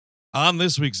On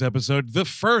this week's episode, the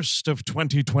first of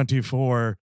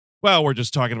 2024, well, we're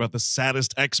just talking about the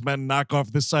saddest X-Men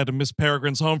knockoff this side of Miss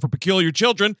Peregrine's Home for Peculiar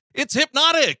Children. It's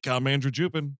Hypnotic. I'm Andrew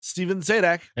Jupin. Steven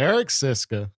Sadak. Eric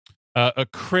Siska.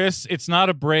 Chris, it's not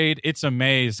a braid, it's a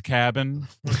maze cabin.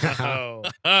 Oh.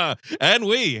 And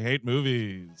we hate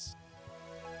movies.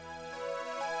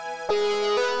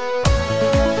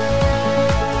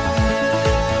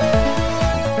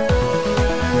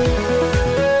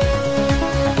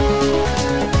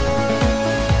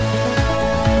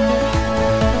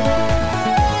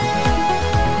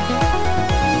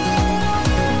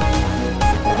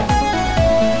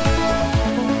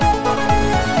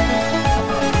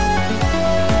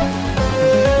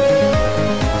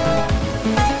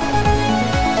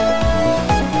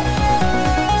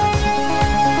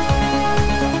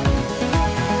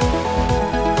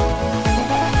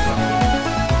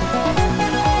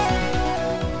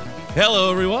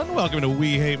 Hello, everyone. Welcome to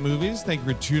We Hate Movies. Thank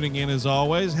you for tuning in as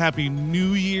always. Happy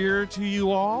New Year to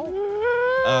you all.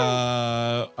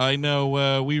 I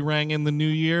know we rang in the new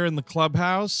year in the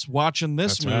clubhouse watching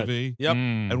this That's right. movie. Yep.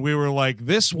 And we were like,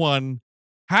 this one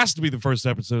has to be the first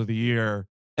episode of the year.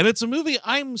 And it's a movie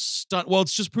I'm stunned. Well,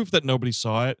 it's just proof that nobody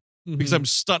saw it because I'm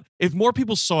stunned. If more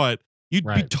people saw it, you'd be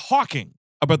Right. talking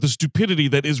about the stupidity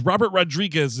that is Robert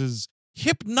Rodriguez's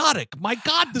Hypnotic. My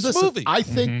God, this Listen, movie. I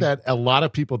think that a lot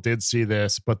of people did see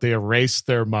this, but they erased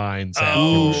their minds.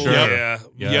 Oh, afterwards. sure. yeah.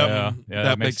 Yeah,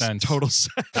 that makes makes sense. total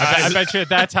sense. I bet you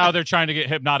that's how they're trying to get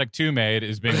Hypnotic 2 made,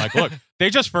 is being like, look, they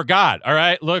just forgot, all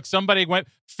right? Look, somebody went,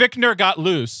 Fichtner got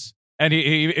loose, and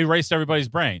he erased everybody's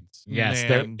brains. Yes,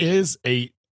 Man. there is a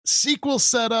sequel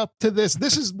set up to this.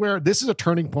 This is a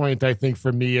turning point, I think,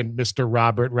 for me and Mr.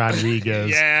 Robert Rodriguez.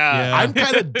 Yeah. I'm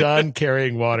kind of done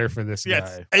carrying water for this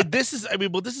Yes. guy. And this is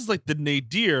like the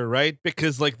nadir, right?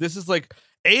 Because like this is like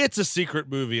it's a secret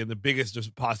movie in the biggest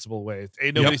just possible ways.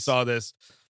 Nobody saw this.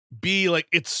 B, like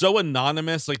it's so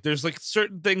anonymous. Like there's like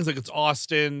certain things like it's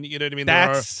Austin. You know what I mean?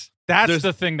 That's there's-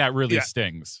 the thing that really Yeah.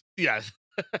 stings. Yeah.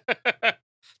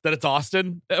 That it's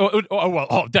Austin.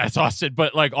 That's Austin,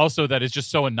 but like also that it's just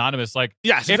so anonymous. Like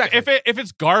Yes, exactly. if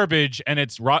it's garbage and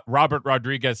it's Robert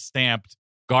Rodriguez stamped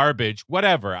garbage,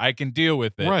 whatever, I can deal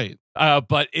with it. Right.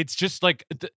 But it's just like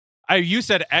you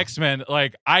said X-Men.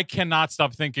 Like I cannot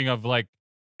stop thinking of like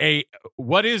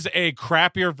what is a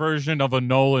crappier version of a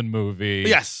Nolan movie?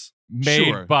 Yes. made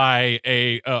Sure. by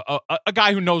a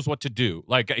guy who knows what to do.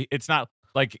 Like it's not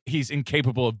like he's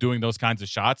incapable of doing those kinds of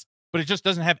shots, but it just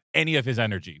doesn't have any of his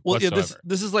energy Well, yeah, whatsoever.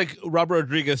 this is like Robert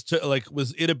Rodriguez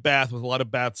was in a bath with a lot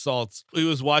of bath salts. He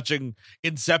was watching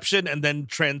Inception and then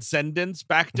Transcendence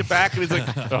back to back, and he's like,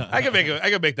 I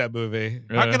can make that movie.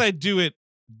 How can I do it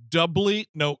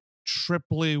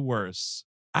triply worse?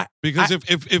 Because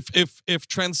if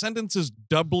Transcendence is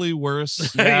doubly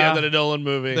worse Yeah, than a Nolan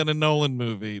movie. than a Nolan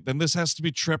movie, then this has to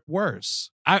be trip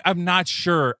worse. I'm not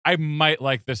sure. I might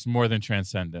like this more than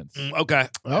Transcendence. Okay.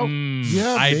 Oh,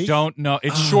 yeah, I maybe. don't know.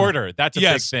 It's shorter. That's a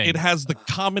Yes, big thing. it has the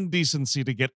common decency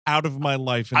to get out of my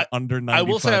life in under 95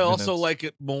 I will say I also minutes. like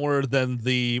it more than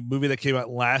the movie that came out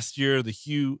last year, the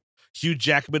Hugh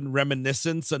Jackman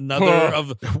Reminiscence. Another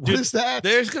of What is that?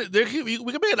 we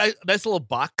can make a nice little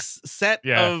box set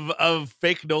Yeah. of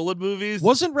fake Nolan movies.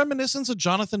 Wasn't Reminiscence a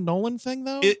Jonathan Nolan thing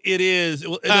though? It is.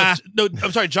 No,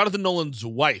 I'm sorry, Jonathan Nolan's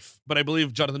wife, but I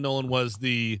believe Jonathan Nolan was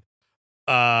the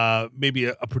maybe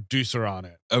a producer on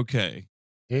it. Okay.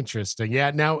 Interesting.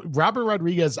 Yeah. Now, Robert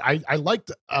Rodriguez, I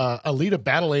liked Alita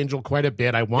Battle Angel quite a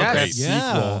bit. I want that Yes. sequel.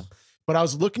 Yeah. But I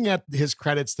was looking at his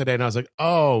credits today and I was like,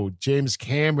 oh, James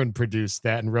Cameron produced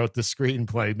that and wrote the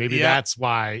screenplay. Maybe Yeah. that's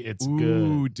why it's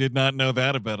Ooh, good. did not know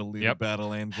that about Alita Yep.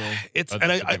 Battle Angel. It's That's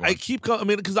and a big I one. keep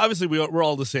because obviously we're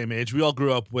all the same age. We all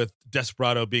grew up with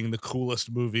Desperado being the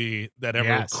coolest movie that ever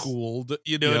Yes. cooled.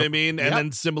 You know Yep. what I mean? And Yep.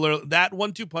 then similar that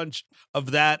 1-2 punch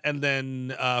of that, and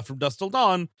then From Dusk Till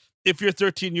Dawn. If you're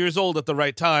 13 years old at the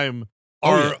right time, Oh,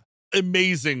 are yeah.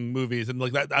 amazing movies. And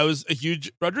like that, I was a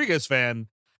huge Rodriguez fan.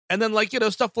 And then like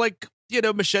stuff like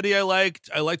Machete. I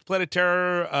liked Planet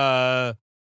Terror.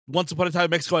 Once Upon a Time in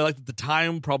Mexico, I liked at the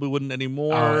time. Probably wouldn't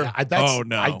anymore. Oh,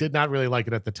 no. I did not really like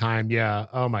it at the time. Yeah.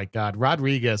 Oh my God.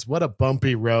 Rodriguez, what a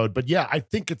bumpy road. But yeah, I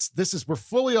think we're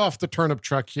fully off the turnip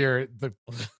truck here.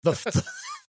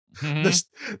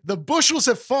 The bushels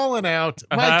have fallen out.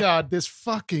 My Uh-huh. God, this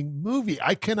fucking movie.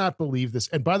 I cannot believe this.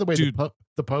 And by the way, Dude.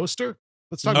 the poster.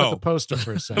 Let's talk No. about the poster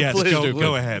for a second. Yes, Please do.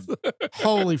 go ahead.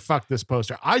 Holy fuck, this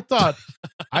poster. I thought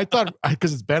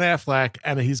because it's Ben Affleck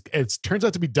and it turns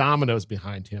out to be dominoes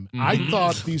behind him. I Mhm.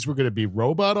 thought these were going to be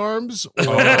robot arms. Or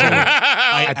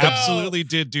I At the- absolutely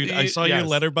did, dude. I saw your Yes.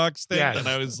 letterbox thing Yes. and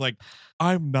I was like,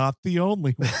 I'm not the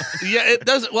only one. Yeah, it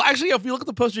does. Well, actually, if you look at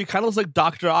the poster, he kind of looks like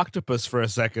Dr. Octopus for a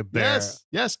second there.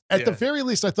 Yes. At the very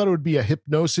least, I thought it would be a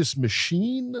hypnosis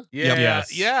machine. Yeah,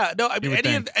 Yes. yeah. No, I mean, would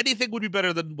think. anything would be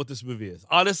better than what this movie is.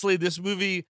 Honestly, this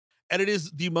movie, and it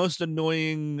is the most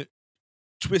annoying,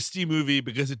 twisty movie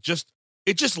because it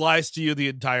just lies to you the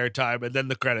entire time, and then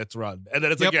the credits run, and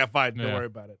then it's like, yeah, fine, don't worry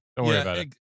about it. Don't worry about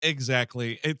it.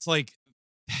 Exactly. It's like,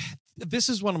 this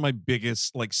is one of my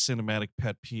biggest like cinematic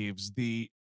pet peeves: the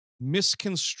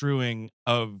misconstruing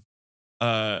of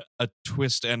a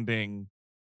twist ending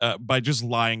by just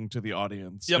lying to the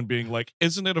audience and being like,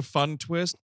 "Isn't it a fun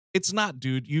twist?" It's not,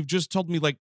 dude. You've just told me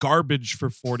like garbage for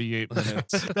 48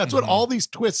 minutes. That's what all these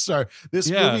twists are.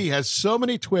 This movie has so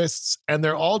many twists, and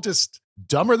they're all just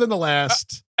dumber than the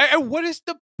last. And what is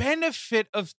the benefit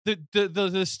of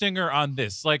the stinger on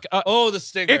this? Like, the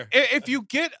stinger. If you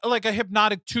get like a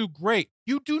Hypnotic 2, great.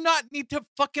 You do not need to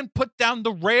fucking put down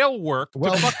the rail work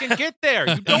to fucking get there.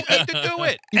 You don't need to do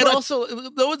it. And also,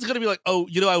 no one's gonna be like, "Oh,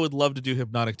 I would love to do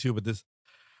Hypnotic 2, but this."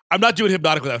 I'm not doing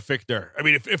Hypnotic without Fichtner. I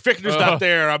mean, if Fichtner's not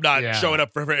there, I'm not showing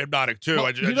up for Hypnotic 2. Well,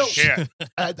 I just can't.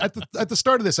 At the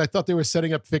start of this, I thought they were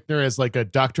setting up Fichtner as like a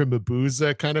Dr.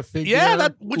 Mabuza kind of figure. Yeah,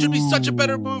 which would be such a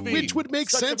better movie. Which would make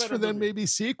sense for them, maybe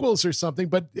sequels or something.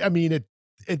 But I mean,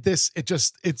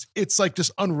 it's like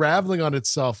just unraveling on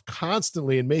itself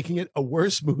constantly and making it a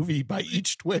worse movie by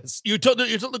each twist. You're told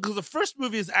because the first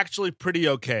movie is actually pretty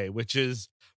okay, which is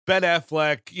Ben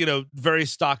Affleck, very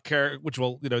stock character, which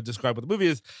will, describe what the movie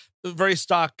is. A very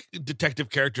stock detective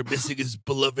character missing his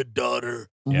beloved daughter.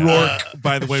 Yeah. Rourke,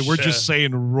 by the way, we're just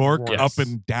saying Rourke up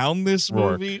and down this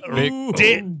movie.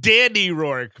 Danny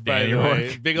Rourke, by the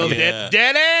way. Big old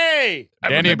Danny!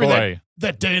 Danny boy.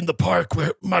 That day in the park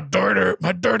where my daughter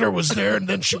was there and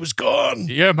then she was gone.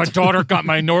 Yeah, my daughter got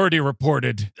minority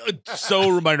reported.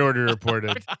 So minority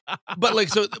reported. But like,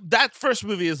 so that first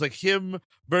movie is like him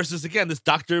versus, again, this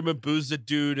Dr. Mabuza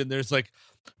dude, and there's like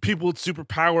people with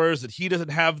superpowers and he doesn't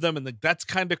have them, and like that's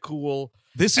kind of cool.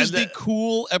 This is the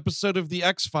cool episode of the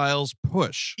X-Files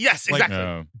push. Yes,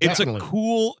 exactly. It's a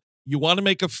cool. You want to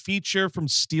make a feature from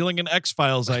stealing an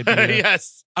X-Files idea?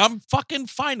 Yes. I'm fucking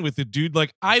fine with it, dude.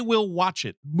 Like, I will watch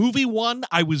it. Movie 1,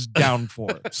 I was down for.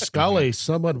 Scully,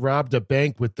 someone robbed a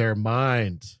bank with their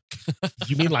mind.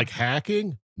 You mean like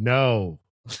hacking? No.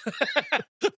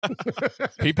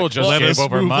 People just gave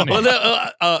over money.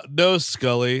 Well, no,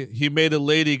 Scully. He made a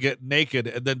lady get naked,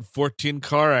 and then 14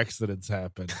 car accidents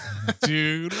happened.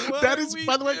 Dude, that is,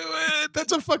 by the way,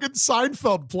 that's a fucking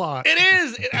Seinfeld plot. It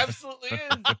is. It absolutely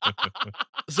is.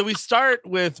 So we start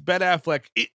with Ben Affleck.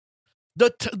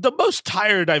 The most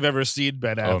tired I've ever seen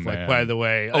Ben Affleck, by the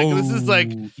way. Like, this is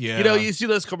like, you see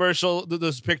those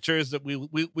those pictures that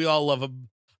we all love him.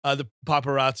 The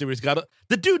paparazzi where he's got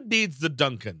the dude needs the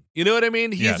Duncan. You know what I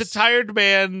mean? He's a tired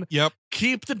man. Yep.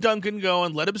 Keep the Duncan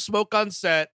going. Let him smoke on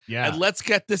set. Yeah. And let's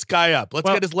get this guy up. Let's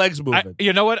get his legs moving.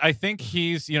 You know what? I think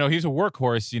he's a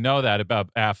workhorse. You know that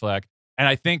about Affleck. And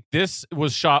I think this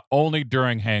was shot only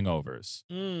during hangovers.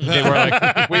 They were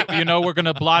like, we're going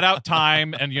to blot out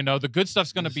time. And, the good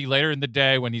stuff's going to be later in the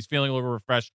day when he's feeling a little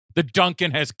refreshed. The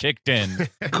Duncan has kicked in.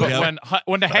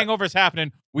 When the hangover's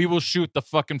happening, we will shoot the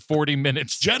fucking 40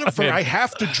 minutes. Jennifer, I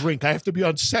have to drink. I have to be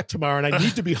on set tomorrow, and I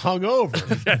need to be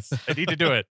hungover. Yes, I need to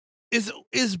do it.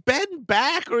 Is Ben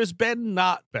back or is Ben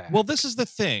not back? Well, this is the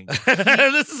thing.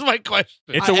 This is my question.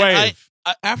 It's a wave.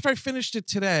 After I finished it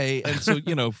today, and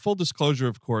so, full disclosure,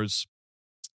 of course,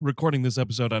 recording this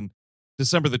episode on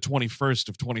December the 21st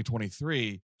of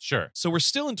 2023. Sure. So we're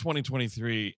still in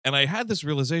 2023, and I had this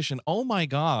realization, oh my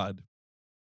God,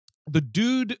 the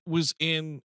dude was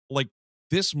in, like,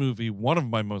 this movie, one of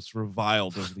my most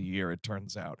reviled of the year, it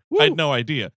turns out. Woo. I had no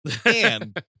idea.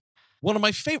 And one of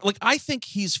my favorite, like, I think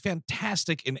he's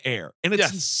fantastic in Air. And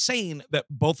it's insane that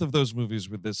both of those movies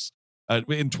were this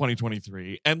in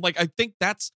 2023. And, like, I think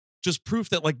that's just proof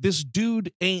that, like, this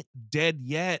dude ain't dead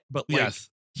yet, but, like,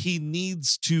 he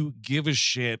needs to give a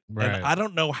shit. Right. And I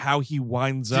don't know how he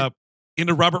winds up in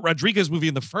a Robert Rodriguez movie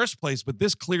in the first place, but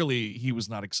this clearly he was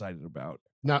not excited about.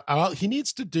 Now, he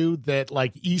needs to do that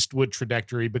like Eastwood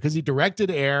trajectory because he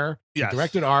directed Air, he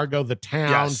directed Argo, The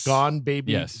Town, Gone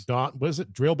Baby, Gone, was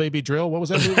it Drill Baby Drill? What was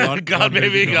that movie? Gone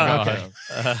Baby Gone.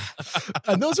 Okay.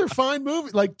 And those are fine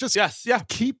movies. Like, just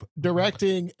keep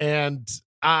directing and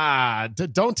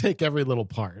don't take every little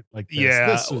part like this. Yeah,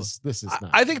 this is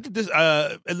not. I think that this.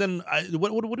 And then,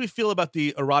 what do we feel about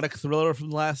the erotic thriller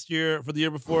from last year, for the year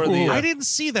before? I didn't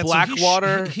see that.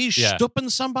 Blackwater. So he's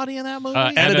stupping somebody in that movie.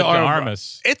 Anna de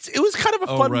Armas. It was kind of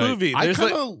a fun movie. I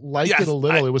kind of liked it a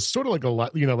little. It was sort of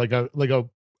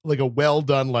like a well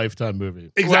done Lifetime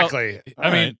movie. Exactly. Well,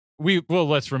 I mean,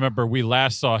 let's remember we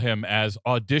last saw him as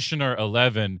Auditioner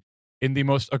 11 in the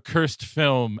most accursed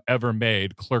film ever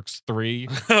made, Clerks 3.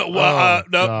 No,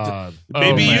 God.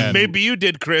 maybe you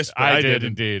did, Chris. But I did didn't.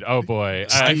 indeed. Oh boy,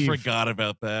 I Steve, forgot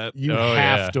about that. You Oh,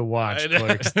 have yeah. to watch I know.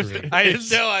 Clerks 3. I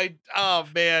didn't know. Oh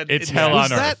man, It's hell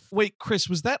Was on that earth. wait, Chris?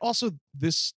 Was that also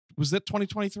this? Was that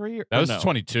 2023? That was no?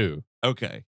 22.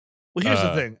 Okay. Well, here's the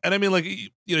Uh, thing, and I mean, like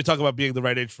talk about being the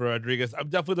right age for Rodriguez. I'm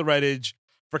definitely the right age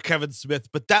for Kevin Smith,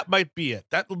 but that might be it.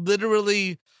 That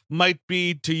literally might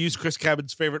be, to use Chris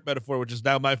Cabin's favorite metaphor, which is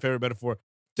now my favorite metaphor.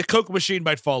 The Coke machine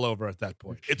might fall over at that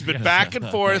point. It's been back and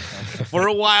forth for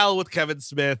a while with Kevin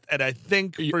Smith, and I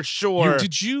think for sure.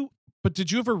 Did you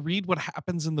ever read what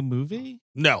happens in the movie?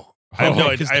 No, I have no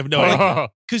idea. I have no idea.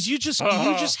 Because you just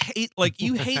hate like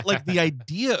the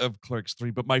idea of Clerks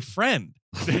 3, but my friend,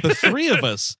 the three of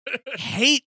us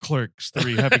hate Clerks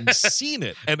 3 having seen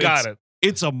it. And Got it.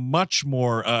 It's a much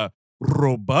more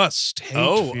robust hate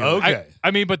Oh, feeling. okay.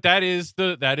 I mean, but that is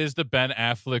the Ben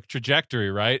Affleck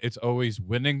trajectory, right? It's always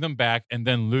winning them back and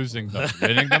then losing them,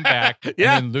 winning them back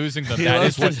Yeah. and then losing them. He That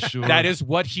loves is what to- Sure. that is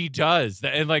what he does.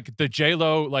 And like the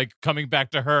J-Lo like coming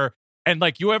back to her, and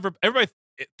like everybody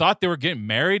thought they were getting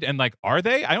married, and like, are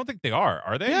they? I don't think they are.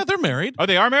 Are they? Yeah, they're married. Oh,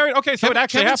 they are married. Okay, so it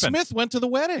actually Kevin happened. Smith went to the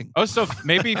wedding. Oh, so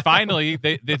maybe finally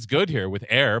it's good here with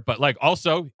Air, but like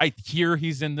also I hear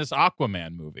he's in this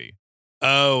Aquaman movie.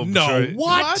 Oh No, sure.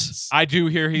 what? I do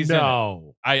hear he's in it.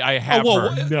 No. I have well,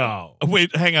 heard. No.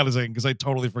 Wait, hang on a second, because I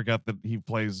totally forgot that he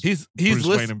plays. He's Bruce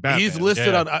Wayne and Batman. he's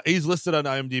listed Yeah. on he's listed on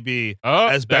IMDb Oh,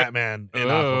 as that- Batman in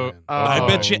Oh. Aquaman. I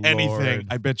bet you Oh, anything. Lord.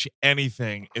 I bet you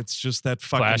anything. It's just that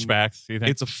fucking flashbacks. You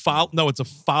think? It's a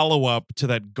follow up to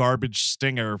that garbage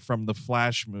stinger from the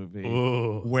Flash movie,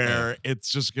 Ooh. where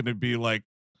it's just gonna be like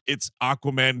it's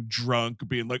Aquaman drunk,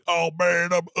 being like, "Oh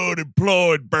man, I'm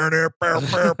unemployed,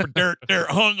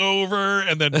 hungover,"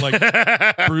 and then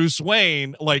like Bruce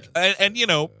Wayne, like, and you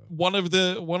know, one of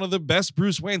the best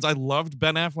Bruce Waynes. I loved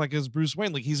Ben Affleck as Bruce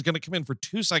Wayne. Like, he's gonna come in for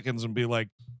 2 seconds and be like,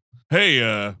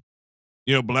 "Hey,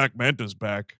 Black Manta's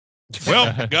back.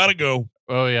 Well, gotta go."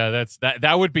 Oh yeah,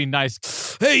 that would be nice.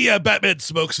 Hey, yeah, Batman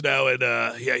smokes now, and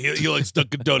he likes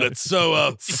Dunkin' Donuts.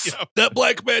 So that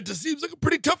Black Manta seems like a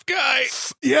pretty tough guy.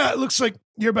 Yeah, it looks like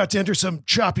you're about to enter some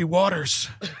choppy waters.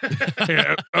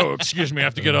 Yeah, oh, excuse me, I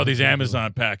have to get all these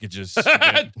Amazon packages.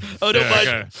 Oh,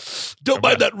 don't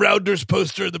mind that Rounders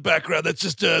poster in the background. That's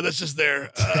just there.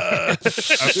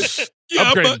 Yeah,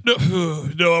 Upgrade. but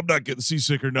no, I'm not getting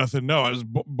seasick or nothing. No, I was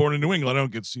born in New England. I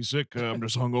don't get seasick. I'm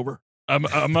just hungover. I'm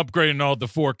upgrading all the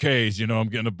 4Ks. You know, I'm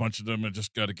getting a bunch of them. I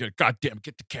just got to get. God damn it!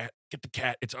 Get the cat. Get the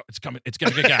cat. It's coming. It's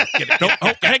gonna get out. Get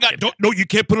it. Hang on. Don't, no, you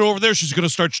can't put it over there. She's gonna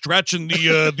start scratching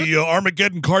the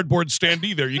Armageddon cardboard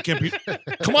standee there. You can't be.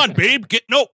 Come on, babe.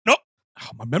 No. Oh,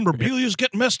 my memorabilia's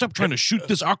getting messed up trying to shoot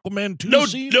this Aquaman 2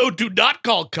 scene. No, do not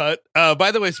call cut.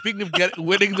 By the way, speaking of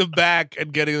winning them back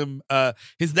and getting them,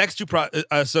 his next two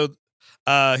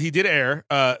he did Air.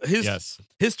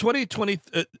 His 2020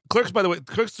 Clerks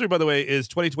 3 by the way is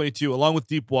 2022 along with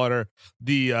Deepwater,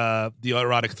 the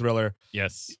erotic thriller.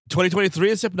 Yes. 2023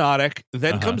 is Hypnotic,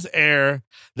 then comes Air,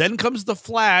 then comes The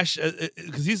Flash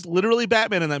because he's literally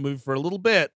Batman in that movie for a little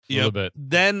bit. A little bit.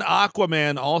 Then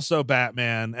Aquaman, also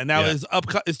Batman, and now is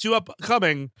two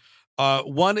upcoming.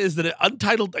 One is an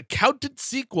untitled accountant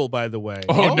sequel, by the way.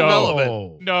 Oh, In no.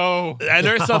 development. No. I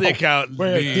never saw the accountant.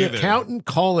 Where Me the either.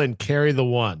 accountant carry the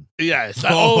one. Yes.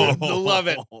 Oh. Love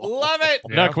it. Love it.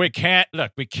 Yeah.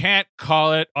 We can't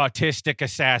call it autistic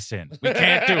assassin. We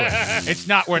can't do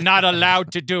it. We're not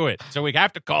allowed to do it. So we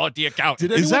have to call it the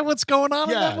accountant. Is that what's going on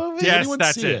in that movie? Did Yes, anyone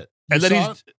that's see it. You And then saw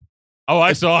he's it? Oh,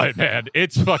 I saw it, man.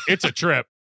 It's a trip.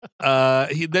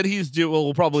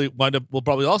 we'll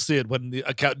probably all see it when the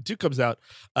accountant 2 comes out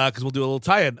because we'll do a little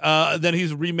tie-in. Then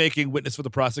he's remaking Witness for the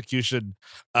Prosecution.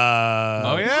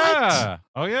 Oh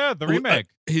yeah, the remake.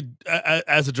 He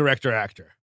as a director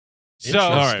actor. So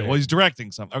All right. Well, he's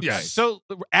directing something. Okay. Yeah. So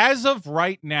as of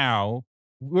right now,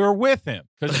 we're with him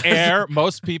because Air.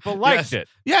 Most people liked it,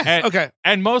 Yes. And- Okay.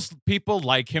 and most people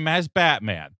like him as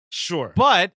Batman. Sure.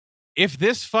 But if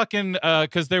this fucking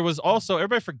because there was also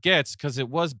everybody forgets because it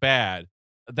was bad.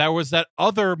 There was that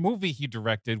other movie he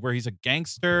directed where he's a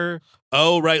gangster.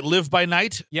 Oh, right. Live by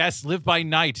Night. Yes, Live by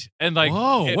Night, and like,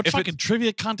 Whoa, what if fucking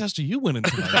trivia contest are you winning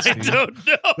tonight, I Steve? don't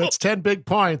know. That's 10 big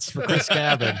points for Chris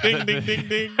Cabin. Ding, ding, ding,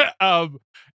 ding.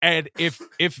 And if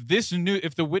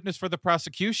the Witness for the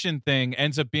Prosecution thing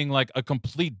ends up being like a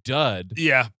complete dud,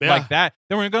 Yeah. like that,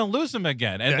 then we're gonna lose him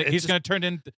again, and Yeah, it's he's gonna turn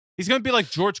in. He's gonna be like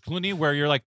George Clooney, where you're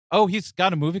like, oh, he's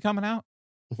got a movie coming out.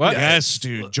 What? Yes,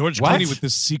 dude. George What? Clooney with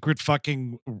this secret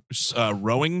fucking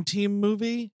rowing team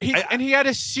movie. And he had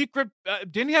a secret.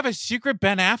 Didn't he have a secret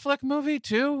Ben Affleck movie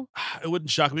too? It wouldn't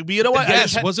shock me. But you know what?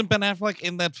 Yes, wasn't Ben Affleck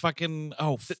in that fucking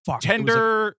fuck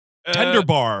Tender Tender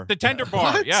Bar? The Tender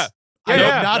Bar. What? Yeah. I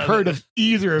Yeah. have not heard of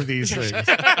either of these things.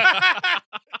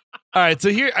 All right, so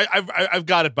here I've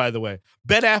got it. By the way,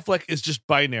 Ben Affleck is just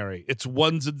binary. It's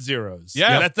ones and zeros.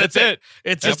 Yeah, that's it.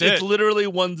 It's That's just it's it. literally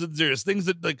ones and zeros. Things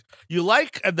that like you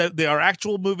like and that they are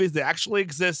actual movies. They actually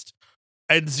exist.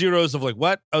 And zeros of like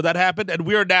what? Oh, that happened. And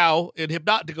we are now in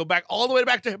Hypnotic to go back all the way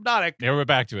back to Hypnotic. Yeah, we're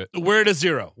back to it. We're at a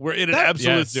zero. We're in an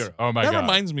absolute Yes. zero. Oh my That god.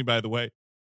 reminds me, by the way,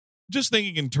 just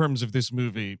thinking in terms of this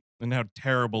movie and how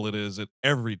terrible it is at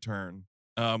every turn.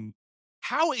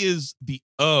 How is the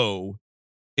O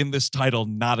in this title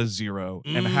not a zero,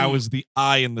 and how is the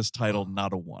I in this title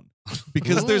not a 1?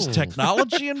 Because there's Ooh.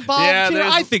 technology involved Yeah, here.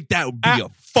 there's- I think that would be a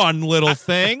fun little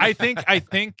thing. I think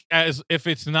as if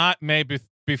it's not maybe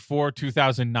before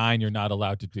 2009, you're not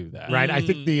allowed to do that. Right. I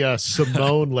think the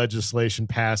Simone legislation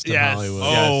passed in Yes. Hollywood.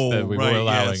 Yes, that we were right,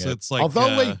 allowing yes. it. It's like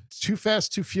Although, wait, Too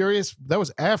Fast, Too Furious, that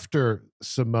was after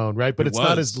Simone, right? But It it's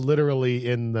not was. as literally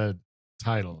in the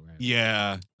title, right?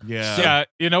 yeah. Yeah,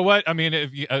 you know what? I mean,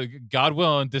 if God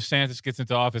willing, DeSantis gets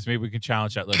into office, maybe we can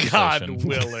challenge that legislation. God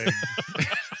willing.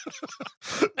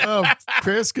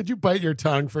 Chris, could you bite your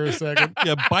tongue for a second?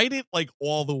 Yeah, bite it like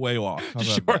all the way off. How about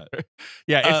Sure. that?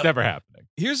 Yeah, it's never happening.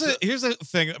 Here's a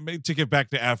thing to get back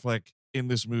to Affleck in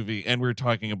this movie, and we're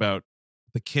talking about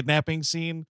the kidnapping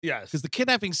scene. Yes. Because the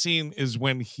kidnapping scene is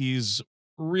when he's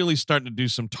really starting to do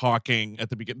some talking at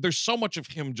the beginning. There's so much of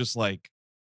him just like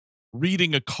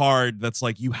reading a card that's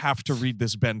like, you have to read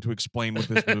this, Ben, to explain what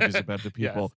this movie's about to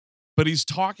people. Yes. But he's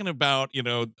talking about,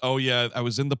 oh yeah, I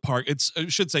was in the park. I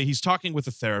should say he's talking with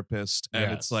a therapist,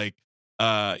 and it's Yes. like,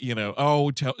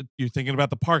 you're thinking about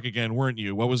the park again, weren't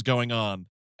you? What was going on?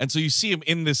 And so you see him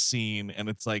in this scene, and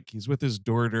it's like he's with his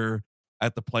daughter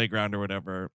at the playground or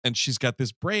whatever, and she's got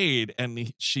this braid,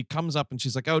 and she comes up and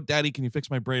she's like, "Oh, Daddy, can you fix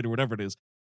my braid?" or whatever it is.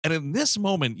 And in this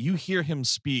moment, you hear him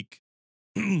speak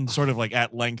sort of like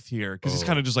at length here, because he's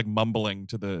kind of just like mumbling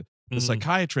to the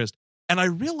psychiatrist. And I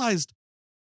realized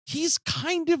he's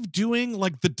kind of doing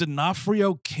like the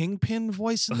D'Onofrio Kingpin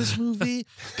voice in this movie,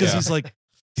 because he's like,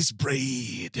 "This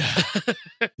braid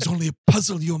is only a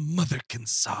puzzle your mother can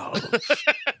solve."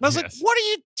 And I was like, "What are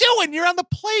you doing? You're on the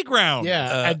playground."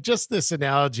 Yeah. And just this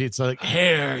analogy, it's like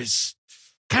hairs,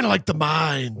 kind of like the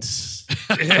mind.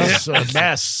 It's a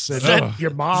mess. And then your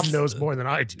mom knows more than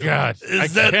I do. God,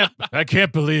 I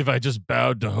can't believe I just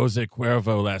bowed to Jose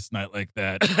Cuervo last night like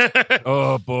that.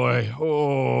 Oh boy.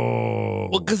 Oh.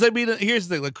 Well, because I mean, here's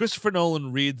the thing: like Christopher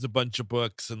Nolan reads a bunch of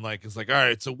books and like is like, all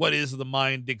right, so what is the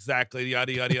mind exactly?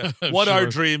 Yada yada yada. What are Sure.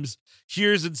 dreams?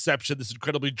 Here's Inception, this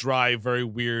incredibly dry, very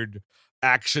weird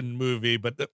action movie,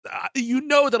 but you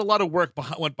know that a lot of work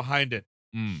went behind it.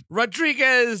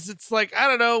 Rodriguez, it's like, I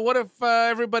don't know, what if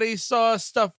everybody saw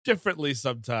stuff differently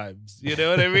sometimes? You know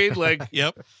what I mean? Like,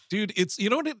 Yep. Dude, it's, you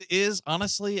know what it is,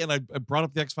 honestly, and I brought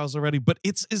up the X-Files already, but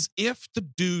it's as if the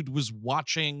dude was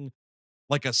watching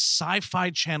like a sci-fi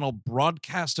channel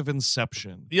broadcast of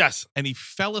Inception. yes. And he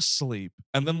fell asleep.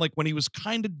 And then like when he was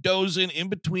kind of dozing in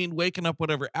between waking up,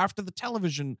 whatever, after the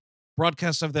television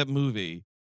broadcast of that movie,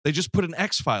 they just put an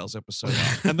X-Files episode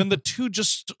on. And then the two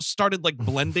just started like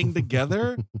blending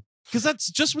together. Because that's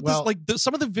just what Well- this, like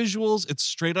some of the visuals, it's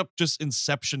straight up just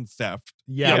Inception theft.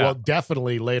 Yeah, Yeah. well,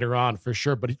 definitely later on for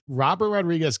sure. But Robert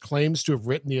Rodriguez claims to have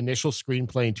written the initial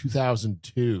screenplay in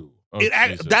 2002. Oh,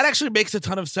 Jesus. That actually makes a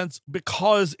ton of sense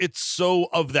because it's so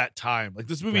of that time. Like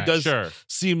this movie Right, does Sure.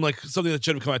 seem like something that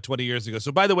should have come out 20 years ago.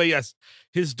 So by the way, yes,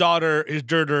 his daughter,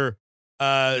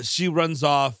 she runs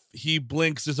off. He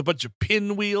blinks. There's a bunch of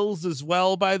pinwheels as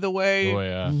well, by the way. Oh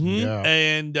yeah. Yeah.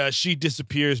 And she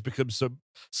disappears because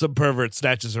some pervert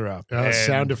snatches her up.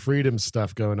 Sound of Freedom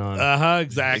stuff going on.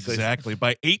 Exactly. Exactly.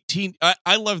 By 18,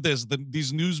 I love this.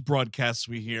 These news broadcasts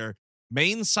we hear.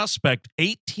 Main suspect,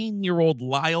 18-year-old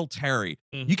Lyle Terry.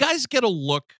 Mhm. You guys get a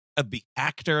look at the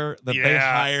actor that they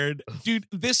Yeah. hired. Dude,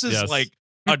 this is Yes. like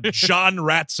a John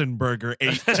Ratzenberger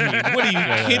 18. What are you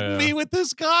Yeah, kidding yeah. me with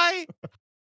this guy?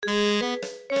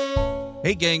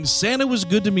 Hey gang, Santa was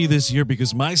good to me this year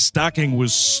because my stocking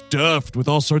was stuffed with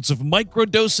all sorts of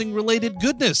microdosing related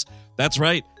goodness. That's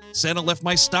right, Santa left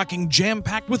my stocking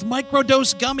jam-packed with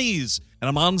microdose gummies. And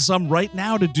I'm on some right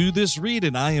now to do this read,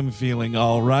 and I am feeling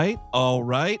all right.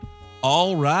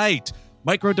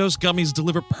 Microdose gummies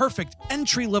deliver perfect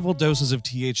entry-level doses of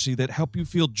THC that help you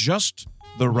feel just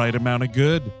the right amount of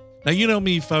good. Now, you know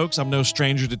me, folks. I'm no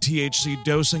stranger to THC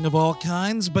dosing of all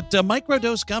kinds, but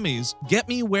microdose gummies get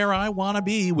me where I want to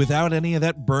be without any of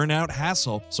that burnout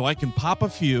hassle. So I can pop a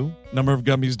few. Number of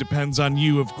gummies depends on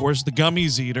you, of course, the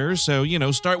gummies eater. So,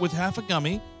 start with half a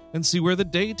gummy and see where the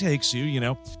day takes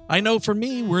you. I know for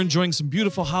me, we're enjoying some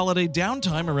beautiful holiday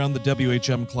downtime around the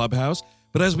WHM Clubhouse.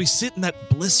 But as we sit in that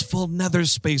blissful nether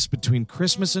space between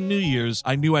Christmas and New Year's,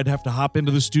 I knew I'd have to hop into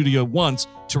the studio once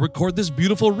to record this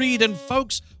beautiful read. And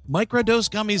folks, microdose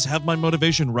gummies have my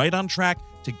motivation right on track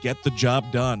to get the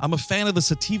job done. I'm a fan of the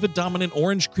sativa dominant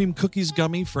orange cream cookies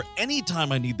gummy for any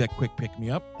time I need that quick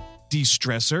pick-me-up,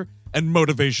 de-stressor, and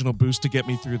motivational boost to get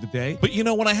me through the day. But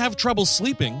when I have trouble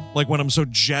sleeping, like when I'm so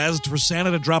jazzed for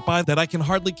Santa to drop by that I can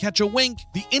hardly catch a wink,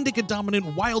 the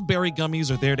indica-dominant wild berry gummies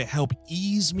are there to help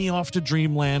ease me off to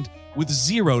dreamland with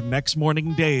 0 next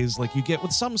morning days like you get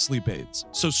with some sleep aids.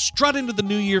 So strut into the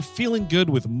new year feeling good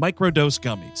with microdose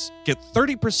gummies. Get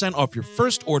 30% off your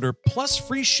first order plus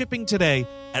free shipping today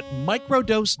at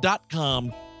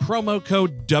microdose.com, promo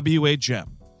code WHM.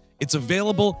 It's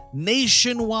available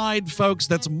nationwide, folks.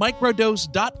 That's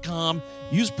microdose.com.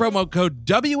 Use promo code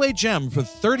WHM for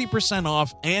 30%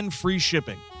 off and free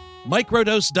shipping.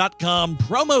 Microdose.com,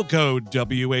 promo code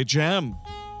WHM.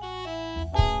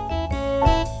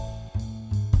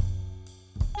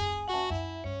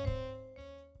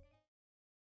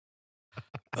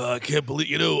 I can't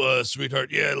believe, sweetheart.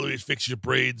 Yeah, let me fix your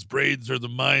braids. Braids are the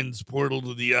mind's portal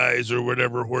to the eyes, or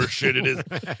whatever horse shit it is.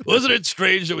 Wasn't it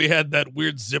strange that we had that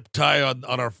weird zip tie on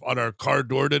our car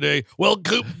door today? Well,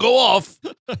 go off,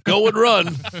 go and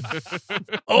run.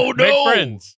 Oh no, Make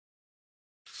friends.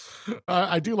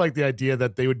 I do like the idea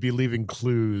that they would be leaving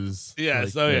clues.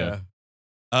 Yes,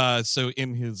 So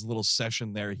in his little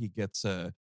session there, he gets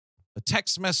a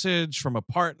text message from a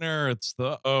partner. It's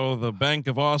the Bank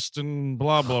of Austin,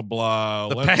 blah, blah, blah.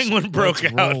 The penguin broke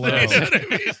out.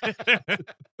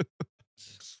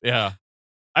 Yeah.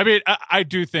 I mean, I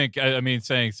do think,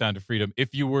 saying Sound of Freedom,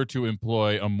 if you were to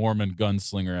employ a Mormon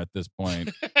gunslinger at this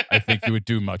point, I think you would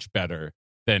do much better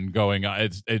than going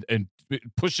and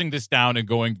pushing this down and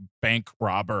going bank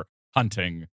robber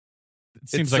hunting. It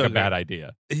seems like a bad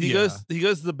idea. He goes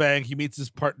to the bank. He meets his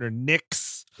partner,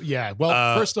 Nix. Yeah.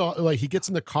 Well, first of all, he gets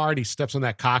in the car and he steps on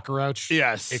that cockroach.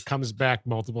 Yes. It comes back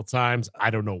multiple times. I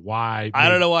don't know why. I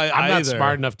don't know why I'm either. not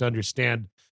smart enough to understand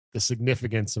the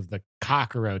significance of the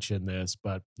cockroach in this,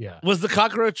 but yeah. Was the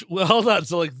cockroach, well, hold on.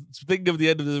 So, thinking of the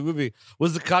end of the movie,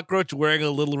 was the cockroach wearing a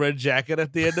little red jacket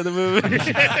at the end of the movie?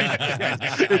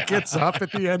 It gets up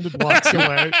at the end and walks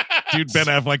away. Dude, Ben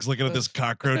Affleck's looking at this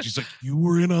cockroach. He's like, you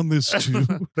were in on this too.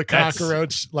 The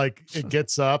cockroach, it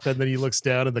gets up and then he looks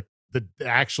down and the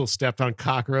actual stepped on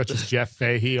cockroach is Jeff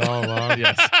Fahey all along.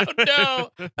 Yes.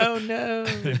 Oh no.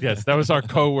 Yes, that was our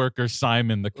coworker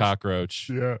Simon the cockroach.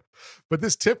 Yeah. But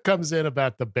this tip comes in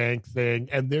about the bank thing,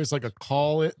 and there's a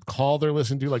call they're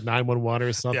listening to, 911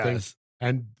 or something. Yes.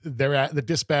 And the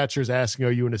dispatcher's asking,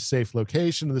 are you in a safe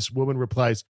location? And this woman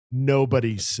replies,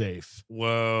 nobody's safe.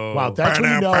 Whoa. Wow, that's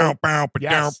when you know.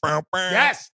 Yes.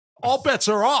 All bets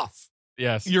are off.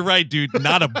 Yes. You're right, dude.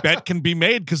 Not a bet can be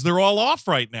made because they're all off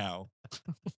right now.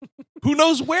 Who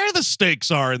knows where the stakes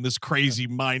are in this crazy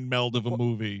mind meld of a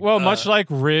movie? Well, much like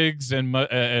Riggs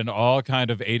and all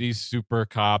kind of 80s super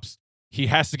cops, he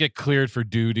has to get cleared for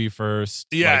duty first.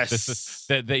 Yes.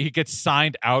 That he gets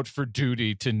signed out for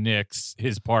duty to Nix,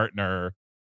 his partner,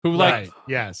 who right.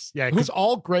 Yes. Yeah, because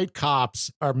all great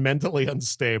cops are mentally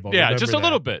unstable. Yeah, Remember just a that.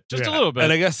 little bit. Just a little bit.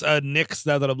 And I guess Nix,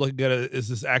 now that I'm looking at it, is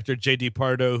this actor J.D.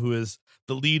 Pardo, who is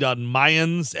the lead on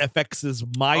Mayans, FX's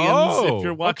Mayans, if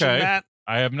you're watching that.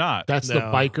 I have not. That's the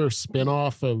biker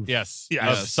spinoff of Yes.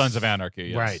 Of Sons of Anarchy.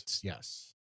 Yes. Right.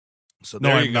 Yes. So no,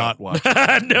 I'm not watching.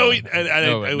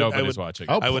 Nobody's watching.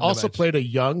 Oh, I would also imagine. played a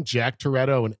young Jack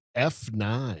Toretto in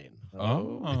F9.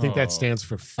 Oh. I think that stands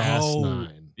for Fast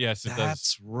 9. Yes, it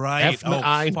That's right.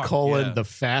 F9 yeah. the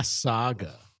Fast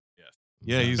Saga.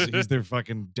 Yeah, he's their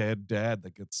fucking dead dad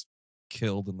that gets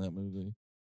killed in that movie.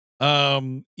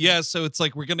 So it's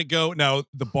we're gonna go now.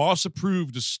 The boss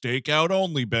approved a stakeout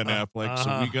only, Ben Affleck.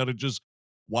 So we gotta just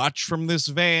watch from this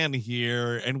van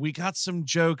here, and we got some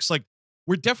jokes.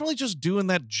 We're definitely just doing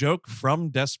that joke from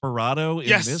Desperado in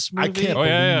this movie. I can't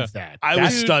believe that. I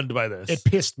was stunned by this. It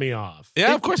pissed me off.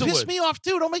 Yeah, of course it pissed would. me off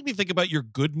too. Don't make me think about your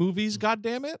good movies. God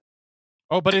damn it.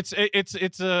 Oh, but it's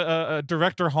a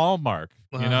director hallmark.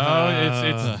 You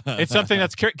know, it's something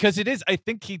that's because it is. I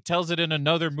think he tells it in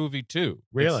another movie too.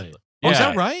 Really? Oh, is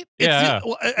that right? Yeah.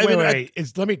 Wait.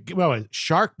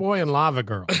 Shark Boy and Lava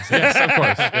Girl. Yes, of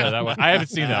course. Yeah, that one. I haven't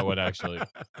seen that one actually.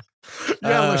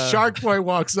 The Shark Boy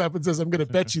walks up and says, "I'm going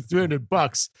to bet you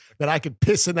 $300 that I could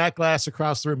piss in that glass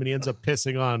across the room," and he ends up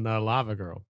pissing on Lava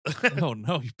Girl. Oh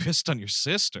no, you pissed on your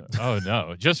sister. Oh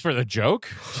no, just for the joke?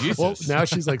 Jesus. Well, now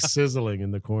she's like sizzling in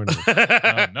the corner.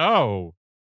 Oh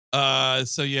no.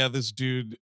 So yeah, this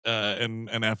dude and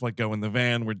Affleck go in the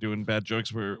van. We're doing bad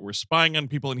jokes. We're spying on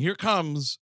people, and here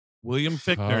comes William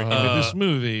Fichtner into this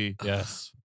movie.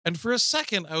 Yes. And for a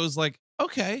second, I was like,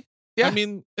 okay. Yeah. I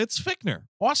mean, it's Fichtner.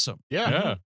 Awesome.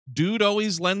 Yeah. Dude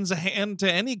always lends a hand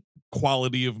to any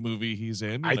quality of movie he's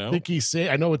in. I think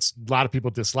I know it's a lot of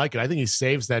people dislike it. I think he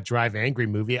saves that Drive Angry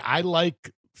movie. I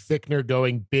like Fichtner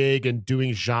going big and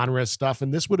doing genre stuff,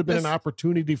 and this would have been an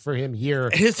opportunity for him here.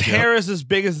 His hair is as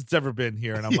big as it's ever been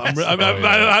here, and I'm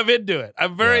into it.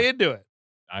 I'm very into it.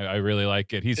 I really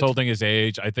like it. He's holding his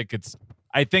age. I think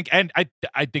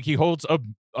he holds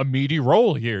a meaty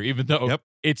role here, even though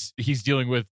he's dealing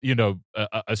with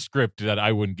a script that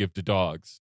I wouldn't give to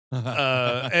dogs.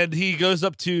 And he goes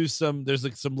up to there's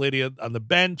like some lady on the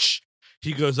bench.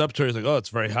 He goes up to her. He's like, "Oh, it's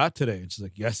very hot today." And she's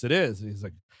like, "Yes, it is." And he's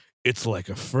like, "It's like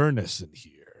a furnace in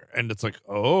here." And it's like,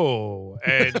 oh,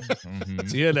 and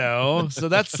so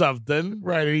that's something.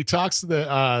 Right. And he talks to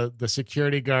the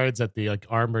security guards at the like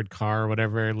armored car or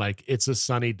whatever, like it's a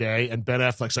sunny day. And Ben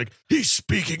Affleck's like, he's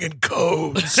speaking in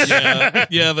codes.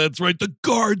 Yeah, that's right. The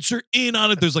guards are in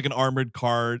on it. There's like an armored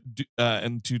car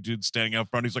and two dudes standing out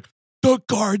front. He's like, the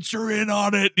guards are in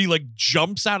on it. And he like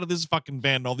jumps out of this fucking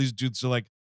van. And all these dudes are like,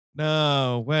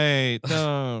 no, wait,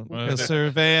 don't. The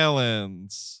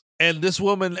surveillance. And this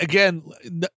woman, again,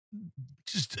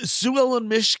 Sue Ellen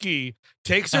Mishke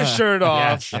takes her shirt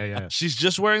off. She's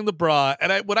just wearing the bra.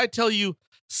 And when I tell you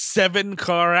 7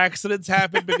 car accidents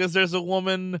happen because there's a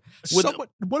woman with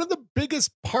one of the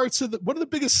biggest parts of one of the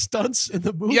biggest stunts in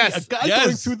the movie. Yes, a guy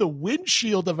going through the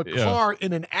windshield of a car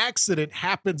in an accident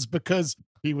happens because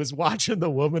he was watching the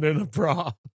woman in a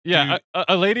bra. Yeah,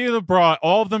 a lady in the bra.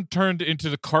 All of them turned into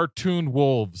the cartoon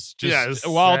wolves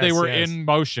while they were in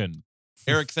motion.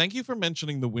 Eric, thank you for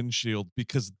mentioning the windshield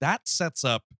because that sets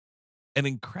up an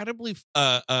incredibly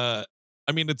I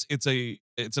mean it's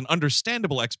an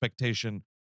understandable expectation,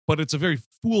 but it's a very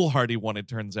foolhardy one, it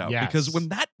turns out. Yes. Because when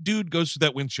that dude goes through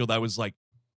that windshield, I was like,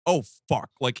 oh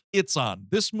fuck, like it's on.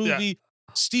 This movie,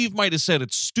 Steve might have said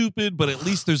it's stupid, but at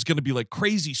least there's gonna be like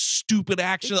crazy stupid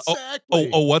action. Exactly.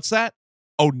 Oh, what's that?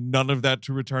 Oh, none of that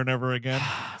to return ever again.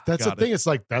 That's the thing. It's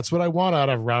like, that's what I want out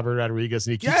of Robert Rodriguez.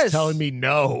 And he keeps telling me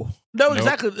no. No,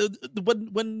 exactly.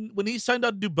 When he signed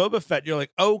on to do Boba Fett, you're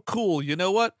like, oh, cool. You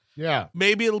know what? Yeah.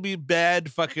 Maybe it'll be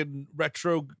bad fucking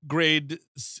retrograde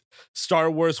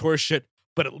Star Wars horseshit,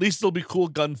 but at least it'll be cool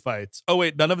gunfights. Oh,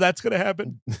 wait, none of that's going to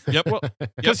happen? Yep. Well,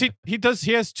 because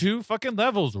he has 2 fucking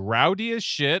levels, rowdy as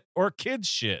shit or kids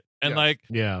shit. And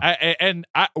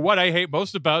what I hate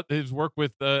most about his work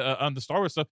with on the Star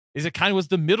Wars stuff is it kind of was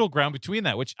the middle ground between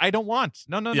that, which I don't want.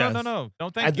 No. Don't thank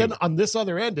you. And then on this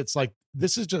other end, it's like,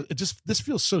 this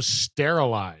feels so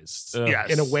sterilized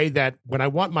in a way that when I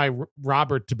want my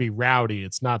Robert to be rowdy,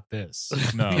 it's not this.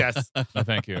 No. Yes. No,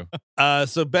 thank you.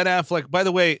 So Ben Affleck, by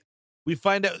the way, we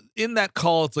find out in that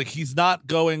call, it's like they're not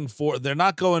going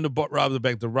to rob the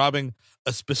bank. They're robbing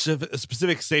a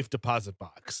specific safe deposit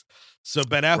box. So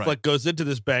Ben Affleck goes into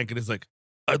this bank and is like,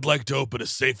 I'd like to open a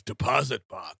safe deposit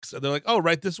box. And they're like, oh,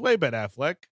 right this way, Ben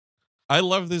Affleck. I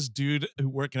love this dude who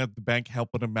working at the bank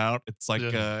helping him out. It's like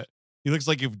he looks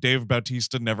like if Dave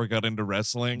Bautista never got into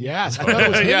wrestling. Yes, I thought it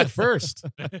was him at first.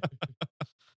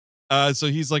 So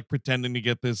he's like pretending to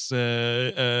get this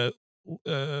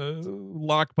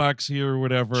lockbox here or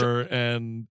whatever. Sure.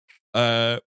 And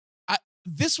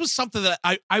this was something that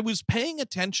I was paying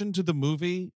attention to the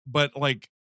movie, but like,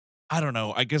 I don't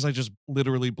know. I guess I just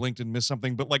literally blinked and missed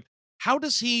something. But like, how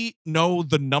does he know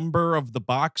the number of the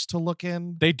box to look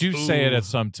in? They do say it at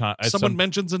some time. Someone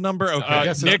mentions a number. Okay,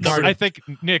 I think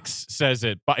Nix says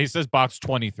it, but he says box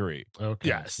 23. Okay.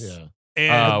 Yes. Yeah.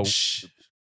 And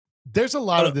there's a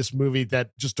lot of this movie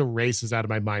that just erases out of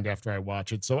my mind after I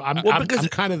watch it. So I'm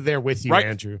kind of there with you,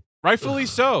 Andrew. Rightfully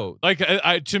so. Like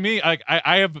to me, like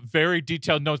I have very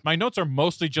detailed notes. My notes are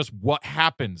mostly just what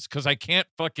happens because I can't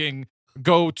fucking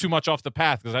go too much off the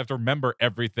path because I have to remember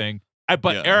everything.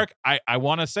 Eric, I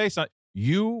want to say something.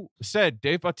 You said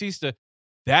Dave Bautista.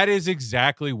 That is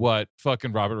exactly what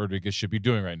fucking Robert Rodriguez should be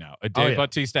doing right now. A Dave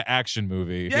Bautista action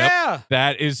movie. Yeah. Yep.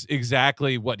 That is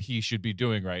exactly what he should be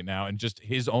doing right now. And just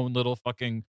his own little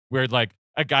fucking weird, like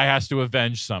a guy has to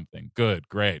avenge something. Good,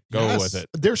 great. Go with it.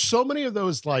 There's so many of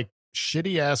those like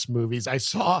shitty ass movies. I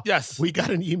saw. Yes. We got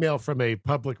an email from a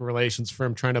public relations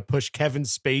firm trying to push Kevin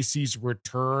Spacey's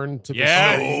return to the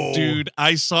screen. Dude,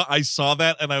 I saw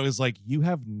that and I was like, you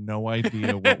have no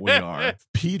idea what we are.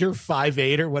 Peter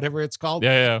 5'8" or whatever it's called.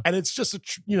 Yeah. And it's just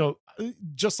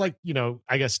just like,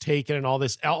 I guess Taken and all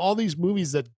these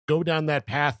movies that go down that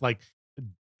path. Like,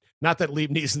 not that Liam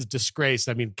Neeson's disgraced.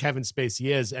 I mean, Kevin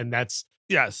Spacey is, and that's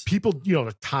people,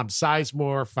 Tom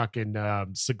Sizemore, fucking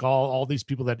Seagal, all these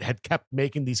people that had kept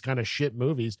making these kind of shit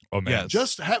movies. Oh man,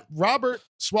 just have Robert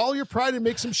swallow your pride and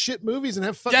make some shit movies and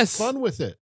have fun with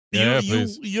it.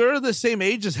 You're the same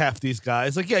age as half these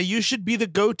guys. Like, you should be the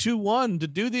go-to one to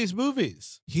do these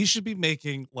movies. He should be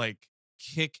making like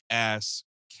kick-ass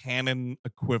canon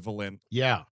equivalent,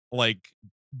 like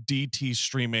DT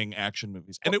streaming action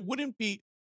movies, and it wouldn't be.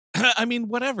 I mean,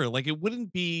 whatever. Like, it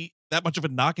wouldn't be that much of a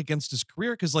knock against his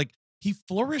career because, like, he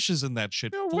flourishes in that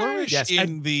shit.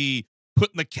 In the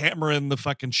putting the camera in the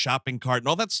fucking shopping cart and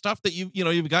all that stuff that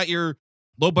you've got your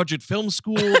low budget film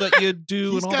school that you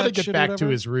do. He's got to get back to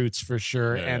his roots for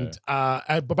sure. Yeah.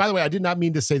 And but by the way, I did not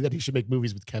mean to say that he should make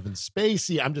movies with Kevin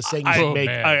Spacey. I'm just saying he should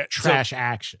make trash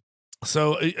action.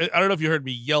 So I don't know if you heard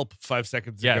me yelp 5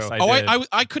 seconds ago.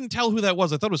 I couldn't tell who that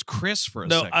was. I thought it was Chris for a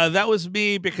second. No, that was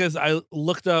me because I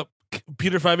looked up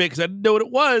Peter 5'8" because I didn't know what it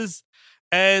was.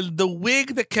 And the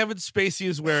wig that Kevin Spacey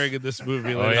is wearing in this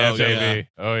movie. Baby.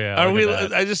 Oh, yeah.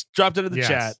 I just dropped it in the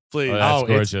chat, please. Oh, that's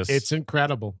gorgeous. It's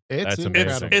incredible. That's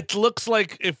incredible. It looks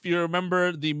like, if you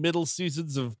remember the middle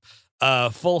seasons of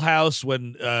Full House,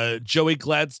 when Joey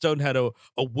Gladstone had a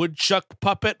woodchuck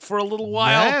puppet for a little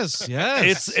while. Yes.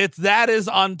 It's that is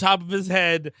on top of his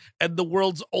head, and the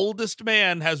world's oldest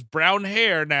man has brown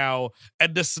hair now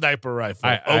and a sniper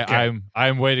rifle.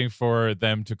 I'm waiting for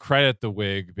them to credit the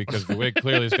wig because the wig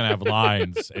clearly is going to have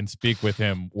lines and speak with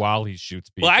him while he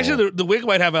shoots people. Well, actually, the wig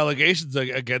might have allegations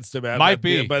against him. By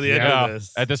the end of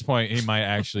this. At this point, he might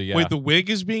actually. Yeah. Wait, the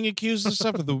wig is being accused of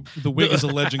stuff, or the wig is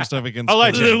alleging stuff against.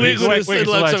 The wig is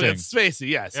alleging. Spacey,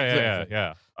 yes.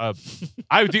 Yeah.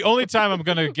 The only time I'm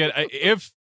gonna get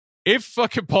if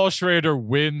fucking Paul Schrader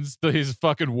wins his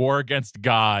fucking war against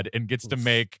God and gets to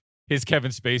make his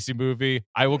Kevin Spacey movie,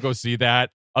 I will go see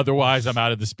that. Otherwise, I'm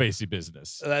out of the Spacey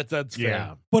business. That's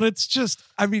fair. But it's just,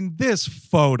 I mean, this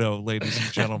photo, ladies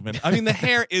and gentlemen. I mean, the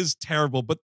hair is terrible,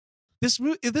 but this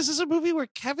is a movie where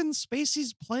Kevin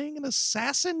Spacey's playing an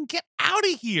assassin. Get out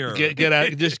of here. Get out.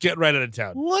 Just get right out of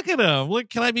town. Look at him. Look,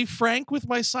 can I be frank with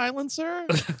my silencer?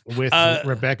 With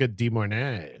Rebecca De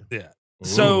Mornay. Yeah.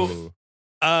 So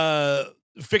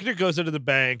Fichtner goes into the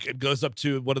bank and goes up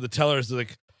to one of the tellers,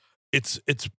 like, it's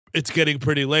getting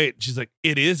pretty late. She's like,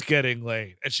 it is getting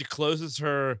late. And she closes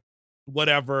her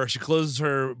booth,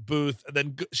 and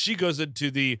then she goes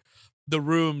into the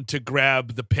room to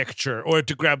grab the picture, or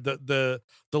to grab the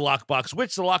lockbox,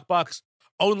 which the lockbox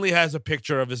only has a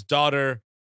picture of his daughter,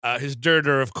 his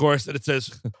daughter, of course, and it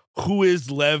says, "Who is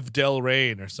Lev Del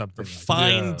Rain?" or something.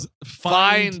 Find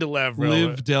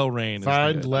Lev Del Rain.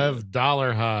 Find Lev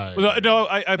Dollar High. No,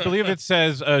 I believe it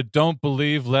says, "Don't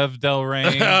believe Lev Del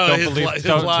Rain." Don't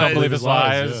believe his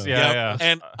lies. Yeah.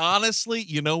 And honestly,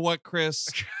 you know what, Chris?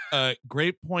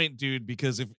 Great point, dude.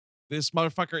 Because if this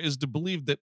motherfucker is to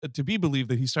be believed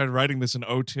that he started writing this in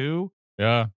 2002.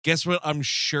 Yeah. Guess what? I'm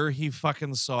sure he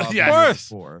fucking saw of course.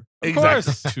 Before. Of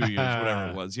course. 2 years, whatever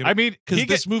it was. I mean, because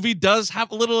this movie does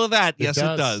have a little of that. Yes, it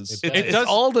does. It does.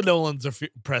 All the Nolans are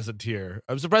present here.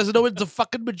 I'm surprised that Nolan's a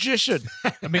fucking magician.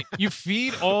 I mean, you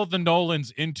feed all the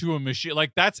Nolans into a machine.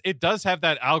 Like, it does have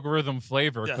that algorithm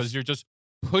flavor because you're just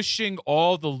pushing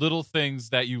all the little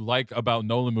things that you like about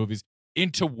Nolan movies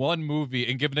into one movie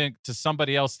and giving it to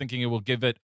somebody else, thinking it will give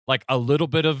it like a little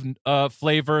bit of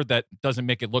flavor that doesn't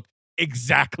make it look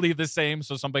exactly the same,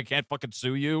 so somebody can't fucking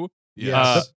sue you.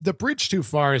 Yeah, the bridge too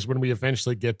far is when we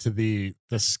eventually get to the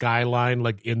skyline,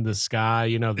 like in the sky.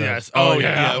 You know, up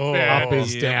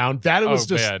is down. That was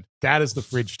that is the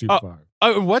bridge too far.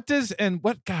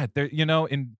 God, there,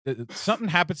 in something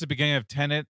happens at the beginning of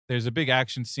Tenet. There's a big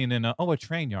action scene in a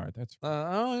train yard. That's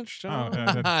interesting.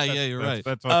 Yeah, you're right.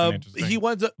 That's interesting. He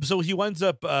winds up.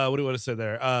 What do you want to say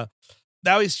there?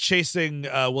 Now he's chasing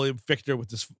William Fichtner with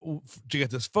this to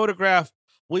get this photograph.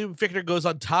 William Fichtner goes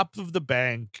on top of the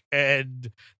bank,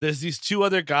 and there's these two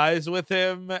other guys with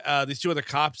him. These two other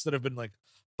cops that have been like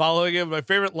following him. My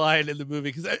favorite line in the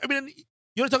movie, because I mean,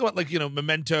 you want to talk about like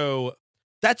Memento.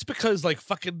 That's because like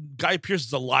fucking Guy Pearce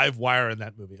is a live wire in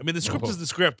that movie. I mean, the script is the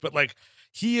script, but like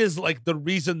he is like the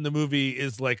reason the movie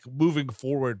is like moving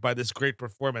forward by this great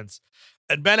performance.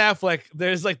 And Ben Affleck,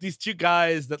 there's like these two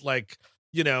guys that like.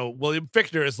 William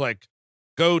Fichtner is like,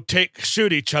 go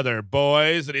shoot each other,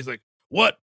 boys. And he's like,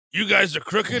 what? you guys are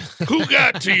crooked. Who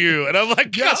got to you? And I'm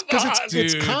like, yes, because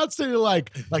it's constantly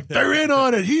like they're in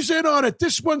on it. He's in on it.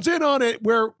 This one's in on it.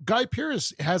 Where Guy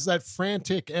Pearce has that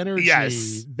frantic energy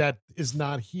that is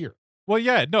not here. Well,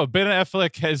 yeah, no, Ben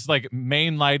Affleck has like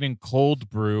mainlighting cold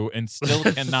brew and still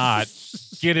cannot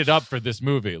get it up for this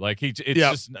movie. Like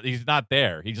just he's not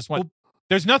there. He just wants.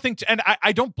 There's nothing to, and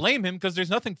I don't blame him because there's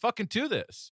nothing fucking to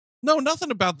this. No,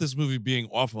 nothing about this movie being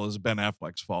awful is Ben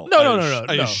Affleck's fault. No.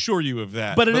 I assure you of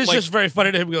that. But it is just very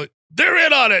funny to him going, they're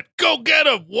in on it. Go get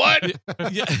him. What?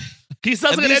 Yeah. He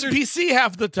sounds like an NPC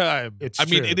half the time. I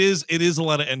mean, it is a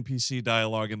lot of NPC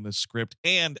dialogue in this script,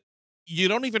 and you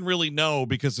don't even really know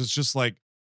because it's just like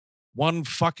one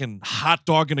fucking hot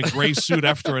dog in a gray suit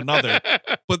after another.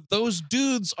 But those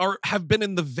dudes have been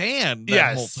in the van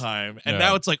that whole time. And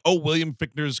now it's like, oh, William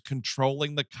Fichtner's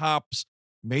controlling the cops,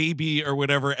 maybe, or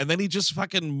whatever. And then he just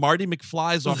fucking Marty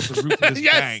McFlies off the roof of his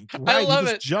bank. Right. I love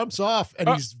he it. Just jumps off and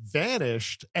he's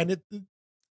vanished. And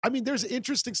I mean, there's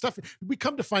interesting stuff. We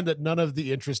come to find that none of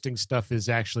the interesting stuff is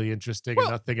actually interesting and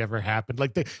nothing ever happened.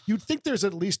 Like you'd think there's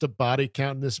at least a body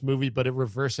count in this movie, but it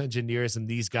reverse engineers and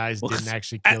these guys didn't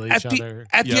actually kill each other.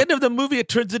 At the end of the movie, it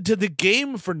turns into the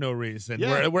game for no reason,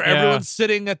 where everyone's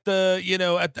sitting at the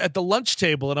at the lunch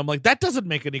table, and I'm like, that doesn't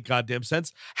make any goddamn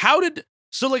sense.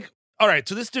 All right,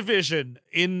 so this division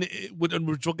which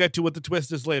we'll get to what the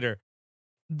twist is later.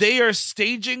 They are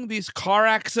staging these car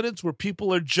accidents where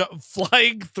people are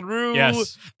flying through,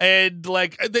 and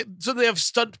so they have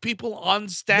stunt people on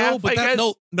staff. No, but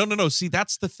no. See,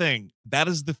 that's the thing. That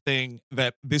is the thing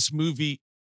that this movie,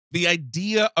 the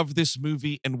idea of this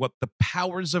movie and what the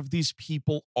powers of these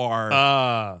people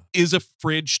are, is a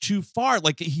fridge too far.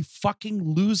 Like he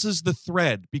fucking loses the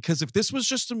thread, because if this was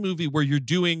just a movie where you're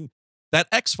doing that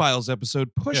X-Files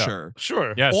episode Pusher,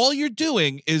 sure, all you're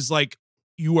doing is like,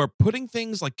 you are putting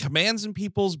things like commands in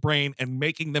people's brain and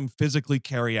making them physically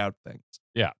carry out things.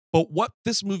 Yeah. But what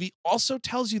this movie also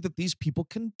tells you that these people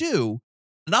can do,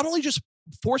 not only just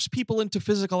force people into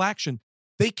physical action,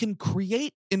 they can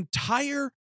create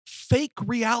entire fake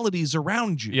realities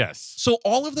around you. Yes. So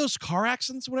all of those car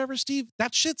accidents, whatever, Steve,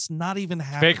 that shit's not even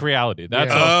happening. Fake reality.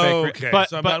 That's all fake. Okay.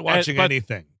 So I'm not watching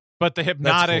anything. But the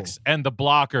hypnotics and the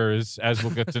blockers, as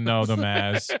we'll get to know them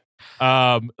as,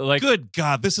 good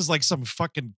God, this is like some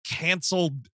fucking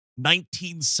canceled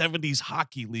 1970s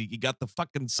hockey league. You got the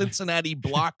fucking Cincinnati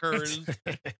Blockers,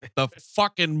 the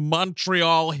fucking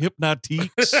Montreal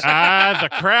Hypnotiques. The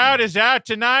crowd is out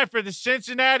tonight for the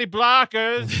Cincinnati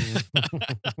Blockers.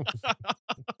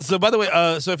 So, by the way,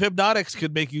 so if Hypnotics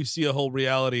could make you see a whole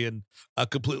reality and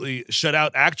completely shut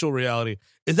out actual reality,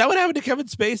 is that what happened to Kevin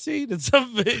Spacey?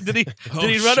 Did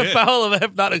he run afoul of a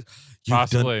Hypnotic?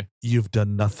 Possibly. You've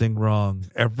done nothing wrong.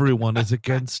 Everyone is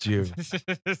against you.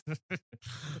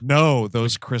 No,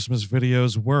 those Christmas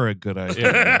videos were a good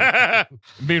idea.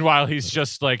 Meanwhile, he's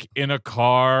just like in a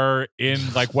car in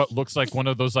like what looks like one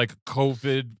of those like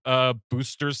COVID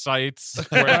booster sites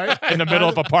in the middle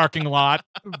of a parking lot.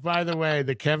 By the way,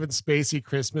 the Kevin Spacey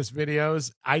Christmas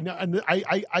videos, I know,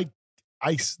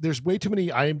 there's way too many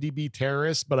IMDb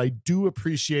terrorists, but I do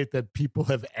appreciate that people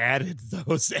have added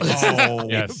those. Oh,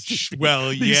 yes. Well,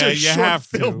 these are you short have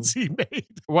films to. he made.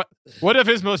 One of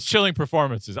his most chilling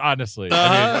performances, honestly.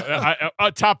 I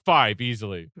mean, top 5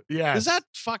 easily. Yeah. Is that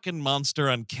fucking monster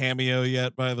on Cameo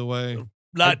yet? By the way,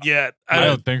 not yet. I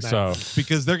don't think so.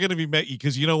 Because they're gonna be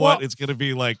because you know what? It's gonna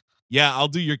be like, yeah, I'll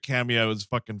do your cameo as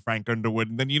fucking Frank Underwood,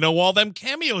 and then all them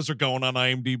cameos are going on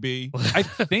IMDb. I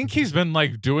think he's been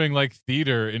like doing like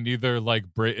theater in either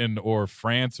like Britain or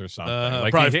France or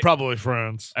something. Probably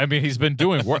France. I mean, he's been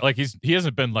doing work. Like he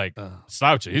hasn't been like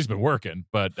slouching. He's been working,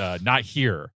 but not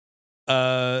here.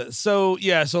 So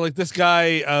like this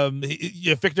guy,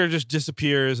 Fichtner just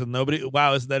disappears, and nobody.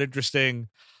 Wow, isn't that interesting?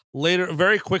 Later,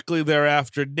 very quickly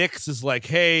thereafter, Nix is like,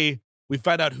 "Hey, we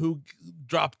find out who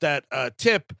dropped that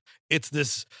tip. It's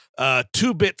this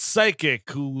 2-bit psychic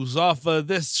who's off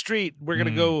this street. We're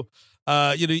gonna go.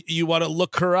 You want to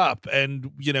look her up." And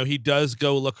he does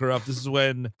go look her up. This is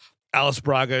when Alice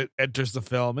Braga enters the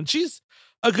film, and she's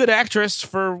a good actress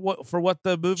for what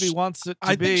the movie wants it to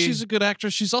be. I think she's a good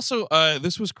actress. She's also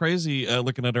this was crazy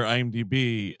looking at her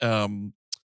IMDb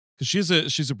because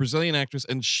she's a Brazilian actress,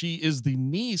 and she is the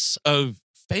niece of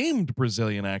famed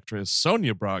Brazilian actress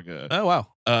Sonia Braga. Oh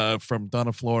wow! From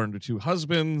Donna Floor and Her Two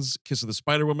Husbands, Kiss of the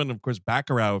Spider Woman, and of course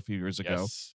Bacurau a few years ago.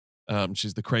 Yes.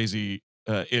 She's the crazy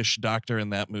ish doctor in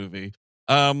that movie.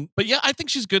 But yeah, I think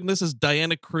she's good in this as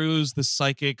Diana Cruz, the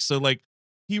psychic. So like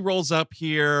he rolls up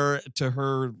here to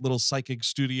her little psychic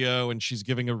studio, and she's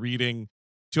giving a reading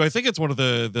to, I think it's one of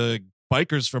the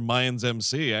bikers from Mayans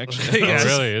MC, actually. Yes. Oh,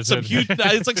 really? Is Some it? huge,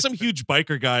 it's like some huge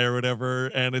biker guy or whatever,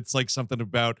 and it's like something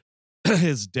about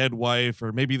his dead wife,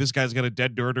 or maybe this guy's got a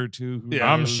dead daughter too. Who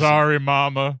Yeah. I'm knows? sorry,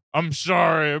 Mama. I'm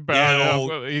sorry about Yeah, it.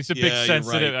 well, He's a yeah, big you're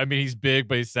sensitive. right. I mean, he's big,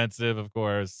 but he's sensitive, of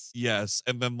course. Yes,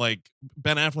 and then like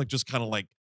Ben Affleck just kind of like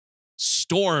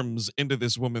storms into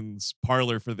this woman's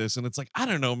parlor for this, and it's like, I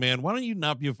don't know, man. Why don't you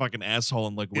not be a fucking asshole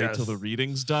and like wait till the Yes.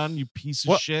 reading's done, you piece of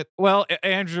Well- shit? Well,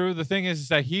 Andrew, the thing is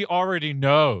that he already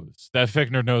knows that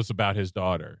Fichtner knows about his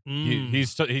daughter. He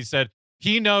said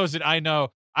he knows it. I know.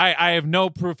 I have no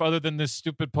proof other than this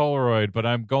stupid Polaroid, but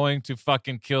I'm going to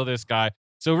fucking kill this guy.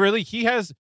 So really, he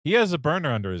has a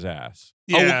burner under his ass.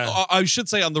 Yeah. Oh, I should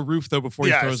say on the roof though, before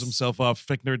he Yes. throws himself off,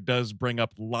 Fichtner does bring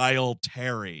up Lyle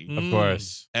Terry Of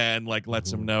course. and like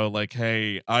lets him know, like,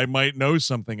 hey, I might know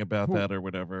something about Who- that or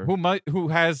whatever. Who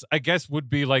has, I guess, would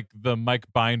be like the Mike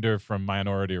Binder from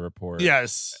Minority Report.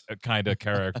 Yes. Kind of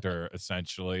character,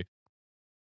 essentially.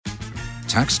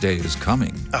 Tax day is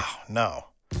coming. Oh, no.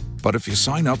 But if you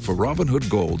sign up for Robinhood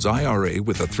Gold's IRA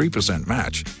with a 3%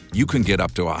 match, you can get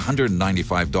up to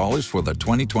 $195 for the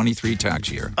 2023 tax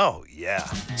year. Oh, yeah.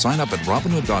 Sign up at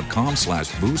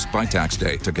Robinhood.com/boost by tax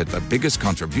day to get the biggest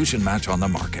contribution match on the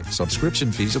market.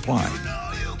 Subscription fees apply.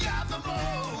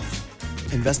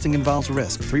 Investing involves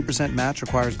risk. 3% match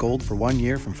requires gold for 1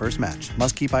 year from first match.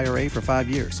 Must keep IRA for 5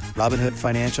 years. Robinhood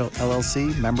Financial,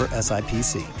 LLC, member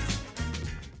SIPC.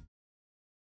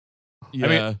 Yeah. I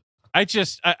mean,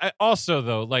 I also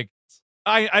though, like,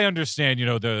 I understand, you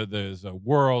know, there's a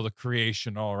world of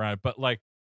creation all around, but like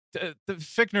the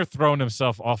Fichtner throwing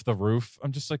himself off the roof,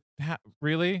 I'm just like,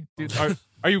 really? Dude,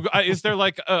 are you? Is there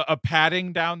like a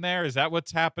padding down there? Is that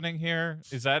what's happening here?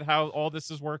 Is that how all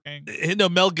this is working? No,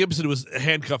 Mel Gibson was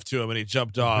handcuffed to him and he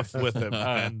jumped off with him.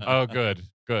 And Oh, good.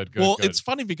 Well, good. it's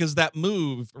funny because that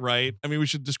move, right? I mean, we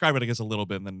should describe it, I guess, a little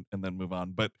bit and then move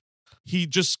on. But he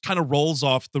just kind of rolls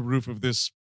off the roof of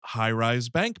this high-rise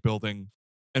bank building,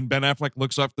 and Ben Affleck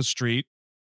looks off the street.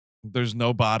 There's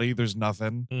no body. There's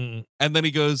nothing. And then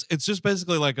he goes, it's just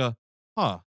basically like a,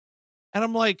 huh. And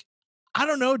I'm like, I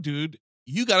don't know, dude.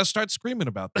 You got to start screaming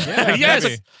about that. Yeah, Yes.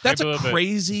 maybe. That's Maybe a little bit.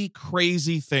 crazy,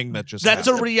 crazy thing that just that's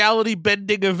a happened. reality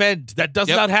bending event. That does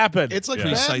Yep. not happen. It's like Yeah.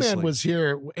 Batman Precisely. was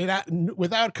here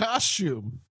without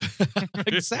costume.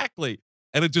 Exactly.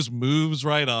 And it just moves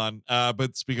right on.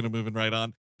 But speaking of moving right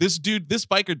on, this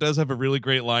biker does have a really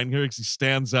great line here because he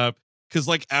stands up. Because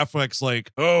like Affleck's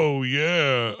like, oh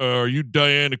yeah, are you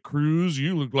Diana Cruz?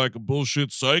 You look like a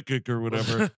bullshit psychic or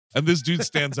whatever. And this dude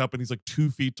stands up and he's like 2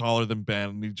 feet taller than Ben,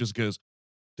 and he just goes,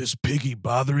 "This piggy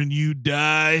bothering you,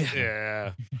 die?"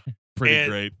 yeah. Pretty And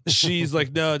great. She's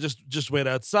like, no, just wait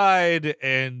outside.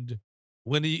 And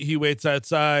when he waits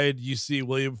outside, you see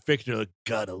William Fichtner like,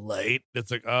 got a light.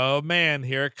 It's like, oh man,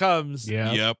 here it comes.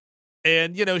 Yeah. Yep.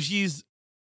 And you know, she's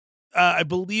I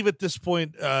believe at this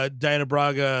point, Diana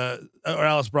Braga or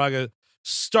Alice Braga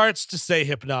starts to say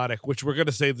hypnotic, which we're going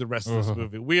to save the rest of this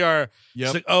movie. We are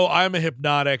Yep. like, oh, I'm a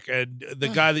hypnotic, and the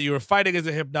guy that you were fighting is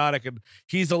a hypnotic, and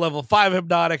he's a level 5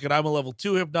 hypnotic, and I'm a level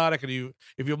 2 hypnotic, and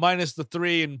if you minus the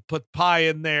 3 and put pi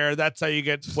in there, that's how you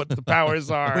get what the powers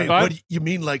are. Wait, But- what you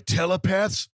mean like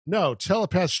telepaths? No,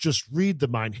 telepaths just read the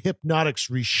mind. Hypnotics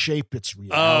reshape its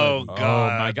reality. Oh, Oh my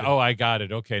God. god! Oh, I got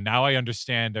it. Okay, now I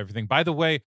understand everything. By the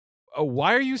way,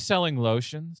 why are you selling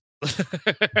lotions? This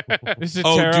is a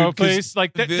Oh, tarot dude, 'cause place.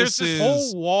 Like there's this this is-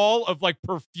 whole wall of like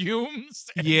perfumes.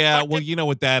 and Yeah, fucking- well, you know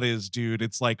what that is, dude.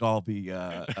 It's like all the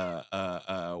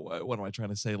what am I trying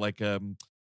to say? Like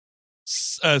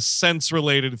sense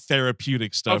related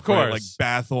therapeutic stuff, Of right? Like course.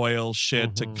 bath oil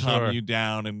shit to Mhm. calm Sure. you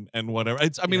down and whatever.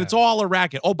 It's Yeah. it's all a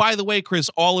racket. Oh, by the way, Chris,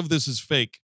 all of this is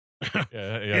fake.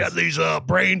 yes. these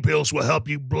brain pills will help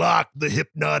you block the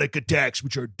hypnotic attacks,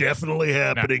 which are definitely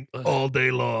happening all day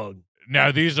long.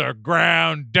 Now these are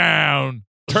ground down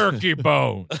turkey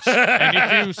bones, and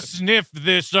if you sniff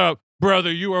this up,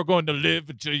 brother, you are going to live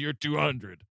until you're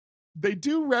 200. They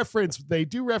do reference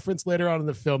later on in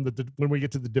the film that when we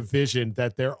get to the division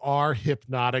that there are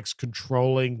hypnotics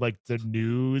controlling like the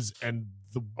news and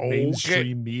the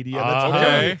mainstream media. That's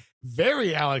Okay.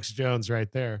 very Alex Jones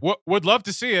right there. Would love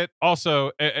to see it.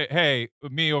 Also, hey,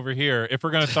 me over here. If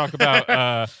we're going to talk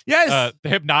about Yes. the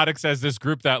Hypnotics as this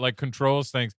group that like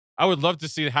controls things, I would love to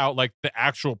see how like the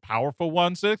actual powerful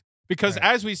ones is, because Right.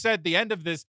 as we said, the end of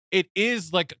this, it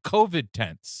is like COVID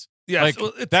tense. Yes. Like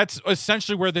Well, that's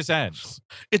essentially where this ends.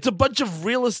 it's a bunch of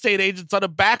real estate agents on a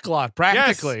backlot,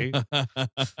 practically.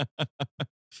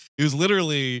 It was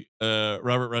literally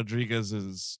Robert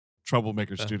Rodriguez's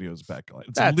Troublemaker Studios backlot.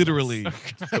 It's That's literally a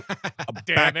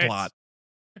Damn it. backlot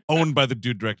owned by the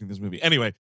dude directing this movie.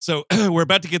 Anyway, So we're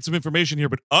about to get some information here,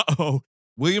 but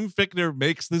William Fichtner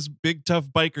makes this big tough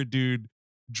biker dude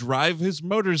drive his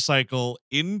motorcycle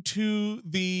into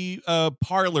the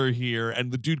parlor here,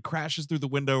 and the dude crashes through the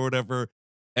window or whatever,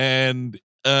 and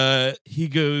he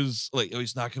goes like, oh,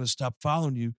 he's not gonna stop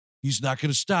following you. He's not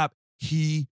gonna stop.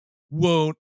 He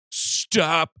won't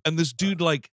stop. And this dude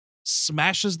like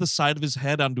smashes the side of his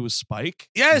head onto a spike.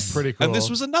 Yes. Pretty cool. And this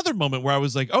was another moment where I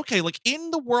was like, okay, like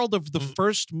in the world of the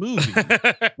first movie,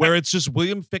 where it's just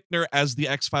William Fichtner as the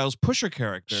X-Files Pusher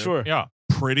character. Sure. Yeah.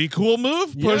 Pretty cool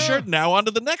move, Pusher. Yeah. Now on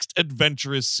to the next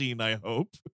adventurous scene, I hope.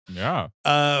 Yeah.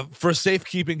 For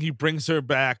safekeeping, Ben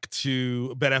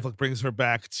Affleck brings her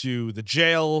back to the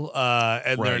jail,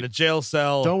 and they're in a jail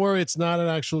cell. Don't worry, it's not an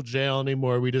actual jail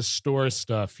anymore. We just store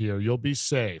stuff here. You'll be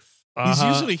safe. He's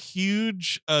using a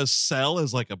huge cell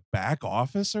as like a back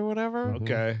office or whatever.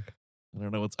 Okay. I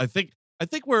don't know. I think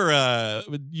we're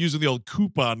using the old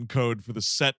coupon code for the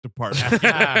set department.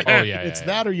 It's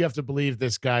that, or you have to believe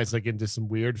this guy's like into some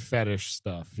weird fetish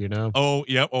stuff, you know? Oh,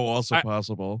 yeah. Oh, also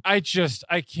possible. I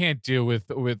can't deal with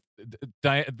the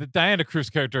Diana Cruz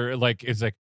character. Like, is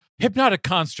like hypnotic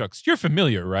constructs. You're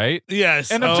familiar, right? Yes.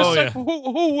 And I'm just like,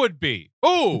 who would be?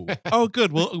 Oh, oh,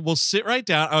 good. We'll sit right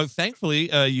down. Oh,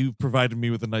 thankfully, you provided me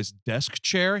with a nice desk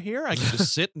chair here. I can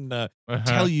just sit and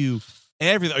tell you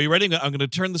everything. Are you ready? I'm going to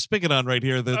turn the spigot on right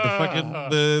here. The fucking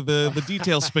the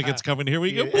detail spigot's coming. Here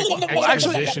we go.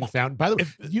 Exposition fountain. By the way,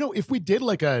 if we did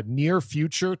like a near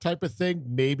future type of thing,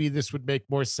 maybe this would make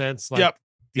more sense. Like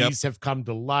these have come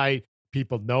to light.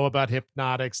 People know about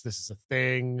hypnotics. This is a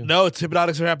thing. No, it's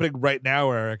hypnotics are happening right now,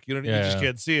 Eric. You just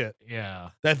can't see it.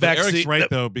 Yeah. That But vaccine. Eric's right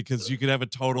though, because you could have a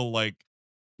total like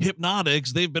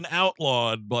hypnotics. They've been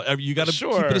outlawed, but you got to keep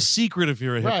it a secret if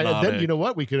you're a hypnotic. Right. And then you know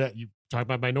what? We could you talk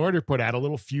about Minority Report, add a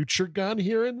little future gun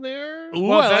here and there.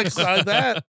 Ooh, I like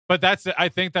that. But I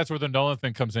think that's where the Nolan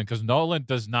thing comes in, because Nolan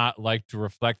does not like to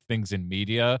reflect things in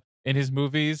media in his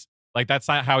movies. Like, that's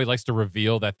not how he likes to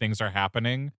reveal that things are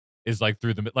happening, is like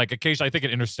through the, like, occasionally, I think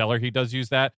in Interstellar he does use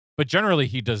that, but generally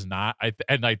he does not.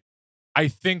 I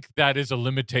think that is a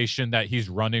limitation that he's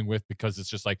running with, because it's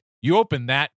just like, you open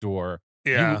that door,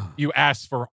 you ask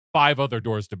for 5 other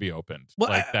doors to be opened,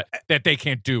 that they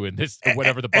can't do in this,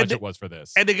 whatever the budget was for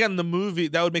this. And again, the movie,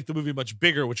 that would make the movie much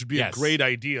bigger, which would be a great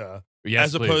idea. Yes,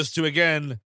 as opposed to,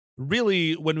 again,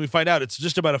 really, when we find out, it's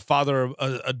just about a father,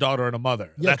 a daughter, and a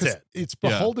mother. Yeah, that's it. It's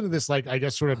beholden to this, like, I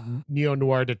guess, sort of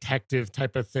neo-noir detective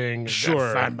type of thing.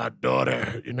 Sure. Find my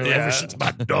daughter, ever since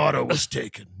my daughter was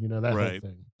taken, that whole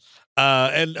thing.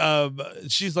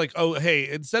 And she's like, oh, hey,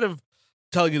 instead of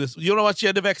telling you this, you want to watch the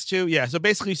end of X2? Yeah. So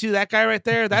basically, you see that guy right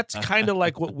there? That's kind of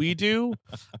like what we do.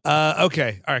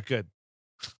 Okay. All right, good.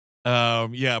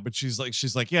 Yeah, but she's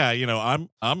like, yeah,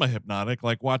 I'm a hypnotic,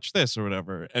 like, watch this or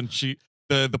whatever. And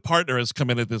the partner has come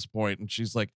in at this point, and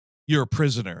she's like, you're a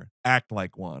prisoner, act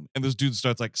like one. And this dude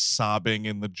starts like sobbing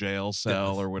in the jail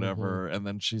cell or whatever. And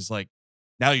then she's like,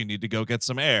 now you need to go get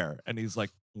some air. And he's like,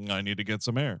 I need to get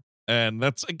some air. And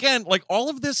that's, again, like, all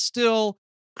of this still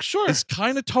is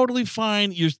kind of totally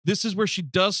fine. This is where she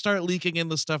does start leaking in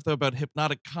the stuff though about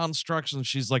hypnotic constructs, and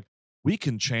she's like, we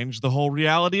can change the whole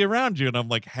reality around you. And I'm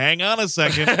like, hang on a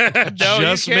second. No,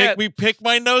 just make me pick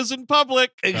my nose in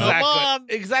public. Exactly. Come on.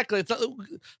 Exactly. It's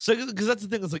so, because that's the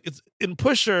thing. It's like, it's in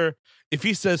Pusher, if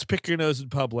he says pick your nose in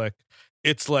public,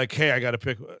 it's like, hey, I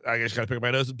just gotta pick my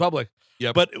nose in public.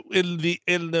 Yeah. But in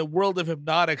the world of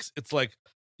hypnotics, it's like,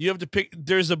 you have to pick,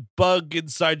 there's a bug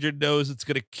inside your nose that's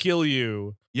gonna kill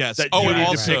you. Yes. That Oh, you and need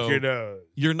also, to pick your nose.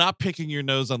 you're not picking your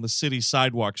nose on the city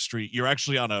sidewalk street. You're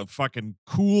actually on a fucking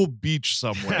cool beach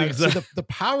somewhere. So the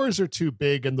powers are too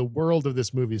big, and the world of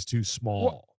this movie is too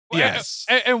small. Yes.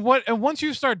 And once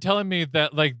you start telling me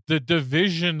that, like, the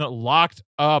division locked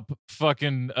up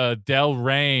fucking Del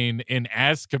Rey in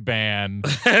Azkaban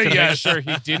to make sure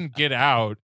he didn't get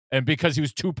out, and because he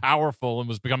was too powerful and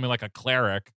was becoming like a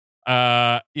cleric,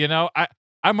 I'm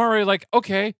already like,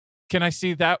 okay, can I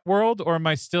see that world, or am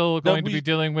I still going to be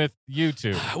dealing with you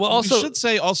two? Well, also, we should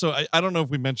say also, I don't know if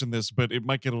we mentioned this, but it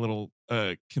might get a little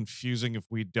confusing if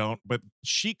we don't. But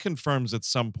she confirms at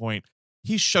some point,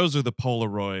 he shows her the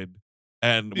Polaroid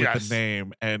and with the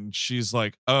name, and she's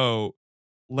like, oh,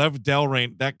 Lev Del Rey,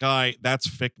 that guy, that's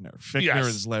Fichtner. Fichtner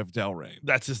is Lev Del Rey.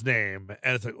 That's his name.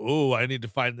 And it's like, oh, I need to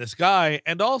find this guy.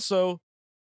 And also,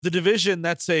 the division,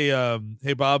 that's a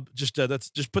hey Bob, just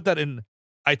put that in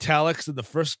italics in the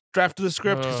first draft of the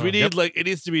script, because we need it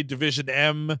needs to be Division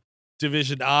M,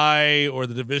 Division I, or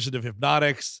the Division of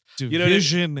Hypnotics.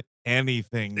 Division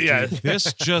anything. Dude. Yeah.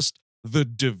 This just The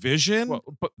Division? Well,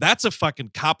 but That's a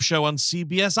fucking cop show on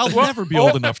CBS. I'll never be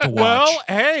old enough to watch. Well,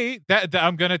 hey, that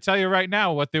I'm going to tell you right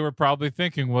now what they were probably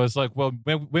thinking was like, well,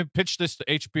 when we pitch this to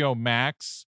HBO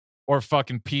Max or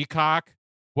fucking Peacock,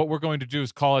 what we're going to do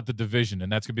is call it The Division,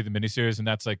 and that's going to be the miniseries, and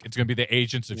that's like, it's going to be the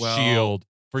Agents of S.H.I.E.L.D.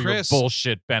 for Chris, your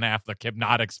bullshit Ben Affleck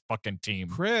Hypnotics fucking team.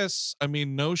 Chris, I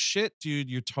mean, no shit, dude.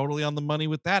 You're totally on the money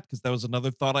with that, because that was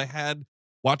another thought I had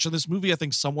watching this movie. I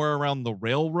think somewhere around the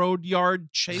railroad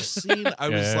yard chase scene, I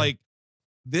was like,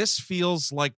 this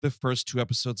feels like the first 2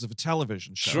 episodes of a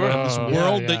television show. Sure. And this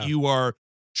world that you are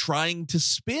trying to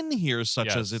spin here,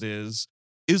 such as it is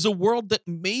a world that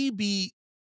maybe,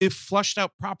 if flushed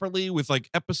out properly with like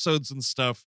episodes and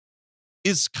stuff,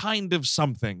 is kind of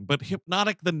something. But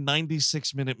Hypnotic, the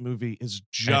 96-minute movie, is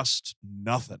just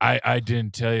nothing. I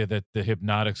didn't tell you that the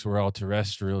Hypnotics were all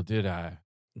terrestrial, did I?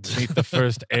 Meet the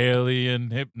first alien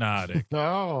Hypnotic.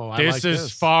 No, This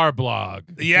is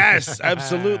Farblog. Yes,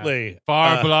 absolutely.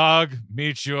 Farblog,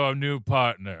 meet your new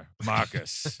partner,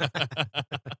 Marcus.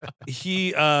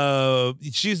 She's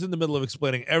in the middle of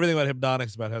explaining everything about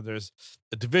hypnotics, about how there's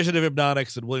a division of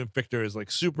hypnotics, and William Fichtner is like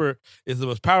is the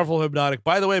most powerful hypnotic.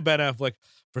 By the way, Ben Affleck,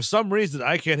 for some reason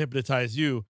I can't hypnotize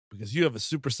you because you have a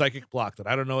super psychic block that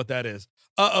I don't know what that is.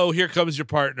 Here comes your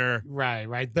partner.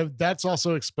 Right. That's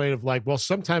also explained of like, well,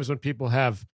 sometimes when people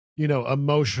have,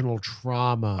 emotional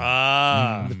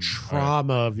trauma, the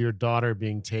trauma of your daughter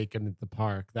being taken at the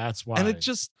park. That's why. And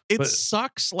it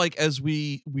sucks. Like, as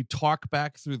we talk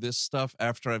back through this stuff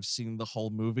after I've seen the whole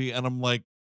movie, and I'm like,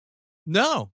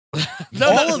 no.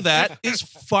 All of that is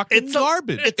fucking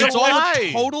garbage. It's all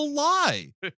a total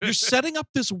lie. You're setting up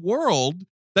this world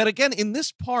that, again, in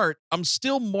this part, I'm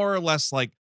still more or less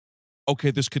like,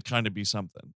 okay, this could kind of be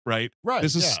something, right? Right.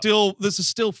 This is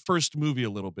still first movie a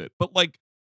little bit, but like,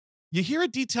 you hear a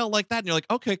detail like that and you're like,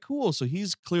 okay, cool. So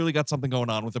he's clearly got something going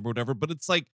on with him or whatever, but it's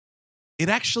like, it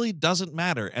actually doesn't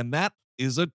matter. And that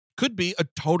could be a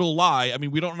total lie. I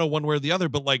mean, we don't know one way or the other,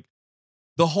 but like,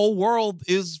 the whole world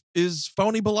is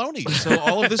phony baloney. So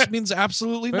all of this means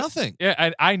absolutely nothing.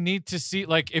 Yeah, I need to see,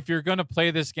 like, if you're going to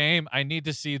play this game, I need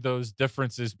to see those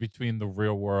differences between the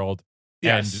real world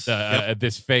and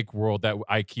this fake world that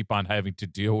I keep on having to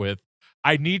deal with.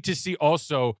 I need to see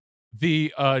also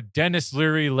the Dennis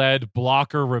Leary-led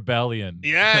Blocker Rebellion.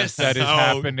 Yes. That is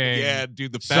happening. Yeah,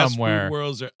 dude, the fast somewhere. food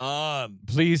worlds are on.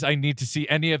 Please, I need to see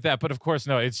any of that. But of course,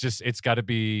 no, it's got to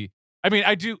be. I mean,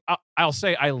 I'll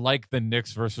say I like the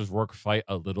Knicks versus Rourke fight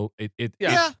a little.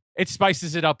 It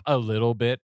spices it up a little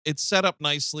bit. It's set up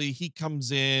nicely. He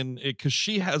comes in because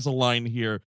she has a line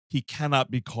here. He cannot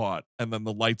be caught. And then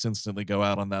the lights instantly go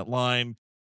out on that line.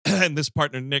 And this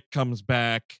partner, Nick, comes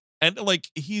back. And like,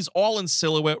 he's all in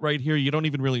silhouette right here. You don't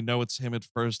even really know it's him at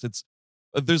first.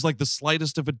 There's like the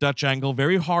slightest of a Dutch angle,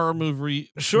 very horror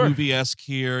movie-esque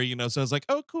here, so it's like,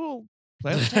 oh, cool.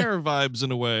 Planet Terror vibes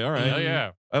in a way. All right. Oh,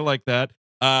 yeah. I like that.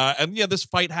 And yeah, this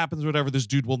fight happens or whatever. This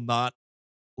dude will not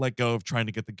let go of trying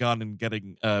to get the gun and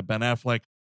getting Ben Affleck.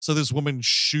 So this woman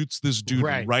shoots this dude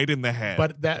right in the head.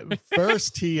 But that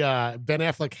first, Ben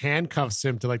Affleck handcuffs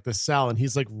him to like the cell, and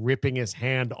he's like ripping his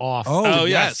hand off. Oh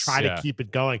yes, try to keep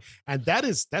it going. And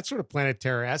that's sort of Planet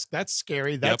Terror-esque. That's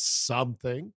scary. That's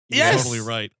something. You're totally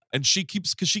right. And she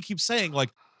keeps saying like,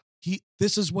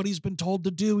 this is what he's been told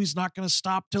to do. He's not going to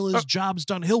stop till his job's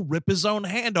done. He'll rip his own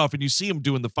hand off. And you see him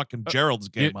doing the fucking Gerald's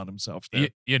game on himself there.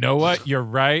 You know what? You're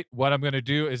right. What I'm going to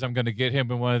do is I'm going to get him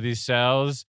in one of these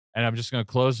cells, and I'm just going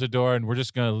to close the door, and we're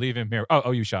just going to leave him here. Oh,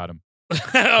 you shot him.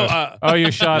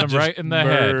 You shot him right in the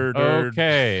head.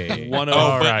 Okay.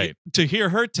 All right. To hear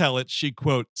her tell it, she,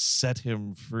 quote, set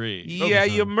him free. Yeah,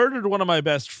 you murdered one of my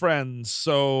best friends,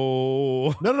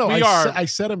 so... No, I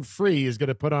set him free. He's going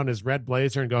to put on his red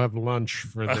blazer and go have lunch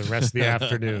for the rest of the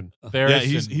afternoon.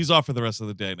 He's off for the rest of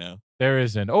the day now. There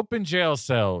is an open jail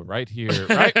cell right here,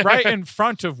 right in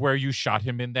front of where you shot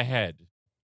him in the head.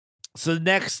 So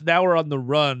now we're on the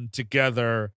run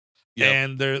together. Yep.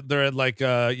 And they're in like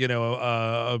a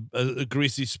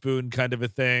greasy spoon kind of a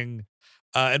thing,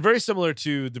 and very similar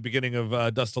to the beginning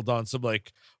of Dusk Till Dawn. Some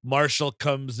like Marshall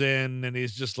comes in and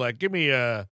he's just like, give me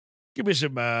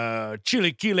some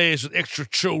chili quiles with extra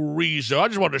chorizo. I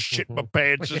just want to shit my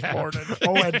pants this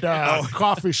morning.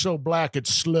 Coffee so black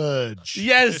it's sludge.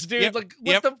 Yes, dude.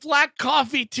 With the black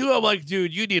coffee too. I'm like,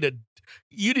 dude, you need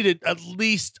at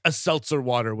least a seltzer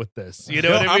water with this. You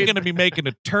know what I mean? I'm going to be making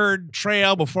a turd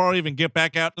trail before I even get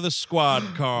back out to the squad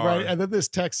car. Right. And then this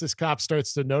Texas cop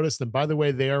starts to notice them. By the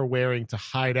way, they are wearing, to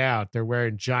hide out, they're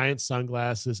wearing giant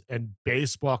sunglasses and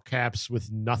baseball caps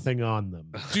with nothing on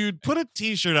them. Dude, put a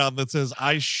t-shirt on that says,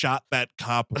 I shot that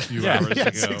cop a few hours ago.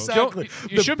 Exactly.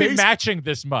 You should be matching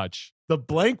this much. the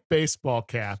blank baseball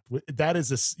cap. That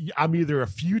is I'm either a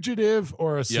fugitive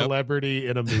or a celebrity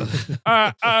in a movie.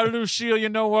 Lucille, you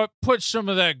know what? Put some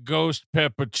of that ghost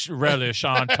pepper relish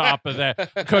on top of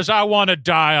that because I want to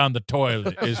die on the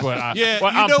toilet. Is what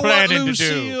I'm planning to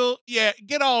do. Yeah,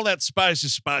 get all that spicy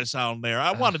spice on there.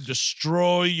 I want to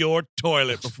destroy your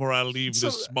toilet before I leave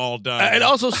this small diner. And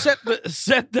also set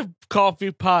the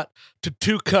coffee pot to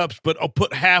 2 cups, but I'll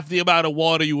put half the amount of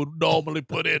water you would normally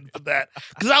put in for that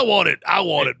because I want it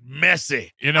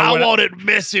messy. I want it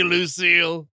messy,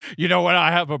 Lucille. You know, when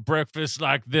I have a breakfast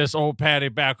like this, old Patty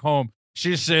back home,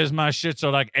 she says my shits are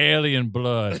like alien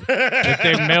blood. That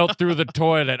they melt through the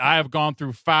toilet. I have gone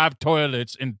through 5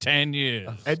 toilets in 10 years.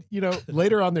 And, you know,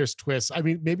 later on there's twists. I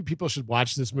mean, maybe people should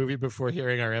watch this movie before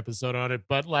hearing our episode on it,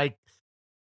 but like,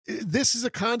 this is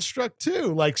a construct too.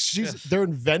 Like they're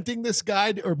inventing this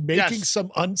guy or making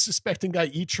some unsuspecting guy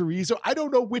eat chorizo. I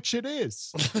don't know which it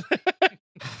is.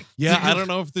 Yeah, I don't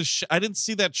know if I didn't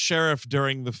see that sheriff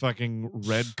during the fucking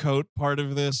red coat part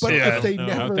of this. But if they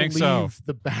never leave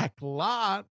the back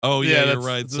lot. Oh yeah, you're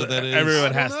right. So that is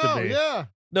everyone has to be. Yeah.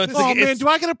 No, man, do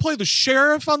I got to play the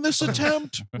sheriff on this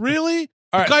attempt? Really?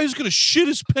 The guy who's gonna shit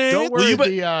his pants. Don't worry,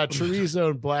 the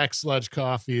chorizo and black sludge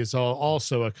coffee is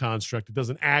also a construct. It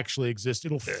doesn't actually exist.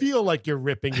 It'll feel like you're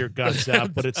ripping your guts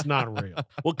out, but it's not real.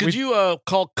 Well, could you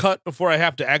call cut before I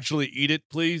have to actually eat it,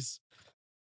 please?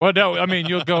 Well, no, I mean,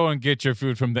 you'll go and get your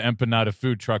food from the empanada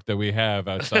food truck that we have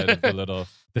outside of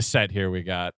the set here we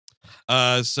got.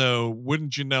 So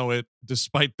wouldn't you know it,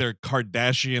 despite their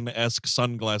Kardashian-esque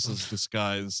sunglasses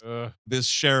disguise, this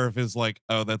sheriff is like,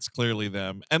 oh, that's clearly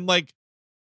them. And like,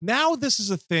 now this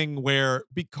is a thing where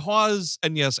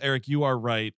and yes, Eric, you are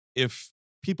right. If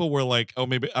people were like, oh,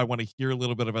 maybe I want to hear a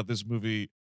little bit about this movie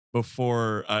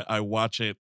before I watch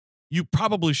it, you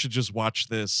probably should just watch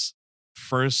this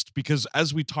first, because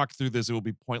as we talk through this, it will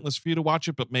be pointless for you to watch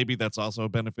it, but maybe that's also a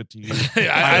benefit to you.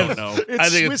 I don't know.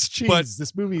 It's Swiss cheese. But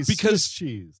this movie is Swiss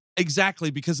cheese. Exactly,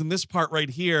 because in this part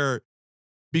right here,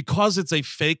 because it's a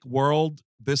fake world,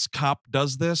 this cop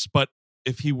does this, but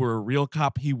if he were a real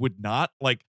cop, he would not.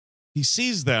 Like, he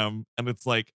sees them and it's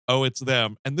like, oh, it's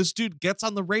them. And this dude gets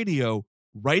on the radio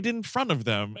right in front of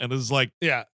them and is like,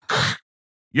 yeah,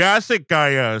 I think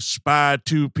I spied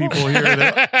 2 people here.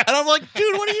 And I'm like,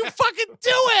 dude, what are you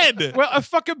fucking doing? Well,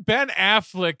 fucking Ben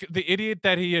Affleck, the idiot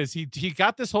that he is, he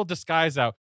got this whole disguise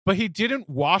out, but he didn't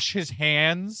wash his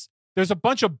hands. There's a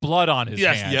bunch of blood on his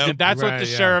hands. And that's what the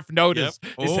sheriff noticed.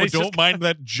 Yep. Oh, don't mind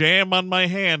that jam on my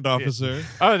hand, officer.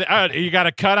 Oh, you got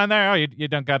a cut on there? Oh, you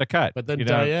don't got a cut. But then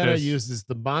Diana uses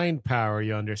the mind power,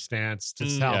 you understand,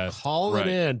 to call it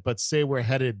in, but say we're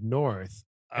headed north.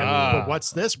 But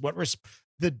what's this?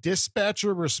 The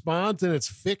dispatcher responds, and it's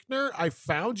Fichtner. I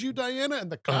found you, Diana, and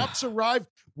the cops arrived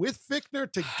with Fichtner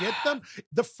to get them.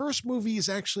 The first movie is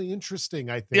actually interesting,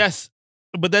 I think. Yes.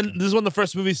 But then this is when the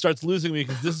first movie starts losing me,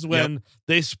 because this is when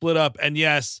they split up. And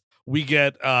yes, we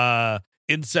get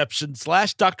Inception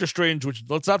 / Doctor Strange, which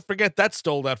let's not forget that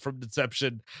stole that from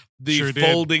Inception, the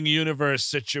folding universe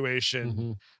situation.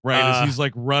 Mm-hmm. Right. As he's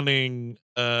like running,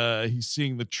 he's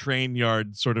seeing the train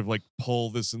yard sort of like pull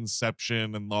this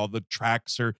Inception, and all the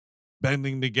tracks are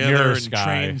bending together and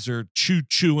trains are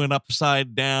chewing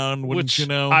upside down. Wouldn't you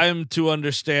know? I'm to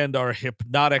understand are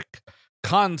hypnotic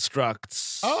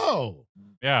constructs. Oh,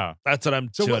 yeah, that's what I'm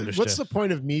to understand. What's the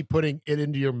point of me putting it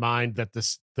into your mind that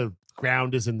the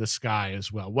ground is in the sky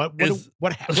as well? What is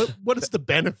the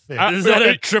benefit? Is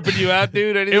that tripping you out,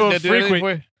 dude? It'll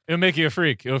make you a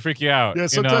freak. It'll freak you out. Yeah,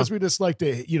 sometimes we just like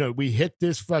to, we hit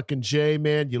this fucking J,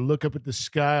 man. You look up at the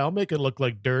sky. I'll make it look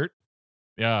like dirt.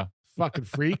 Yeah, fucking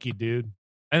freaky, dude.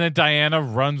 And then Diana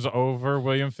runs over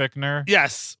William Fichtner.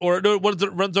 Yes, or no,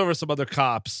 runs over some other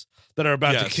cops that are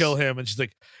about to kill him, and she's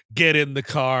like, "Get in the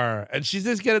car," and she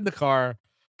says, "Get in the car,"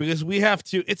 because we have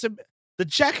to. The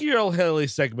Jackie Earle Haley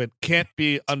segment can't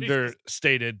be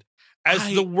understated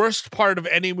as the worst part of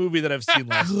any movie that I've seen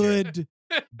last year. Good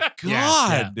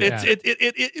God,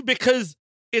 because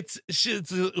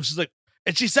she's like,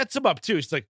 and she sets him up too.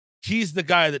 She's like, he's the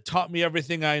guy that taught me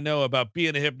everything I know about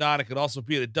being a hypnotic and also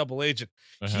being a double agent.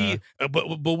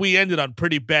 But we ended on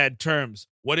pretty bad terms.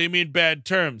 What do you mean bad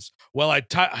terms? Well, I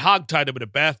hog-tied him in a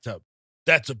bathtub.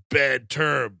 That's a bad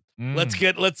term. Let's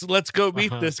go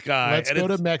meet this guy. Let's go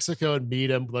to Mexico and meet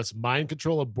him. Let's mind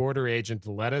control a border agent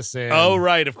to let us in. Oh,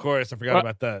 right. Of course. I forgot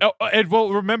about that. And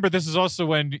remember, this is also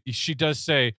when she does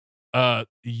say,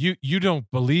 you don't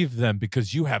believe them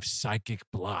because you have psychic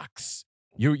blocks.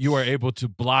 You are able to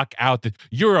block out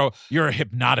you're a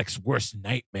hypnotic's worst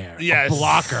nightmare. Yes. A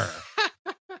blocker.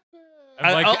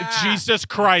 I'm like, Jesus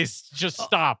Christ, just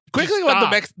stop. Quickly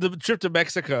about the trip to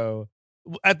Mexico.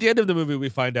 at the end of the movie, we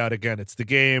find out again it's the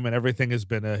game and everything has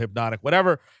been a hypnotic,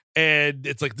 whatever. And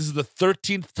it's like this is the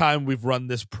 13th time we've run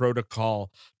this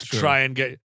protocol to try and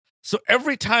get. So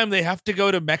every time they have to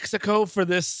go to Mexico for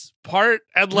this part,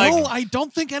 and like, no, I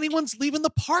don't think anyone's leaving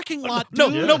the parking lot.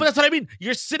 No, dude. no, but that's what I mean.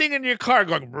 You're sitting in your car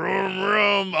going, vroom,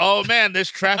 vroom. Oh man, there's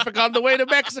traffic on the way to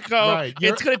Mexico. Right,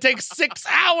 it's going to take 6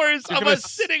 hours of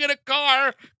us sitting in a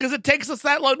car because it takes us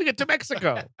that long to get to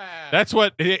Mexico. That's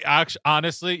what.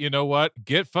 Honestly, you know what?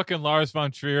 Get fucking Lars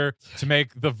von Trier to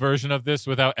make the version of this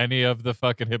without any of the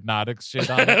fucking hypnotic shit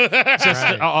on it.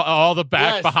 Just all the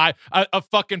back behind a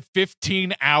fucking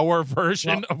 15-hour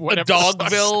version of whatever.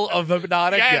 Dogville of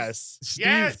hypnotic. Yes.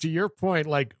 Steve, to your point,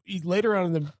 like later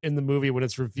on in the movie, when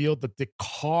it's revealed that the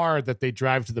car that they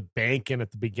drive to the bank in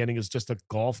at the beginning is just a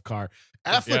golf car,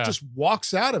 Affleck just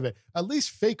walks out of it. At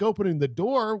least fake opening the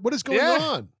door. What is going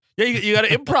on? Yeah, you got to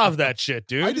improv that shit,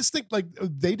 dude. I just think like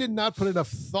they did not put enough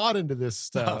thought into this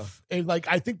stuff, and like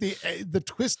I think the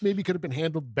twist maybe could have been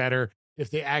handled better if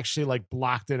they actually like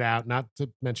blocked it out. Not to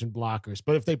mention blockers,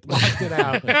 but if they blocked it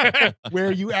out, where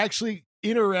you actually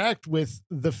interact with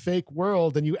the fake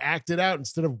world and you act it out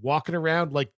instead of walking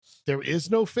around like there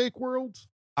is no fake world.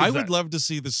 I would love to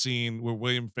see the scene where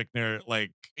William Fichtner,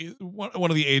 like one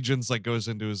of the agents, like goes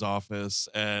into his office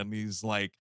and he's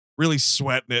like really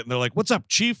sweating it, and they're like, "What's up,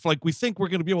 Chief? Like, we think we're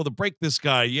gonna be able to break this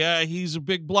guy. Yeah, he's a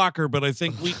big blocker, but I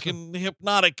think we can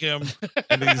hypnotic him."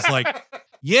 And he's like,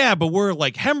 "Yeah, but we're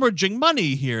like hemorrhaging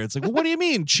money here." It's like, "Well, what do you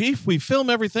mean, Chief? We film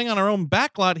everything on our own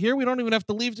backlot here. We don't even have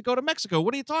to leave to go to Mexico.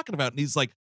 What are you talking about?" And he's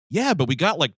like, "Yeah, but we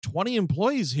got like 20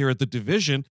 employees here at the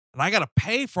division, and I got to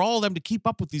pay for all of them to keep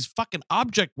up with these fucking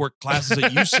object work classes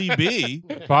at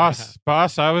UCB."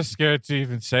 Boss, I was scared to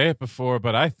even say it before,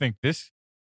 but I think this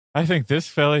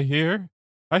fella here,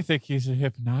 I think he's a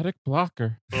hypnotic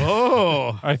blocker.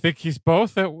 Oh. I think he's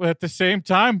both at the same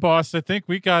time, boss. I think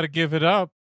we got to give it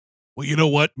up. Well, you know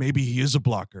what? Maybe he is a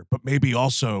blocker, but maybe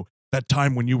also that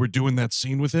time when you were doing that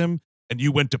scene with him and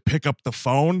you went to pick up the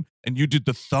phone and you did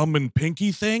the thumb and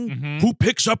pinky thing. Mm-hmm. Who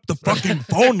picks up the fucking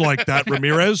phone like that,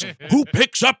 Ramirez? Who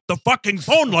picks up the fucking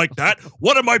phone like that?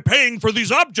 What am I paying for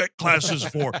these object classes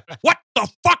for? What the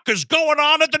fuck is going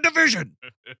on at the division?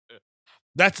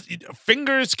 That's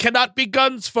fingers cannot be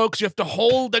guns, folks. You have to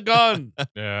hold a gun.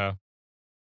 Yeah.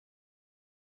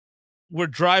 We're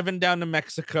driving down to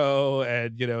Mexico,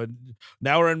 and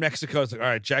now we're in Mexico. It's like, all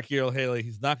right, Jackie Earle Haley,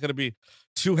 he's not going to be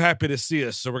too happy to see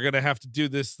us, so we're going to have to do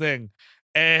this thing.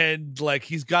 And like,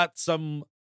 he's got some,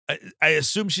 I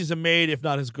assume she's a maid, if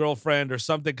not his girlfriend or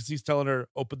something, because he's telling her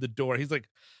open the door. He's like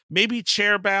maybe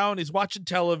chair bound. He's watching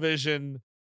television.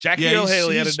 Jackie Earle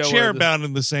Haley out of nowhere. Chair bound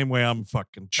in the same way I'm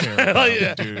fucking chair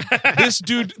bound,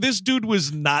 dude. This dude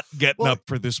was not getting up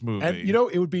for this movie. And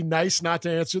it would be nice not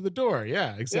to answer the door.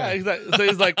 Yeah, exactly. Yeah, exactly. So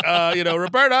he's like,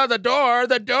 Roberta, the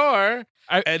door.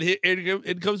 And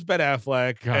in comes Ben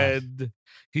Affleck, and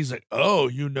he's like, oh,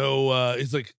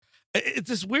 he's like, it's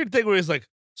this weird thing where he's like,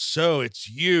 so it's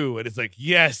you, and it's like,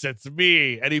 yes, it's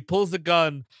me, and he pulls the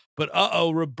gun. But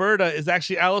Roberta is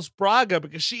actually Alice Braga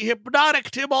because she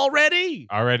hypnoticed him already.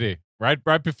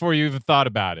 Right before you even thought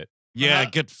about it. Yeah,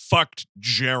 get fucked,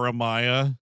 Jeremiah.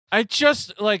 I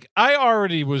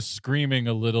already was screaming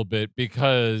a little bit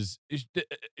because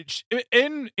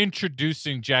in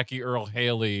introducing Jackie Earle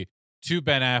Haley to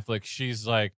Ben Affleck, she's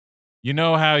like, you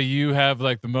know how you have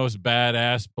like the most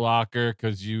badass blocker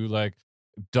because you like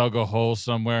dug a hole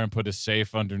somewhere and put a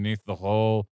safe underneath the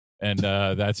hole, and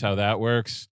that's how that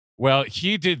works. Well,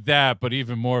 he did that, but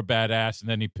even more badass, and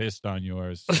then he pissed on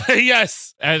yours.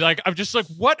 Yes. And like, I'm just like,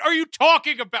 what are you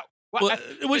talking about? Well,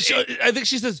 I think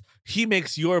she says he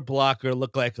makes your blocker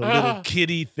look like a little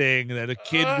kitty thing that a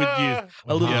kid would use,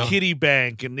 a little kitty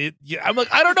bank. And I'm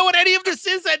like, I don't know what any of this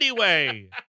is anyway.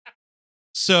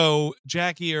 So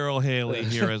Jackie Earle Haley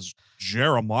here as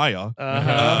Jeremiah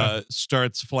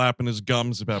starts flapping his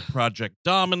gums about Project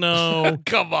Domino.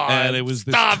 Come on, and it was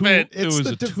this stop it. It was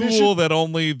a tool that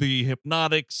only the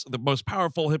most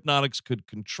powerful hypnotics could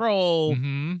control.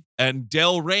 Mm-hmm. And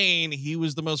Del Rey, he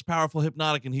was the most powerful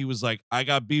hypnotic, and he was like, I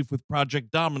got beef with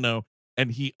Project Domino.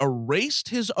 And he erased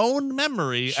his own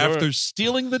memory after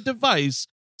stealing the device,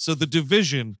 so the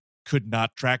division could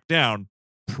not track down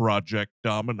Project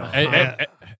Domino.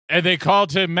 And they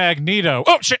called him Magneto.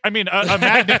 Oh, shit. I mean,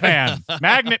 Magnet Man.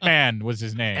 Magnet Man was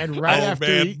his name. And after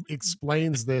he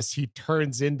explains this, he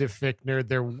turns into Fichtner.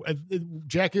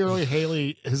 Jackie Earle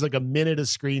Haley has like a minute of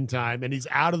screen time, and he's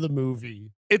out of the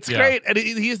movie. It's great, and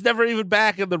he's never even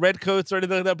back in the red coats or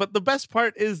anything like that. But the best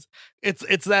part is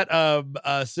it's that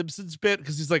Simpsons bit,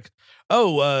 because he's like,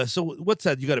 "Oh, so what's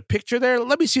that? You got a picture there?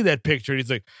 Let me see that picture." And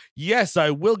he's like, "Yes, I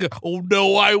will go." "Oh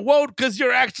no, I won't, because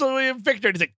you're actually William Fichtner."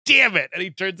 And he's like, "Damn it!" And he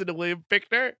turns into William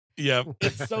Fichtner. Yeah,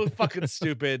 it's so fucking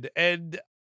stupid, and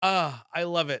I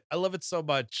love it. I love it so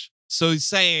much. So he's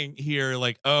saying here,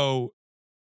 like, oh,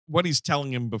 what he's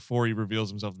telling him before he reveals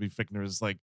himself to be Fichtner is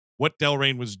like, what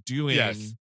Delrain was doing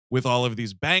with all of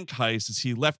these bank heists is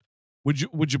he left. Would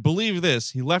you believe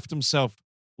this? He left himself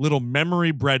little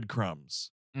memory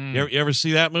breadcrumbs. You ever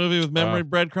see that movie with memory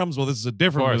breadcrumbs? Well, this is a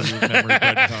different movie with memory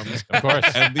breadcrumbs. Of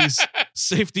course. And these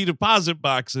safety deposit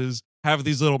boxes have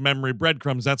these little memory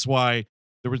breadcrumbs. That's why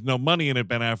there was no money in it,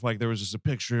 Ben Affleck. There was just a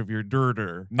picture of your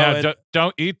dirter. No,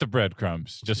 don't eat the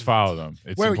breadcrumbs. Just follow them.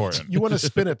 It's important. You want to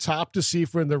spin a top to see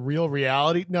if we're in the real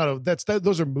reality? No,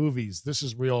 those are movies. This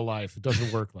is real life. It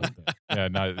doesn't work like that. Yeah,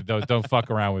 no, don't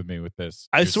fuck around with me with this.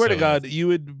 I swear to God, you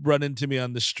would run into me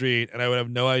on the street, and I would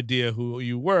have no idea who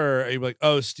you were. And you'd be like,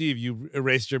 "Oh, Steve, you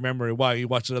erased your memory. Why? You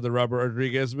watched another Robert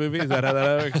Rodriguez movie? Is that how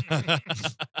that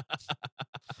works?"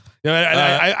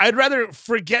 I'd rather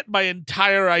forget my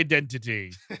entire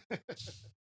identity.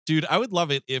 Dude, I would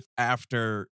love it if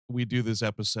after we do this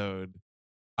episode,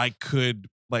 I could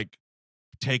like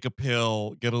take a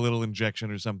pill, get a little injection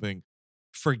or something,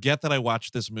 forget that I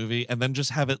watched this movie, and then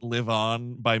just have it live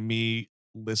on by me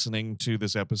listening to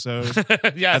this episode.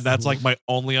 Yes. And that's like my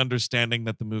only understanding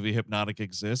that the movie Hypnotic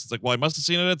exists. It's like, well, I must have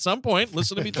seen it at some point.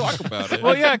 Listen to me talk about it.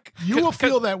 Well, yeah, you will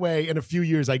feel that way in a few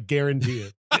years. I guarantee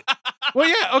it. Well,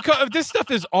 yeah, okay. This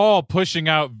stuff is all pushing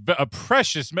out a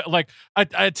precious, like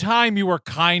a time you were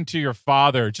kind to your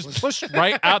father, just pushed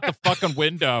right out the fucking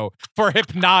window for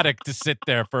Hypnotic to sit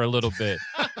there for a little bit.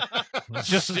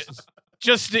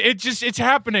 It's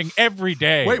happening every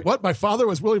day. Wait, what? My father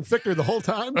was William Fichtner the whole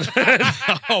time?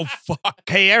 Oh, fuck.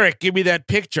 Hey, Eric, give me that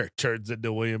picture. Turns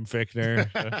into William Fichtner.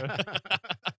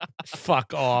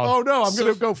 Fuck off. Oh, no, I'm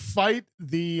going to go fight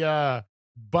the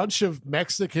bunch of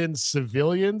Mexican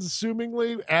civilians,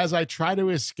 assumingly, as I try to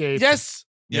escape. Yes.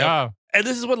 Yeah. And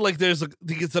this is when, like, there's like,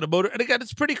 he gets on a motor, and again,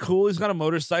 it's pretty cool. He's got a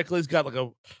motorcycle. He's got like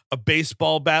a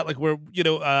baseball bat, like where,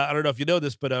 I don't know if you know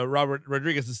this, but Robert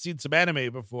Rodriguez has seen some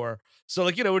anime before, so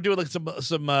like, we're doing like some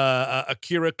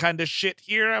Akira kind of shit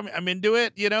here. I'm into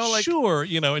it, like sure,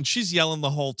 and she's yelling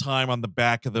the whole time on the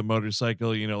back of the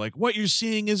motorcycle, like, what you're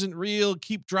seeing isn't real.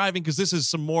 Keep driving, because this is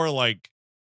some more like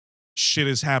shit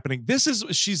is happening.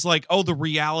 She's like, oh, the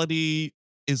reality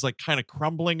is like kind of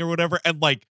crumbling or whatever, and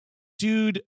like,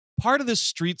 dude, part of the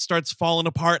street starts falling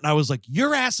apart, and I was like,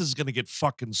 your ass is gonna get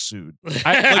fucking sued.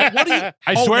 I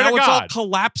swear to God, it's all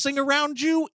collapsing around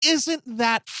you. Isn't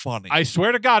that funny? I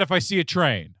swear to God, if I see a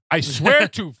train, I swear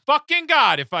to fucking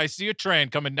God, if I see a train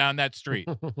coming down that street.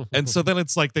 And so then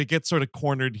it's like they get sort of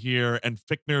cornered here, and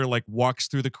Fichtner like walks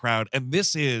through the crowd, and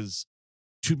this is,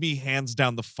 to me, hands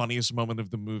down the funniest moment of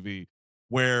the movie,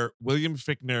 where William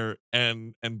Fichtner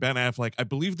and Ben Affleck, I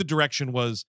believe the direction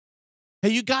was, hey,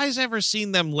 you guys ever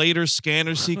seen them later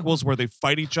Scanner sequels where they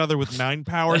fight each other with 9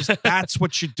 powers? That's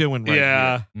what you're doing right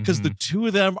here. Because the two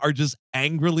of them are just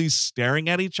angrily staring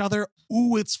at each other.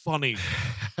 Ooh, it's funny.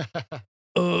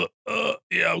 Yeah,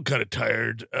 I'm kind of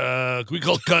tired. Can we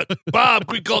call cut? Bob,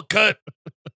 can we call cut? I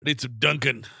need some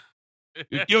Dunkin'.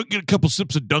 You'll get a couple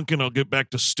sips of Dunkin'. I'll get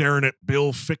back to staring at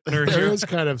Bill Fichtner There here. is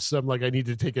kind of some, like, I need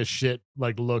to take a shit,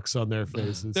 like, looks on their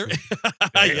faces.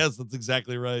 Yes, that's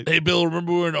exactly right. Hey, Bill,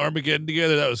 remember we were in Armageddon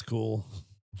together? That was cool.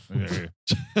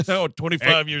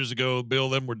 25 years ago, Bill,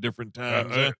 them were different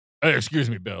times. Hey, excuse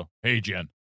me, Bill. Hey, Jen.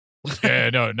 Yeah,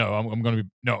 no, I'm gonna be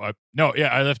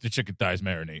I left the chicken thighs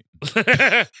marinate.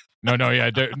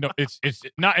 It's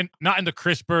not in the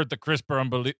crisper. The crisper,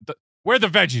 where the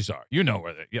veggies are. You know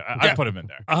where they. Yeah, I put them in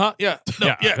there. Yeah.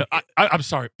 I'm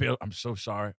sorry, Bill. I'm so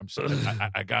sorry. I'm sorry.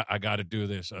 I got to do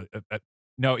this. I'd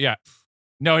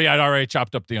already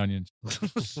chopped up the onions.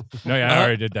 I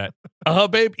already did that.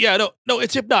 Babe. Yeah, no,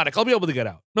 it's Hypnotic. I'll be able to get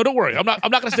out. No, don't worry. I'm not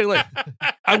gonna stay late.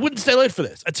 I wouldn't stay late for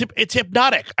this. It's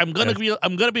Hypnotic. I'm gonna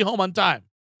be home on time.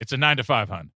 It's a 9 to 5,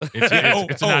 hon. It's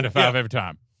a 9 to 5 every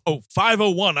time. Oh,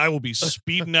 5:01. I will be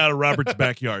speeding out of Robert's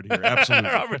backyard here. Absolutely.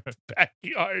 Robert's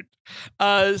backyard.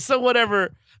 So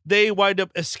whatever. They wind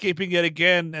up escaping yet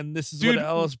again, and this is when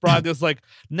Ellis Braga's like,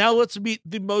 now let's meet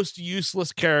the most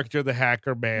useless character, the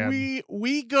hacker man.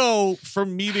 We go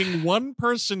from meeting one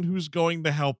person who's going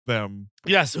to help them.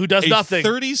 Yes, who does nothing.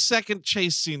 30-second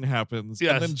chase scene happens,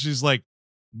 and then she's like,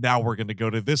 now we're going to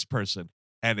go to this person.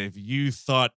 And if you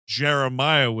thought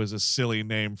Jeremiah was a silly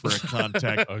name for a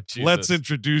contact, let's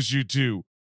introduce you to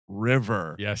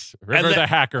River. Yes, River And the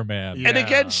hacker man. Yeah. And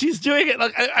again, she's doing it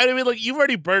like I mean, like you've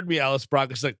already burned me, Alice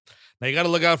Brock. It's like now you got to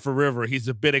look out for River. He's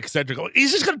a bit eccentric.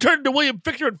 He's just gonna turn into William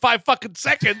Fichtner in 5 fucking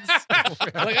seconds.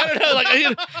 Like I don't know. Like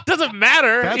it doesn't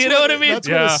matter. That's You know what I mean? That's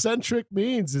what eccentric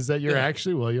means, is that you're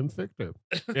actually William Fichtner.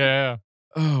 Yeah.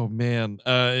 Oh man.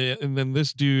 And then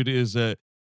this dude is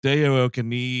Deo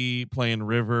Okani playing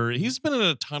River. He's been in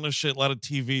a ton of shit, a lot of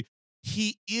TV.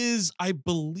 He is, I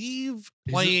believe,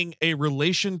 playing a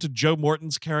relation to Joe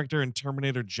Morton's character in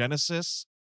Terminator Genesis.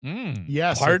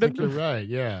 Yes, Pardon? I think you're right.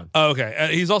 Yeah. Oh, okay.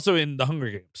 He's also in the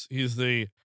Hunger Games. He's the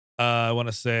I want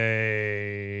to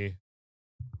say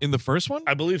In the first one?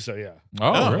 I believe so. Yeah.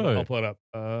 Oh, really? I'll pull it up.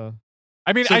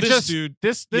 I mean, So I this just dude-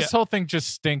 this yeah. whole thing just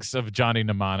stinks of Johnny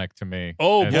Mnemonic to me.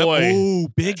 Oh, And- boy. Oh,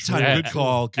 big time. Yeah. Good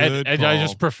call. And, Good and call. I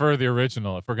just prefer the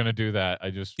original. If we're gonna do that,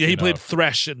 I just Yeah, he you know. played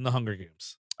Thresh in the Hunger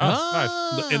Games.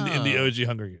 Oh, nice. In the OG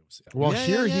Hunger Games. Yeah. Well, Yeah,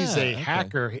 here yeah, he's a yeah. Okay.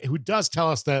 hacker who does tell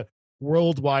us that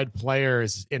worldwide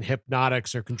players in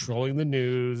Hypnotics are controlling the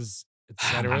news, et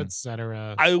cetera, et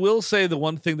cetera. I will say the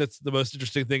one thing that's the most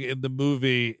interesting thing in the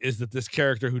movie is that this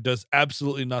character who does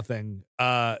absolutely nothing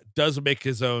does make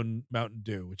his own Mountain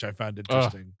Dew, which I found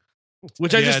interesting.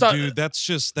 Which I Yeah, just thought, dude,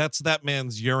 that's that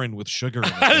man's urine with sugar in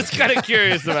it. I was kind of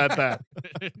curious about that.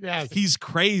 Yeah. He's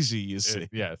crazy, you see.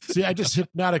 Yes. See, I just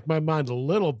hypnotic my mind a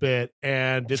little bit,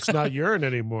 and it's not urine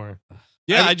anymore.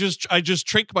 Yeah, I just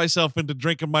trick myself into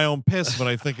drinking my own piss, but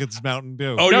I think it's Mountain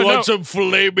Dew. Oh, No, you no. want some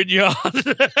filet mignon?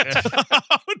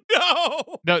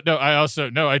 Oh,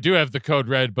 no. I do have the code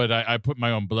red, but I put my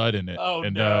own blood in it. Oh,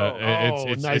 and no.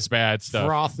 it's Nice it's bad stuff.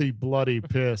 Frothy, bloody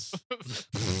piss.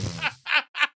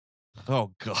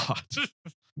 Oh God.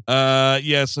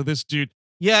 Yeah, so this dude,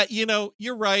 yeah,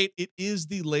 you're right. It is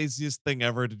the laziest thing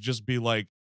ever to just be like,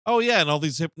 oh yeah, and all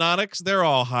these hypnotics, they're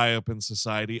all high up in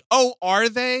society. Oh, are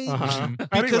they? Uh-huh.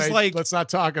 Because, Anyway, like- let's not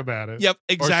talk about it. Yep, show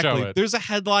exactly. it. There's a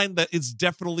headline that is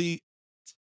definitely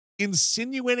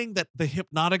insinuating that the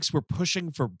hypnotics were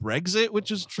pushing for Brexit,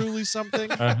 which is truly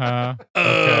something. Uh-huh.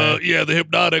 Okay. Yeah, the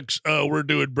Hypnotics, we're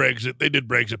doing Brexit. They did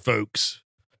Brexit, folks.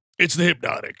 It's the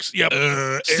Hypnotics. Yep.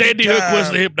 Sandy Hook was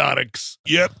the Hypnotics.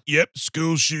 Yep.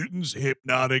 School shootings,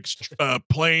 Hypnotics.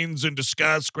 Planes into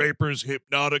skyscrapers,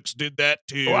 Hypnotics did that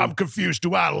too. Oh, I'm confused.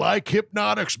 Do I like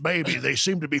Hypnotics? Maybe. They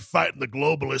seem to be fighting the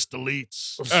globalist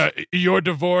elites. Your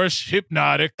divorce,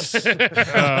 Hypnotics.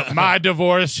 My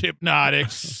divorce,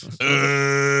 Hypnotics.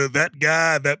 That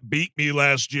guy that beat me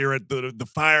last year at the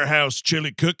Firehouse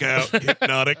Chili Cookout,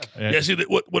 Hypnotic. Yeah, see,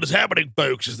 what is happening,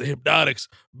 folks, is the Hypnotics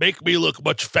make me look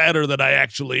much fatter than I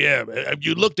actually am. If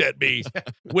you looked at me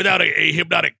without a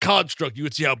hypnotic construct, you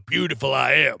would see how beautiful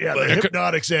I am. Yeah, But- the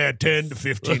Hypnotics add 10 to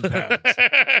 15 pounds.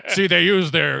 See, they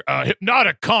use their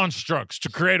hypnotic constructs to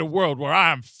create a world where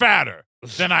I am fatter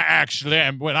than I actually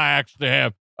am when I actually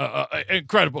have an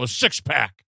incredible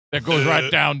six-pack that goes right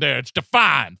down there. It's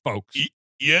defined, folks.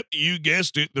 Yep, you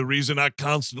guessed it. The reason I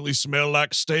constantly smell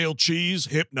like stale cheese,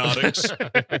 Hypnotics.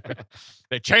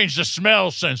 They changed the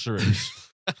smell sensors.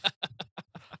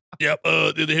 Yep,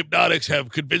 the Hypnotics have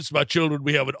convinced my children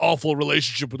we have an awful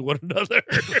relationship with one another.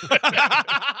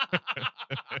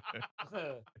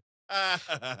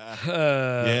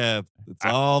 Yeah, it's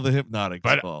all the hypnotics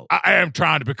But fault. I am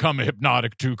trying to become a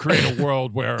hypnotic to create a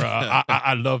world where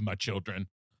I love my children.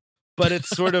 But it's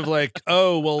sort of like,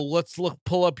 oh, well, let's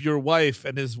pull up your wife,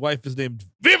 and his wife is named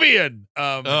Vivian.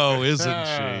 Oh, isn't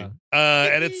she?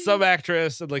 And it's some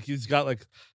actress, and like he's got like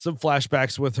some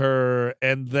flashbacks with her,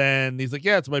 and then he's like,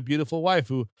 yeah, it's my beautiful wife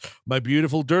who my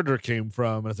beautiful dirter came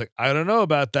from. And it's like, I don't know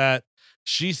about that.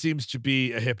 She seems to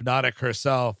be a hypnotic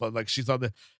herself. Like she's on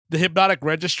the hypnotic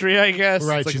registry, I guess.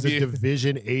 Right, It's like she's a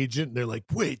division agent. And they're like,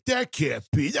 wait, that can't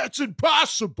be. That's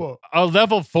impossible. A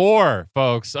level 4,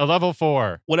 folks. A level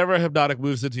 4. whenever a hypnotic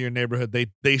moves into your neighborhood,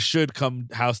 they should come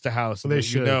house to house. And They let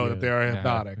should, you know yeah. that they are Yeah.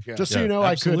 hypnotic. Yeah. Just so Yeah, you know,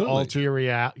 absolutely. I could alter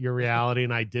your reality,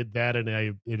 and I did that, and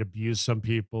it abused some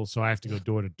people, so I have to go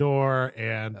door to door,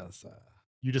 and Yes,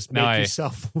 you just Now make I-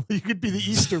 yourself. You could be the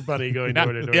Easter Bunny going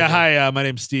door to door. yeah, hi. My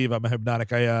name's Steve. I'm a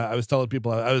hypnotic. I was telling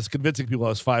people, I was convincing people I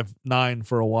was 5'9"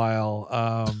 for a while.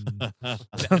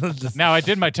 Just- Now, I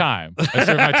did my time. I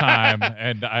served my time,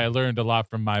 and I learned a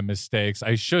lot from my mistakes.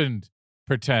 I shouldn't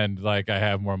pretend like I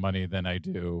have more money than I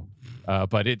do,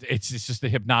 but it's just the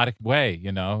hypnotic way,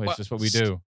 you know? It's Well, just what we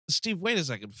do. Steve, wait a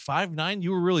second. 5'9"?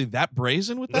 You were really that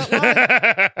brazen with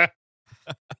that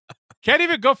line? Can't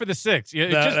even go for the 6. You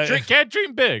No, no. can't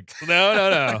dream big.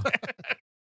 no.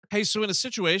 Hey, so in a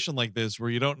situation like this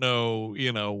where you don't know,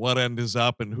 what end is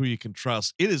up and who you can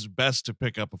trust, it is best to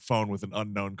pick up a phone with an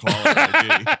unknown caller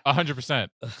ID. 100%.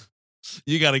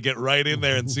 You got to get right in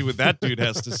there and see what that dude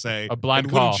has to say. A blind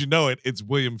and call. Wouldn't you know it? It's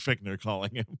William Fichtner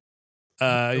calling him.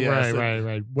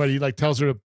 Right. What he like tells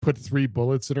her to put 3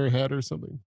 bullets in her head or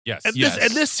something. Yes. And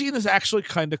this scene is actually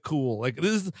kind of cool. Like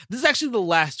this is actually the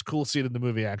last cool scene in the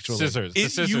movie. Actually, Scissors. The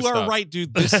scissors You are stuff. right,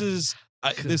 dude. This is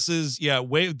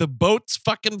the boat's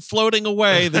fucking floating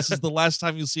away. This is the last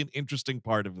time you'll see an interesting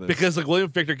part of this. Because like William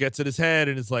Fichtner gets in his head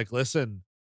and is like, listen,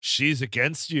 she's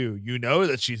against you. You know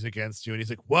that she's against you. And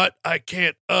he's like, what? I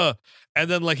can't. And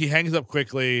then like he hangs up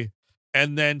quickly.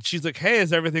 And then she's like, hey,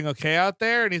 is everything okay out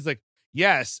there? And he's like,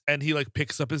 yes. And he like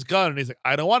picks up his gun and he's like,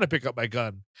 I don't want to pick up my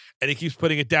gun. And he keeps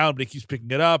putting it down, but he keeps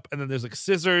picking it up. And then there's like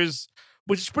scissors,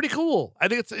 which is pretty cool. I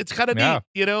think it's kind of neat,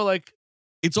 you know, like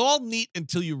it's all neat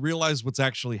until you realize what's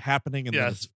actually happening, and then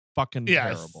it's fucking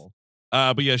terrible.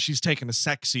 But yeah, she's taking a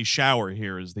sexy shower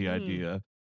here is the idea.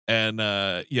 And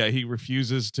he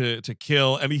refuses to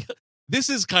kill. And this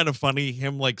is kind of funny,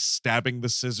 him like stabbing the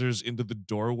scissors into the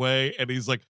doorway, and he's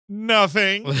like,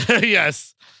 nothing.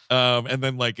 Yes. And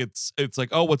then like it's like,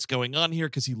 oh, what's going on here?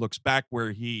 Because he looks back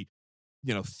where he,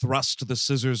 thrust the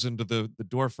scissors into the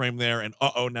door frame there, and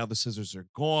now the scissors are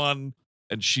gone.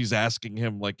 And she's asking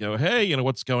him like, hey,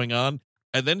 what's going on?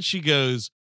 And then she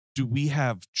goes, do we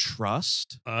have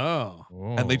trust? Oh.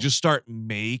 And they just start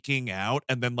making out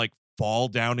and then like fall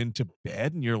down into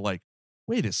bed. And you're like,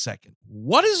 wait a second.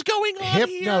 What is going on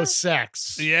Hypno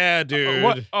sex. Yeah, dude.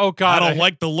 What? Oh, God. I don't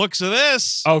like the looks of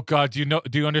this. Oh, God. Do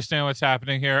you understand what's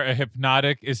happening here? A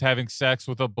hypnotic is having sex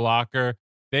with a blocker.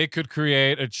 They could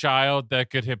create a child that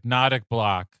could hypnotic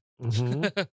block.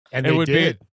 Mm-hmm. And it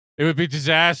would be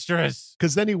disastrous.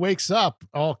 Because then he wakes up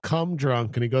all cum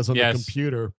drunk and he goes on the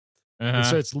computer and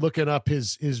starts looking up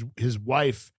his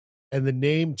wife, and the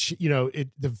name,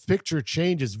 the picture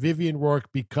changes. Vivian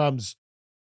Rourke becomes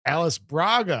Alice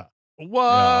Braga. What?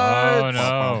 Oh,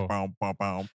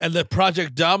 no. And the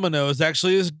Project Domino is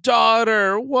actually his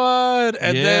daughter. What?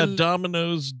 And then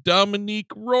Domino's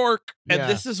Dominique Rourke. And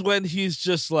this is when he's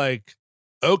just like,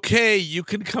 okay, you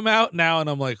can come out now. And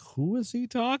I'm like, who is he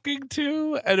talking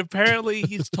to? And apparently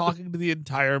he's talking to the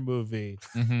entire movie.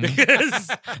 Because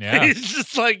he's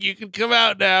just like, you can come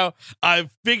out now. I've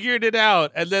figured it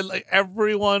out. And then like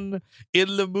everyone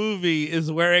in the movie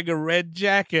is wearing a red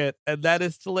jacket. And that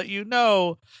is to let you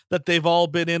know that they've all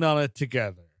been in on it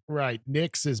together. Right.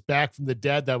 Nix is back from the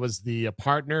dead. That was the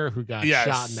partner who got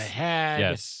shot in the head.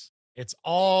 Yes. It's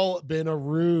all been a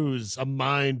ruse, a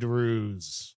mind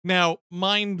ruse. Now,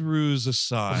 mind ruse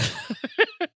aside,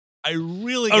 I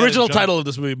really original title of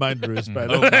this movie, Mind Ruse. By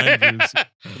the way, Mind Ruse.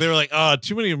 They were like,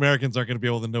 too many Americans aren't going to be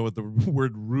able to know what the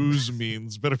word ruse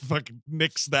means. Better fucking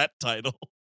nix that title.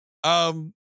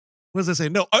 What does I say?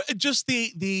 No, just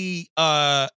the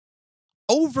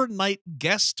overnight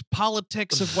guest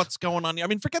politics of what's going on here. I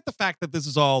mean, forget the fact that this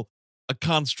is all a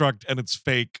construct and it's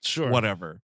fake. Sure,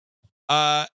 whatever.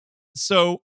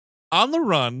 So on the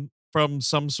run from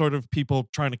some sort of people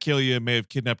trying to kill you and may have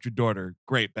kidnapped your daughter.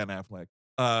 Great, Ben Affleck.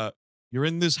 You're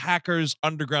in this hacker's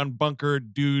underground bunker,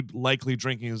 dude, likely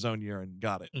drinking his own urine.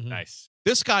 Got it. Mm-hmm. Nice.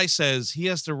 This guy says he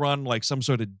has to run like some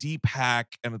sort of deep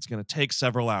hack and it's going to take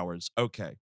several hours.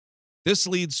 Okay. This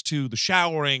leads to the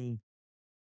showering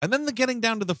and then the getting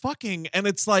down to the fucking. And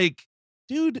it's like,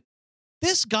 dude,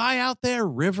 this guy out there,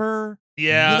 River,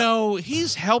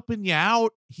 he's helping you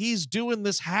out. He's doing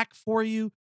this hack for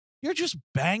you. You're just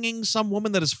banging some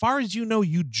woman that, as far as you know,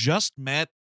 you just met,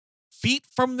 feet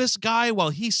from this guy while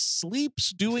he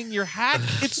sleeps doing your hack.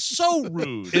 It's so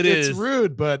rude. It's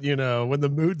rude, but when the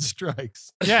mood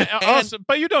strikes. Yeah. Also,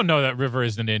 but you don't know that River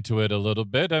isn't into it a little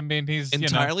bit. I mean, he's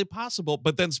entirely possible.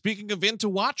 But then, speaking of into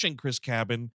watching, Chris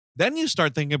Cabin, then you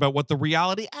start thinking about what the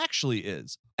reality actually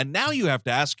is, and now you have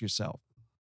to ask yourself.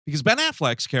 Because Ben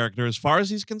Affleck's character, as far as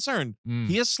he's concerned,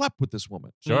 he has slept with this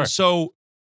woman. Sure. So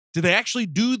did they actually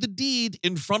do the deed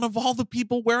in front of all the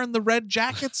people wearing the red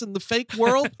jackets in the fake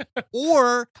world?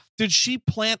 Or did she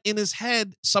plant in his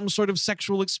head some sort of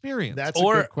sexual experience? That's a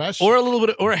good question. Or a little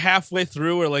bit, or halfway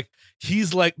through where like,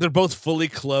 he's like, they're both fully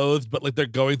clothed, but like they're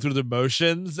going through the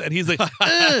motions. And he's like,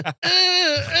 I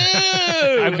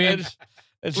mean...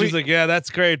 And she's like, yeah, that's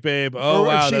great, babe. Oh,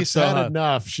 wow, if that's so hot.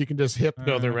 enough, she can just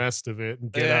hypno the rest of it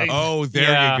and get up. Oh,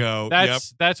 there you go.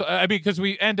 That's I mean, because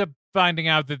we end up finding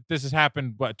out that this has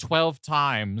happened, 12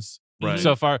 times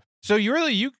so far. So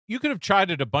you could have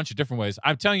tried it a bunch of different ways.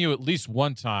 I'm telling you, at least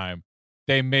one time,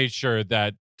 they made sure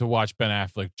that to watch Ben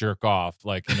Affleck jerk off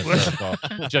like in a circle,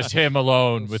 just him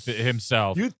alone with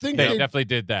himself. You think they definitely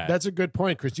did that? That's a good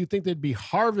point, Chris. You think they'd be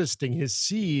harvesting his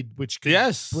seed, which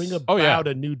could bring about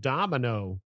a new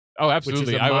domino? Oh,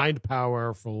 absolutely. Which is a mind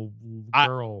powerful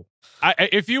girl.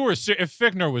 If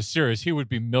Fichtner was serious, he would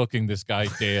be milking this guy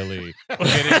daily,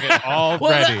 getting it all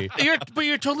ready. But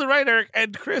you're totally right, Eric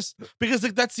and Chris, because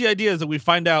like that's the idea is that we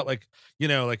find out like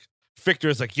Fichtner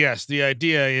is like, yes, the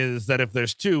idea is that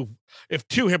if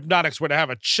two hypnotics were to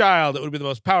have a child, it would be the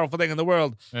most powerful thing in the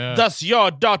world. Yeah. Thus, your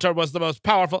daughter was the most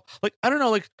powerful. Like, I don't know,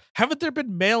 like, haven't there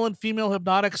been male and female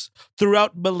hypnotics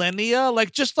throughout millennia?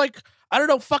 Like, just like, I don't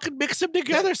know, fucking mix them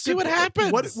together, see what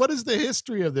happens. What is the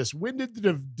history of this? When did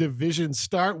the division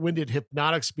start? When did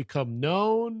hypnotics become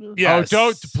known? Yes.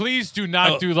 Oh, please do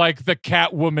not do like the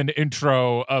Catwoman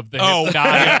intro of the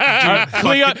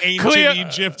hypnotic. Ancient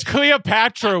Egypt.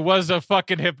 Cleopatra was a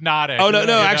fucking hypnotic. Oh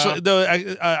no, actually, no.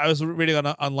 I was reading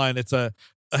online. It's a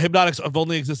hypnotics have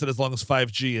only existed as long as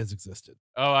 5G has existed.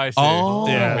 Oh, I see. Oh,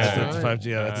 yeah, okay. that's 5G.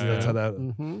 Yeah, that's how that.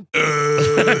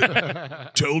 Mm-hmm.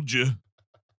 Told you.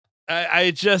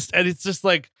 And it's just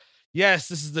like, yes,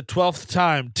 this is the 12th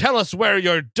time. Tell us where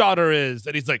your daughter is.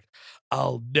 And he's like,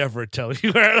 I'll never tell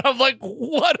you where. And I'm like,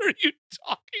 what are you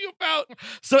talking about?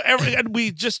 So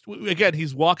again,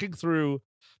 he's walking through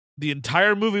the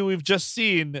entire movie we've just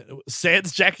seen,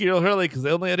 sans Jackie Earle Haley, because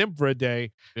they only had him for a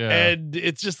day. Yeah. And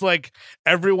it's just like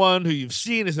everyone who you've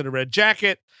seen is in a red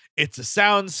jacket. It's a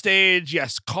sound stage.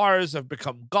 Yes, cars have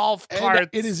become golf carts. And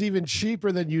it is even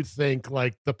cheaper than you'd think.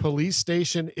 Like the police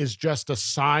station is just a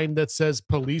sign that says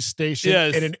police station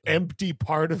in an empty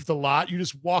part of the lot. You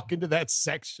just walk into that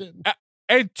section.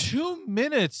 And 2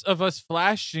 minutes of us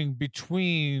flashing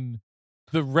between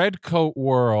the red coat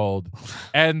world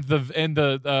and the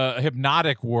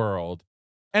hypnotic world.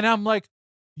 And I'm like,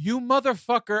 you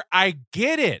motherfucker, I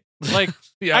get it. Like,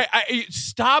 I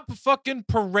stop fucking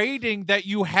parading that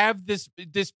you have this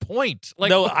point.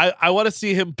 Like, no, I want to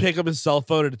see him pick up his cell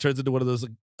phone and it turns into one of those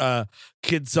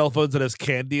kid cell phones that has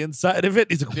candy inside of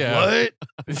it. He's like, what?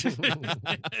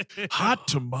 Hot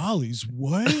tamales?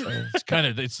 What?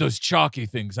 It's those chalky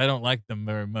things. I don't like them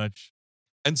very much.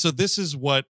 And so this is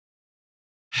what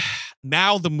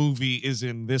now the movie is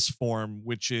in this form,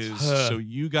 which is so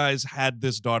you guys had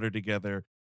this daughter together.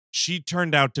 She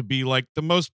turned out to be like the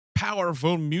most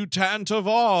powerful mutant of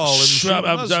all.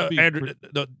 And Andrew,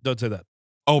 don't say that.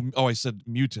 Oh, I said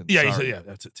mutant. Yeah, sorry. you said, yeah,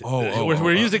 that's it.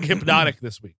 We're using Hypnotic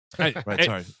this week. Right,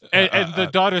 sorry. And the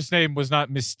daughter's name was not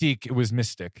Mystique, it was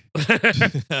Mystic.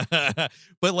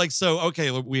 But like, so,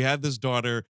 okay, look, we had this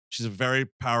daughter. She's a very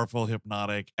powerful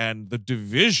hypnotic, and the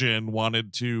division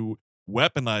wanted to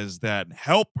weaponize that and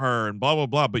help her and blah, blah,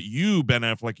 blah. But you, Ben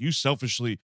Affleck, you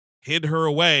selfishly hid her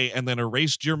away and then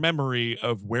erased your memory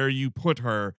of where you put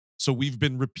her. So we've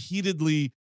been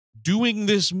repeatedly doing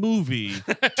this movie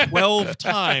 12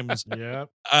 times. Yeah.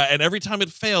 And every time it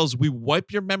fails, we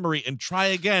wipe your memory and try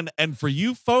again. And for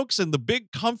you folks in the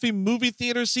big comfy movie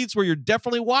theater seats where you're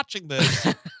definitely watching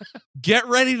this, get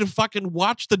ready to fucking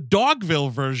watch the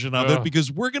Dogville version of it,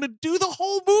 because we're going to do the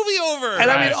whole movie over.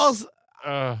 And I mean, also,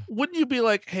 wouldn't you be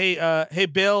like, hey,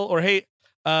 Bill, or hey,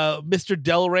 Mr.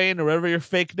 Delrain, or whatever your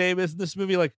fake name is in this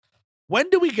movie, like, when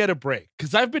do we get a break?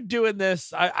 Because I've been doing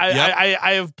this.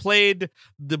 I have played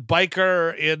the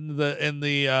biker in the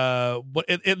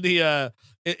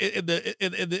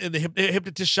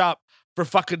hypnotist shop for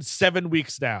fucking 7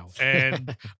 weeks now,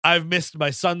 and I've missed my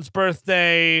son's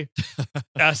birthday.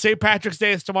 St. Patrick's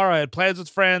Day is tomorrow. I had plans with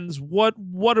friends. What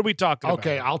are we talking about?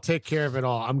 Okay, I'll take care of it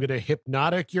all. I'm gonna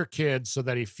hypnotic your kid so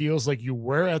that he feels like you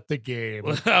were at the game.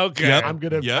 Okay, Yep.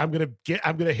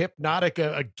 I'm gonna hypnotic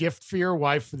a gift for your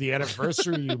wife for the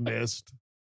anniversary you missed.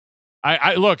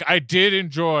 I did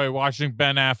enjoy watching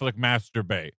Ben Affleck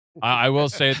masturbate. I will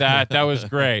say that was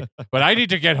great, but I need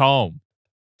to get home.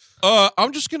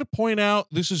 I'm just going to point out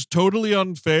this is totally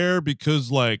unfair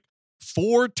because, like,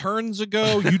 4 turns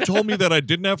ago, you told me that I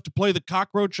didn't have to play the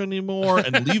cockroach anymore,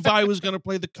 and Levi was going to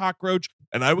play the cockroach,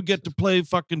 and I would get to play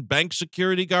fucking bank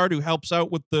security guard who helps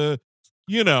out with the,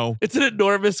 It's an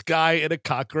enormous guy in a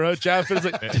cockroach outfit. It's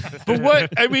like, but what?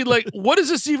 I mean, like, what is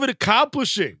this even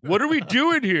accomplishing? What are we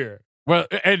doing here? Well,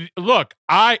 and look,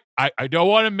 I don't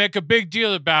want to make a big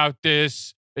deal about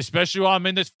this, especially while I'm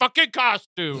in this fucking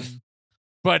costume.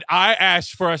 But I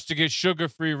asked for us to get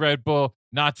sugar-free Red Bull,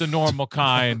 not the normal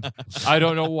kind. I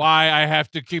don't know why I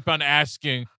have to keep on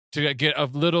asking to get a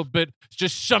little bit,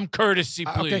 just some courtesy,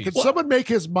 please. Okay, can someone make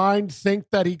his mind think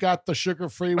that he got the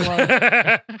sugar-free one?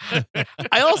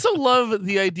 I also love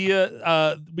the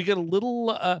idea. We get a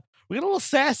little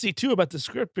sassy too about the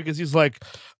script, because he's like,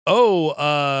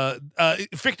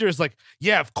 Fichtner is like,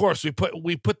 yeah, of course,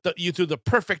 we put you through the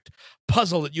perfect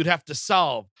puzzle that you'd have to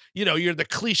solve. You're the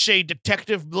cliche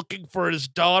detective looking for his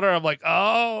daughter. I'm like,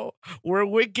 oh, we're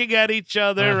winking at each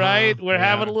other, right? We're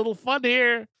having a little fun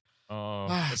here.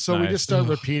 So we nice. just start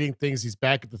repeating things. He's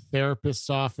back at the therapist's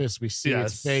office. We see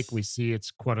it's fake. We see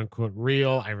it's quote unquote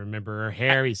real. I remember her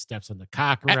hair. He steps on the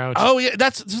cockroach. Oh yeah,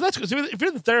 that's good. So if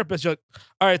you're the therapist, you're like,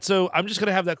 all right, so I'm just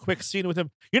gonna have that quick scene with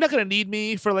him. You're not gonna need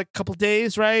me for like a couple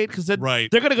days, right? Because then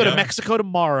they're gonna go to Mexico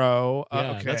tomorrow.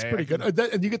 Okay, that's pretty good.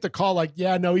 And you get the call like,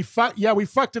 we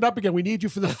fucked it up again. We need you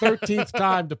for the 13th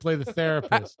time to play the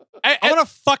therapist. I'm on a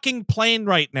fucking plane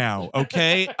right now,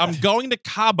 okay? I'm going to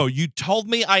Cabo. You told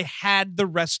me I had the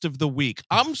rest of the week.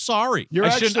 I'm sorry. You're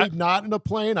actually not in a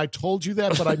plane. I told you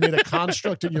that, but I made a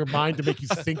construct in your mind to make you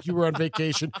think you were on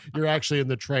vacation. You're actually in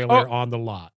the trailer on the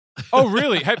lot. Oh,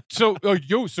 really? So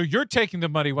you're taking the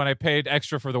money when I paid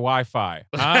extra for the Wi-Fi?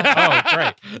 Huh? Oh,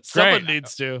 great. Someone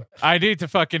needs to. I need to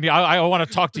fucking. I want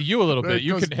to talk to you a little bit.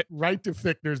 You can right to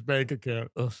Fichtner's bank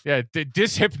account. Yeah,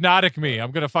 Hypnotic me.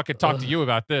 I'm gonna fucking talk to you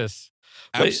about this.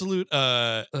 Absolute,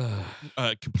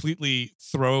 completely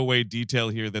throwaway detail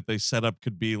here that they set up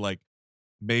could be like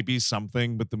maybe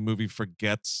something, but the movie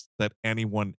forgets that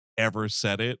anyone ever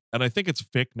said it. And I think it's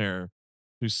Fichtner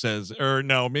who says, or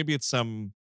no, maybe it's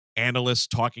some analyst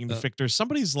talking to Fichtner.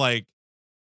 Somebody's like,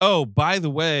 oh, by the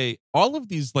way, all of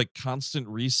these like constant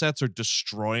resets are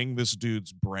destroying this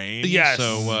dude's brain. Yes.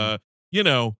 So,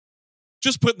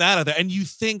 just putting that out there, and you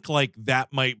think like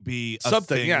that might be a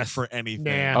something thing for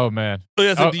anything. Nah. Oh man. Oh,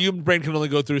 yeah, the human brain can only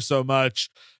go through so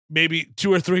much. Maybe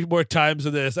 2 or 3 more times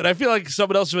of this, and I feel like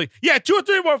someone else is like, yeah, 2 or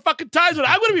 3 more fucking times, but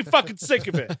I'm gonna be fucking sick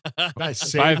of it. I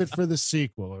save it for the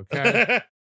sequel, okay?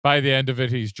 By the end of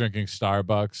it, he's drinking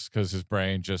Starbucks because his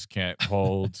brain just can't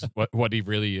hold what he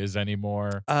really is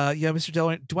anymore. Yeah, Mr.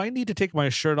 Delaware, do I need to take my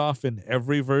shirt off in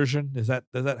every version? Does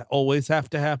that always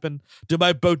have to happen? Do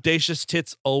my bodacious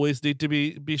tits always need to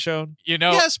be shown?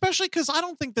 Yeah, especially because I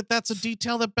don't think that that's a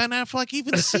detail that Ben Affleck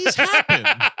even sees happen.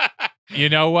 You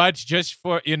know what? Just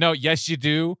for yes, you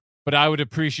do. But I would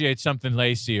appreciate something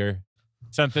lacier.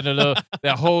 Something a little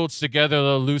that holds together a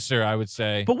little looser, I would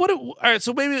say. But all right,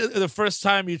 so maybe the first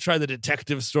time you try the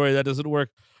detective story, that doesn't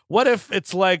work. What if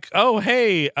it's like, oh,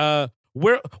 hey,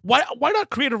 why not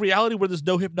create a reality where there's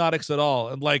no hypnotics at all?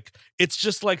 And like, it's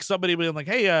just like somebody being like,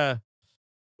 hey,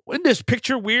 isn't this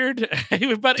picture weird?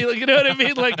 Everybody, you know what I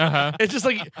mean? Like, It's just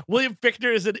like William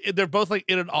Fichtner is they're both like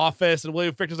in an office, and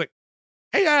William Fichtner's like,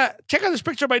 hey, check out this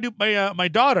picture of my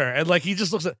daughter. And like, he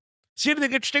just looks at, see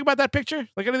anything interesting about that picture?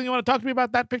 Like anything you want to talk to me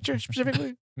about that picture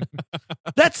specifically?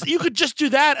 You could just do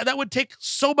that, and that would take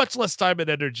so much less time and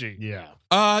energy. Yeah.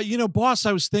 Boss,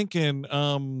 I was thinking,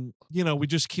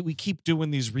 we keep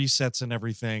doing these resets and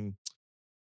everything.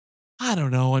 I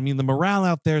don't know. I mean, the morale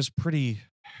out there is pretty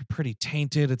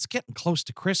tainted. It's getting close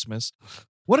to Christmas.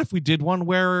 What if we did one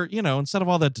where, instead of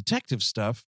all that detective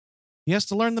stuff, he has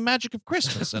to learn the magic of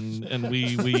Christmas, and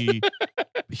we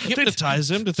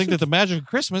hypnotize him to think that the magic of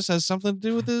Christmas has something to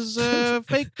do with his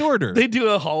fake daughter. They do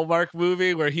a Hallmark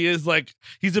movie where he's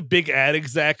a big ad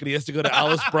exec, and he has to go to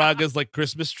Alice Braga's like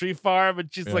Christmas tree farm, and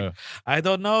she's like, I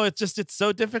don't know, it's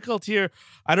so difficult here.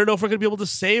 I don't know if we're gonna be able to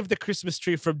save the Christmas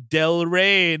tree from Del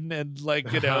Rain, and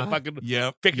fucking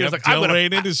Yep, like, Del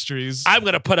Rain Industries. I'm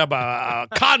gonna put up a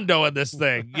condo in this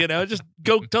thing, just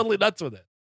go totally nuts with it.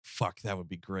 Fuck, that would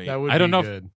be great. That would I don't be know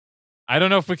good. I don't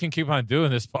know if we can keep on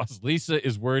doing this, boss. Lisa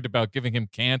is worried about giving him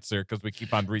cancer because we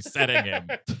keep on resetting him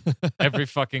every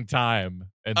fucking time.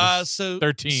 And so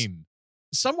 13.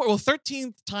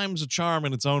 13th time's a charm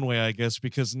in its own way, I guess,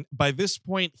 because by this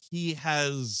point he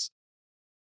has,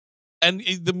 and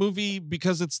the movie,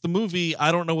 because it's the movie,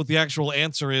 I don't know what the actual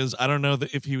answer is. I don't know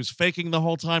if he was faking the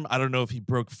whole time. I don't know if he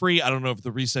broke free. I don't know if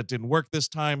the reset didn't work this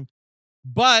time,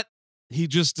 but he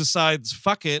just decides,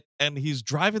 fuck it. And he's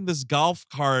driving this golf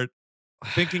cart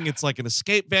thinking it's like an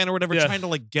escape van or whatever, trying to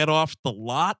like get off the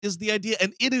lot is the idea.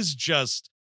 And it is just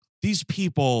these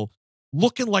people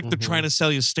looking like they're trying to sell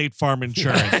you State Farm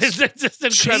insurance. It's just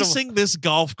incredible. Chasing this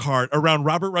golf cart around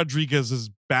Robert Rodriguez's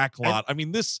back lot. I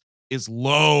mean, this is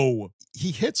low.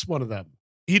 He hits one of them.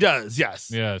 He does, yes.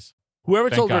 Yes. Whoever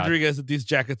Thank told God. Rodriguez that these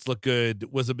jackets look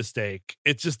good was a mistake.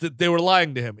 It's just that they were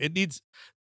lying to him. It needs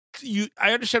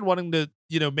I understand wanting to,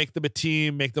 make them a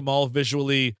team, make them all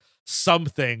visually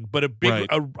something, but a big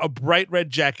a bright red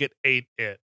jacket ain't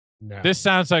it. No. This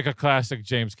sounds like a classic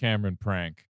James Cameron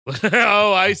prank.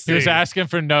 Oh, I see. He was asking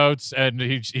for notes, and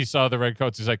he saw the red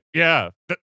coats. He's like, "Yeah,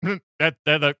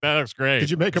 that looks great."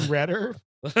 Did you make him redder?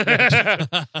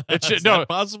 It should, Is that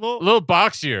possible? a little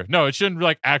boxier. No, it shouldn't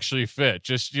like actually fit.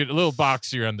 Just a little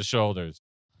boxier on the shoulders.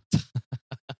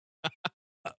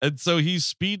 And so he's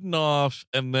speeding off,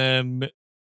 and then,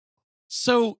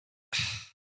 so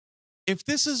if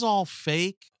this is all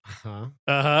fake,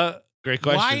 Great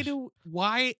question.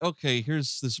 Okay,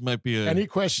 this might be any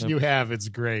question you have, it's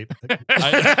great.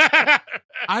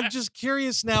 I'm just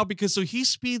curious now because so he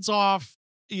speeds off,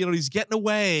 he's getting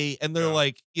away and they're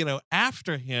like,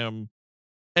 after him,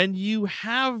 and you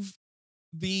have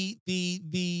the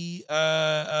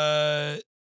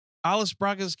Alice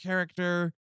Braga's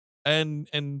character and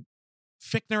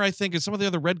Fichtner, I think, and some of the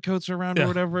other redcoats are around or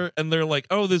whatever, and they're like,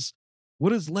 oh,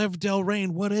 what is Lev Del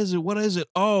Rain? What is it?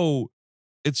 Oh,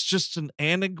 it's just an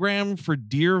anagram for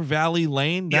Deer Valley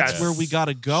Lane. That's where we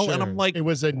gotta go. Sure. And I'm like, it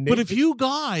was a but if you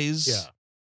guys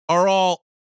are all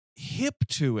hip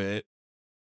to it,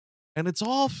 and it's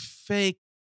all fake,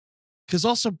 because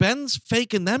also Ben's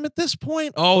faking them at this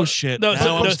point. Oh shit!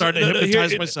 I'm starting to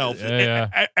hypnotize myself.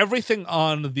 Everything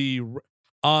on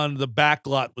the back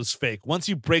lot was fake. Once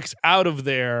he breaks out of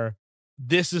there,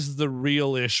 this is the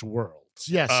real-ish world.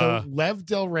 Yeah, so Lev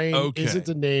Del Rain isn't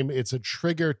a name. It's a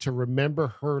trigger to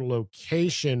remember her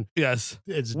location. Yes.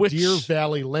 It's Deer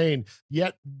Valley Lane.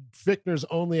 Yet Fichtner's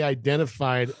only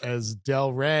identified as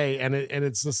Del Rey. And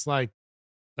it's just like,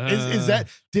 is that,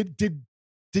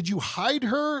 did you hide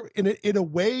her in a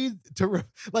way to,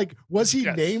 like, was he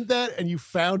named that and you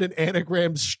found an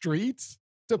anagram street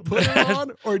to put her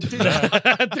on? Or did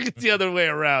I think it's the other way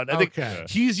around. I think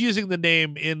he's using the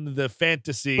name in the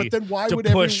fantasy but then why to would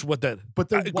push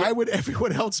why would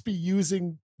everyone else be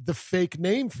using the fake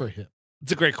name for him?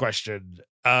 It's a great question.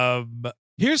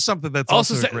 Here's something that's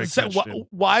also a great question.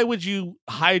 Why would you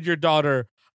hide your daughter?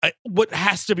 What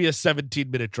has to be a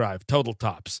 17-minute drive, total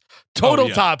tops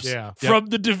from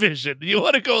the division. You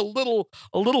want to go a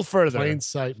little further. Plain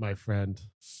sight, my friend.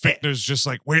 Fichtner's just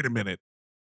like, wait a minute.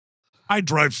 I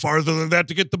drive farther than that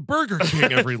to get the Burger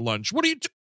King every lunch. What are you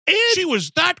she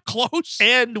was that close.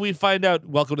 And we find out,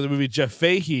 welcome to the movie, Jeff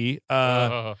Fahey.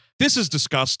 This is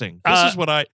disgusting. This is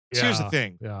what here's the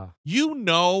thing. Yeah.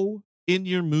 In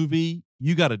your movie,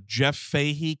 you got a Jeff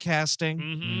Fahey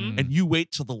casting, and you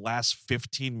wait till the last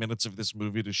 15 minutes of this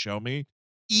movie to show me.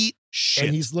 Eat shit.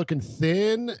 And he's looking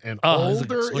thin and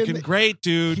older. He's looking great,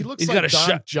 dude. He looks like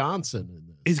Don Johnson in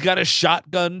this. He's got a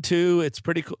shotgun, too. It's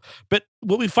pretty cool. But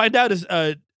what we find out is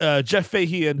Jeff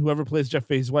Fahey and whoever plays Jeff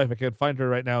Fahey's wife, I can't find her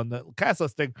right now in the cast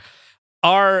listing,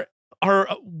 are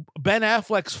Ben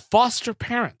Affleck's foster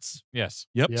parents. Yes.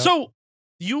 Yep. So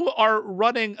you are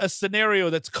running a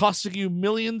scenario that's costing you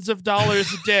millions of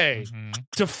dollars a day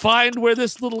to find where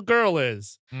this little girl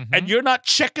is. And you're not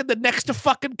checking the next to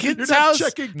fucking kid's house? You're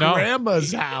not checking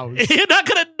grandma's house. You're not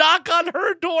going to knock on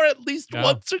her door at least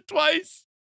once or twice?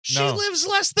 She lives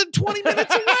less than 20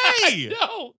 minutes away.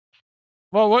 No.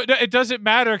 Well, it doesn't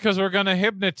matter because we're going to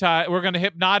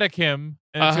hypnotic him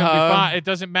and it's going to be fine. It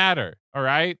doesn't matter. All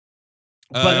right.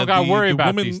 But don't got to worry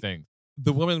about these things.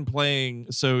 The woman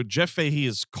playing, so Jeff Fahey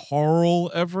is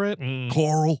Carl Everett.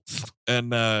 Carl.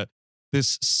 And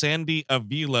this Sandy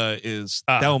Avila is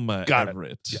Thelma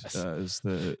Everett. Yes. Is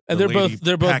the and they're both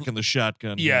packing the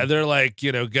shotgun. Yeah, they're like,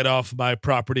 get off my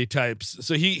property types.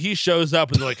 So he shows up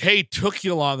and they're like, hey, took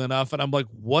you long enough. And I'm like,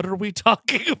 what are we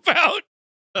talking about?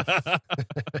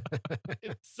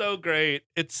 It's so great.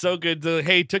 It's so good.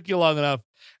 Hey, took you long enough.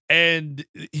 And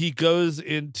he goes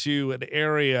into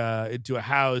a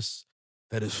house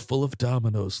that is full of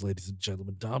dominoes, ladies and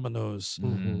gentlemen. Dominoes,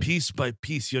 piece by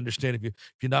piece. You understand if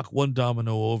you knock one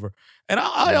domino over. And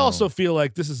I also feel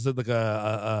like this is like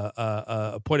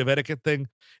a point of etiquette thing.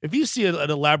 If you see an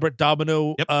elaborate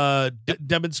domino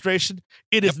demonstration,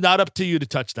 it is not up to you to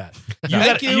touch that.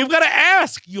 You've got to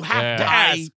ask. You have to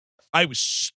ask. I was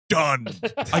stunned.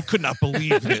 I could not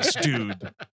believe this,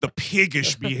 dude. The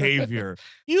piggish behavior.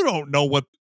 You don't know what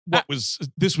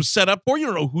this was set up for. You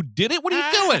don't know who did it. What are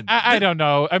you doing? I don't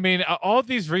know. I mean, all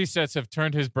these resets have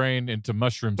turned his brain into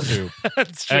mushroom soup.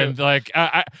 That's true. And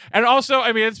and also,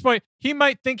 I mean, at this point, he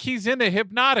might think he's in a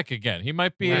Hypnotic again. He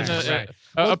might be in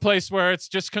a place where it's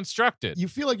just constructed. You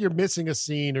feel like you're missing a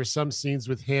scene or some scenes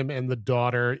with him and the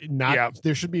daughter.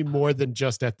 There should be more than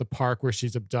just at the park where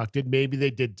she's abducted. Maybe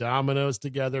they did dominoes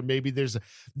together. Maybe there's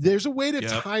a way to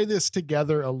tie this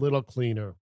together a little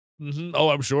cleaner. Oh,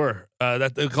 I'm sure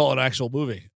that they call it an actual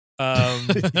movie.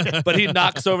 But he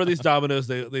knocks over these dominoes.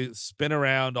 They spin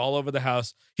around all over the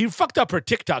house. He fucked up her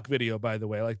TikTok video, by the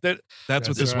way. Like that. That's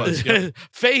what this was. Yep.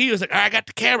 Fahey was like, I got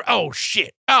the camera. Oh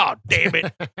shit. Oh damn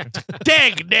it.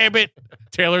 Damn it.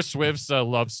 Taylor Swift's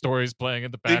love stories playing in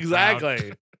the background.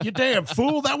 Exactly. You damn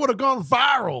fool. That would have gone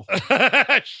viral.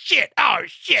 Shit. Oh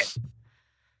shit.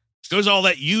 Goes all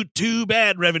that YouTube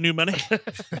ad revenue money.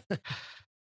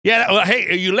 Yeah, well,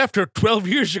 hey, you left her 12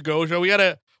 years ago, so we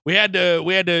had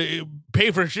to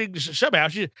pay for somehow.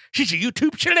 She's a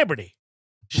YouTube celebrity.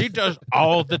 She does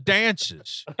all the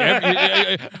dances.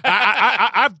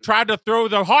 I've tried to throw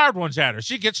the hard ones at her.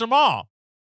 She gets them all.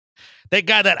 They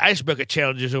got that ice bucket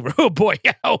challenges over. Oh boy,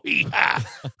 oh yeah.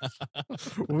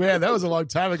 Man, that was a long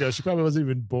time ago. She probably wasn't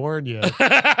even born yet.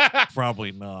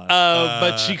 Probably not. All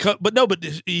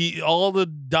the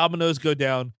dominoes go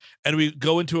down, and we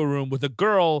go into a room with a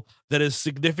girl that is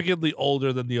significantly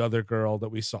older than the other girl that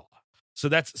we saw. So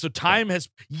time has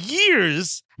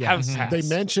years. Yeah. Have passed. They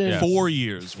mentioned 4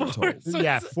 years. We're told.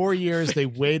 Yeah, 4 years. They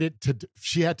waited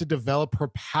she had to develop her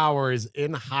powers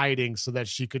in hiding so that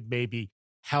she could maybe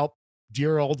help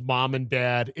dear old mom and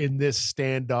dad in this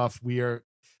standoff.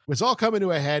 It's all coming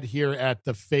to a head here at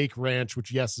the fake ranch,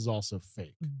 which yes is also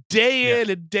fake. Day in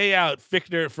and day out,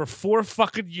 Fichtner for 4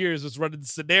 fucking years was running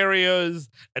scenarios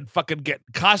and fucking getting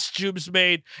costumes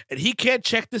made, and he can't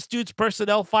check this dude's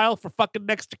personnel file for fucking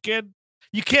next of kin.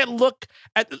 You can't look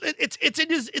at it's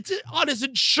on his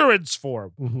insurance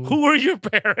form. Mm-hmm. Who are your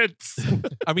parents?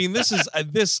 I mean, this is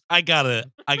I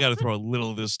gotta throw a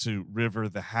little of this to River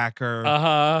the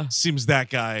hacker. Seems that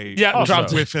guy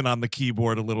was whiffing on the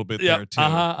keyboard a little bit there too.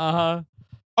 Oh,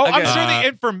 I'm sure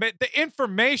the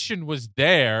information was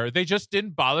there. They just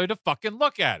didn't bother to fucking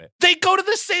look at it. They go to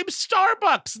the same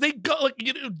Starbucks. They go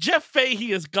Jeff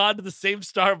Fahey has gone to the same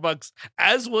Starbucks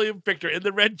as William Fichtner in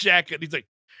the red jacket. He's like,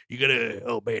 you guys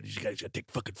gotta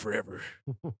take fucking forever.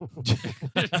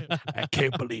 I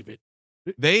can't believe it.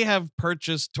 They have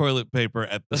purchased toilet paper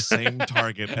at the same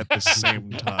Target at the same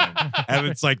time. And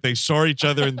it's like they saw each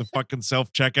other in the fucking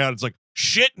self-checkout. It's like,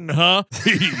 shitting, huh?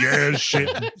 Yeah,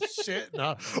 shitting. Shitting,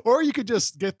 huh? Or you could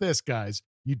just get this, guys.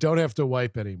 You don't have to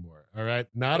wipe anymore. All right?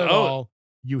 Not at all.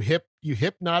 You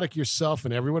hypnotic yourself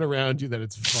and everyone around you that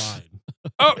it's fine.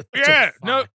 Oh, yeah.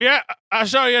 No, yeah. I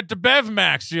saw you at the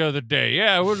Bevmax the other day.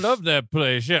 Yeah, I would love that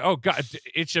place. Yeah. Oh, God.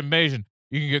 It's amazing.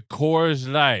 You can get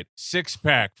Coors Light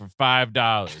 6-pack for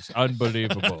 $5.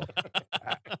 Unbelievable.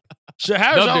 So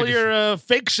how's all your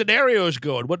fake scenarios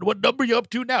going? What number are you up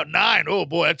to now? 9. Oh,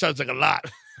 boy, that sounds like a lot.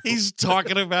 He's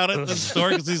talking about it in the store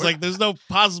because he's like, there's no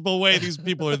possible way these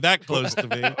people are that close to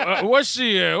me.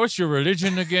 What's your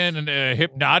religion again? And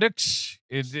Hypnotics?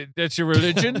 That's your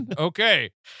religion?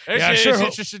 Okay. It's an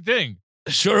interesting thing.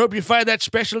 Sure hope you find that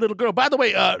special little girl. By the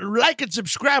way, like and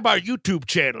subscribe our YouTube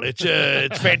channel. It's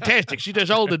fantastic. She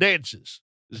does all the dances.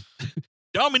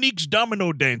 Dominique's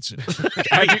domino dancing.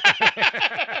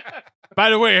 By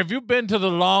the way, have you been to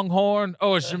the Longhorn?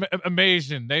 Oh, it's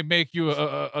amazing. They make you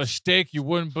a steak you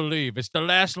wouldn't believe. It's the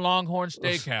last Longhorn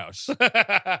Steakhouse.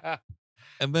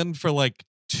 And then for like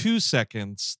 2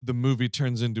 seconds, the movie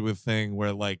turns into a thing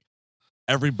where like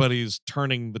everybody's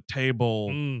turning the table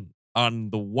on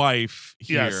the wife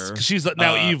here. Yes, she's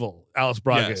now evil. Alice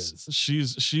Braga is.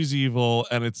 She's evil,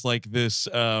 and it's like this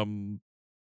Jeff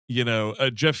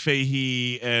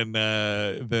Fahey and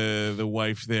the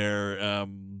wife there,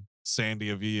 Sandy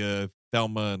Avila,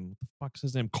 Thelma, and what the fuck's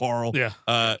his name? Carl. Yeah.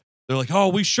 They're like, oh,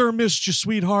 we sure missed you,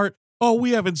 sweetheart. Oh, we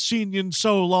haven't seen you in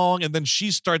so long. And then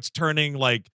she starts turning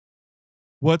like,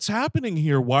 what's happening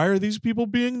here? Why are these people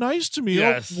being nice to me?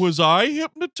 Yes. Oh, was I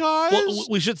hypnotized? Well,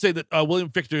 we should say that William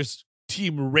Fichtner's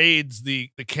team raids the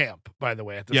camp, by the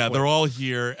way. At this point. They're all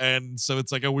here. And so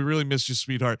it's like, oh, we really missed you,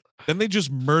 sweetheart. Then they just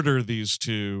murder these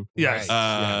two. Yes.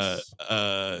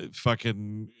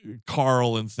 Fucking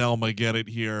Carl and Thelma get it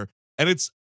here. And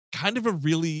it's kind of a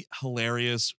really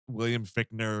hilarious William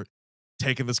Fichtner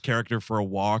taking this character for a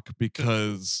walk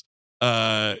because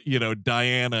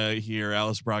Diana here,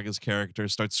 Alice Braga's character,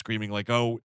 starts screaming like,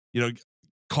 oh,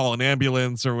 call an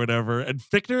ambulance or whatever. And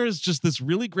Fichtner is just this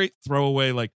really great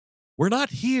throwaway, like, we're not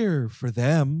here for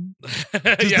them.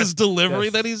 Just this delivery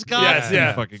that he's got.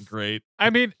 Yes, fucking great. I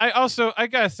mean, I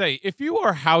gotta say, if you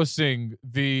are housing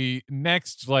the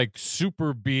next like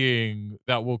super being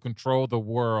that will control the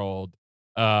world,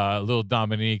 little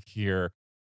Dominique here,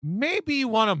 maybe you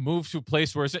want to move to a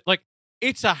place where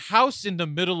it's a house in the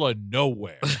middle of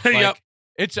nowhere. Like,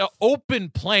 it's an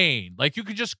open plain. Like you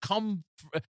can just come.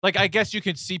 Like I guess you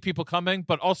can see people coming,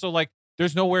 but also like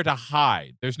there's nowhere to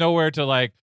hide. There's nowhere to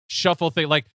like shuffle thing.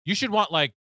 Like you should want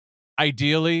like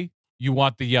ideally you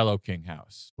want the Yellow King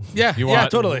house. Yeah, you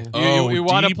want, totally. You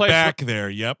want a place back there.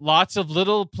 Yep. Lots of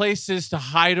little places to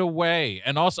hide away,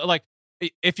 and also like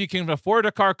if you can afford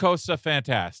a Carcosa,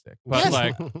 fantastic. But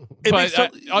like,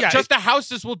 just the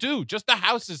houses will do. Just the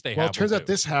houses they have. Well, it turns out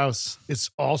this house is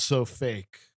also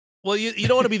fake. Well, you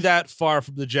don't want to be that far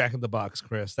from the Jack in the Box,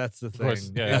 Chris. That's the thing.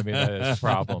 Yeah, I mean, that is a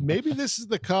problem. Maybe this is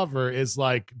the cover. Is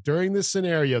like during this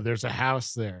scenario, there's a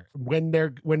house there. When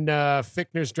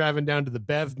Fichtner's driving down to the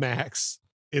Bev Max,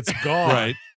 it's gone.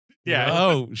 Right. Yeah.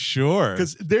 Oh, sure.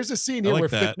 Because there's a scene here like where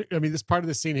that. this part of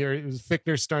the scene here is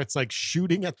Fichtner starts like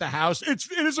shooting at the house. It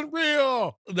isn't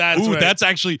real. That's Ooh, right. that's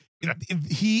actually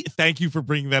he. Thank you for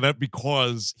bringing that up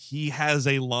because he has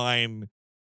a line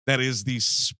that is the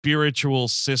spiritual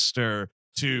sister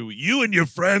to "You and your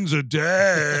friends are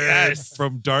dead" Yes.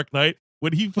 from Dark Knight.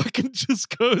 When he fucking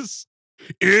just goes,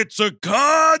 "It's a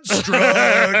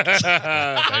construct."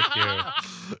 Thank you.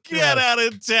 Get out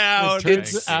of town. It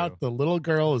turns Thank out you. the little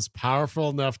girl is powerful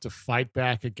enough to fight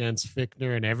back against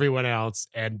Fichtner and everyone else,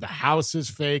 and the house is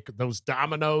fake. Those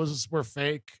dominoes were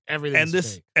fake.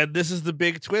 Everything's fake. And this is the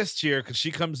big twist here because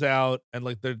she comes out and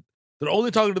like they're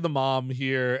only talking to the mom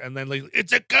here, and then like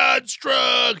it's a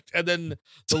construct, and then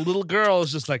the little girl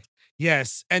is just like,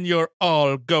 yes, and you're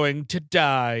all going to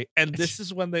die, and this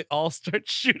is when they all start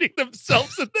shooting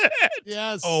themselves in the head.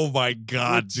 Yes. Oh my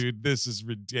god, It's- dude, this is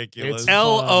ridiculous. It's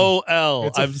LOL.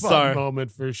 It's a I'm fun sorry.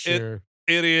 moment for sure.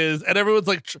 It is, and everyone's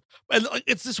like, and like,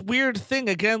 it's this weird thing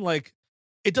again. Like,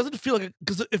 it doesn't feel like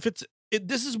because if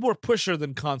this is more pusher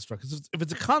than construct. Because if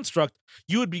it's a construct,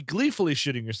 you would be gleefully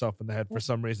shooting yourself in the head for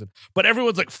some reason. But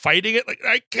everyone's like fighting it. Like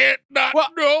I can't not Well,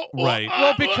 know. right.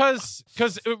 Well, because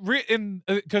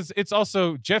it's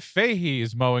also Jeff Fahey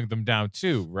is mowing them down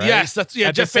too, right? Yes, that's At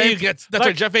the Jeff Fahey same- gets. That's like-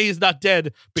 right. Jeff Fahey's not dead.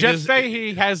 Jeff Because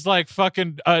Fahey has like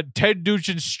fucking Ted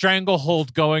Nugent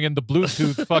stranglehold going in the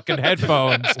Bluetooth fucking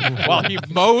headphones while he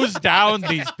mows down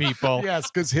these people. Yes,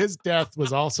 because his death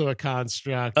was also a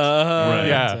construct. Right.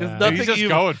 Yeah, And, he's just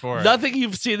going for it. Nothing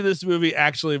you've seen in this movie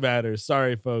actually matters.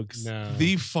 Sorry, folks. no.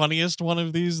 The funniest one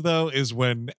of these though is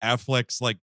when Affleck's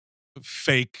like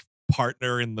fake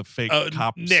partner in the fake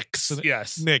cops. Nix.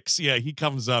 Yes. Nix, yeah, he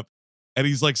comes up and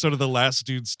he's like sort of the last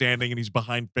dude standing and he's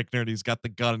behind Fichtner and he's got the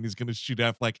gun and he's gonna shoot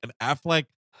Affleck. And Affleck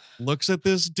looks at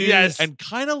this dude Yes. and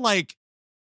kind of like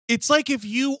it's like if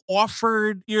you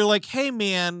offered, you're like, hey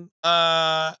man,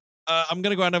 I'm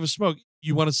gonna go out and have a smoke.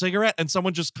 You want a cigarette? And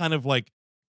someone just kind of like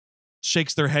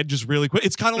shakes their head just really quick.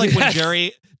 It's kind of like when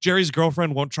Yes. Jerry's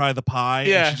girlfriend won't try the pie.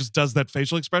 Yeah. And she just does that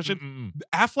facial expression. Mm-mm.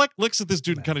 Affleck looks at this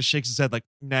dude and kind of shakes his head like,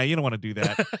 nah, you don't want to do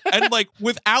that. And like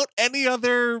without any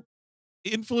other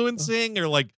influencing or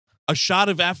like a shot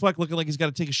of Affleck looking like he's got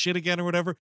to take a shit again or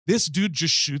whatever, this dude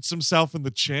just shoots himself in the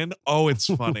chin. Oh, it's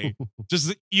funny.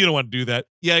 Just you don't want to do that.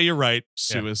 Yeah, you're right.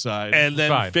 Suicide. And then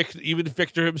Fine. even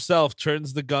Fichtner himself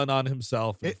turns the gun on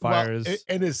himself and fires.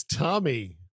 and his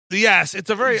tummy. Yes, it's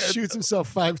a very He shoots himself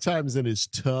 5 times in his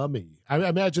tummy. I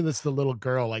imagine that's the little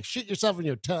girl, like, shoot yourself in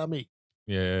your tummy.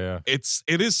 Yeah. it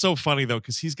is so funny though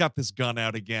because he's got this gun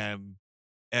out again.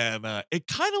 And it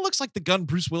kind of looks like the gun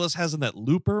Bruce Willis has in that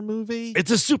Looper movie.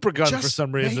 It's a super gun for Just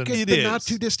some reason. Make it It the is. not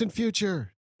too distant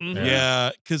future. Mhm.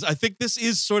 Yeah, because I think this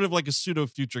is sort of like a pseudo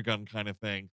future gun kind of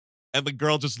thing. And the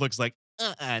girl just looks like,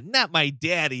 not my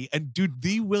daddy. And dude,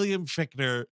 the William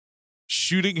Fichtner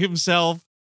shooting himself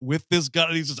with this gun,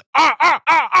 and he's just like,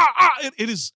 It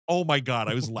is, oh my God,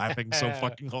 I was laughing so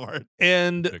fucking hard.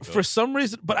 And Ridiculous. for some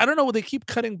reason, but I don't know, they keep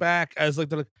cutting back as like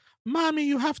they're like, Mommy,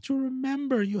 you have to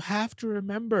remember, you have to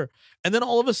remember. And then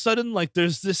all of a sudden, like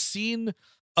there's this scene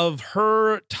of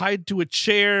her tied to a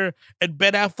chair and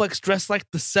Ben Affleck's dressed like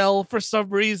the Cell for some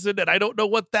reason, and I don't know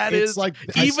what that It's is. like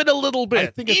Even a little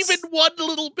bit. think it's- Even one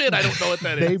little bit. I don't know what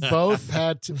that They is. both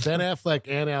had to, Ben Affleck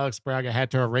and Alex Braga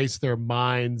had to erase their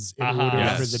minds in Uh-huh. order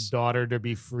for Yes. the daughter to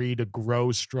be free to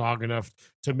grow strong enough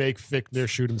to make Fichtner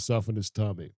shoot himself in his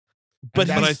tummy. But And But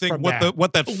I that's think from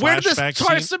what that Where did this flashback scene,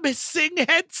 Tarsum Singh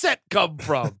headset come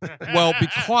from? well,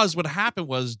 because what happened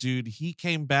was, dude, he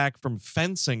came back from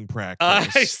fencing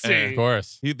practice. I see. and Of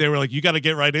course. they were like, you got to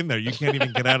get right in there. You can't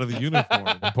even get out of the uniform.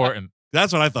 Important.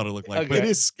 That's what I thought it looked like. Okay. But It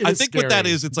is. I think what that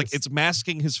scary. is, it's like it's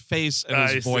masking his face and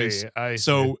his voice. I see.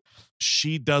 So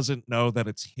she doesn't know that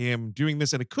it's him doing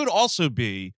this. And it could also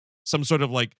be some sort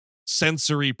of like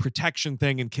sensory protection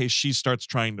thing in case she starts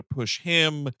trying to push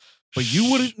him. But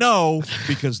you wouldn't know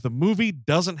because the movie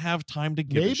doesn't have time to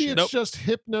give a Maybe shit. it's just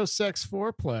hypnosex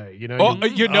foreplay. You know, Oh,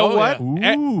 you know Oh, what?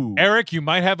 yeah. Ooh. Eric, you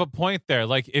might have a point there.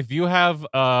 Like if you have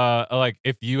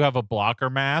a blocker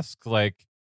mask, like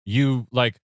you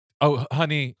like, oh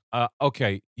honey,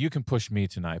 okay, you can push me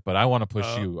tonight, but I want to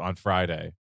push you on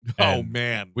Friday. Oh, And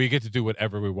man. we get to do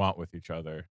whatever we want with each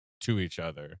other, to each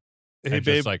other. Hey, and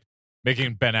babe. just like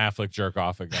making Ben Affleck jerk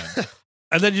off again.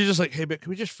 And then you're just like, hey, babe, can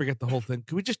we just forget the whole thing?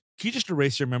 Can you just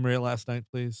erase your memory of last night,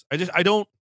 please? I don't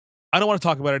want to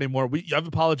talk about it anymore. I've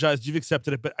apologized. You've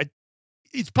accepted it, but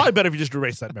it's probably better if you just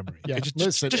erase that memory. Yeah, just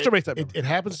listen, erase that memory. It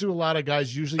happens to a lot of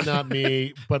guys, usually not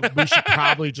me, but we should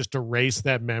probably just erase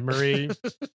that memory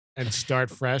and start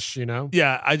fresh, you know?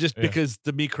 Yeah, I just because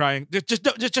the me crying. Just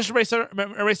erase the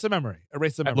memory. Erase the memory,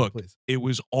 Look, please. it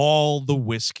was all the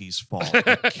whiskey's fault.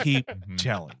 I keep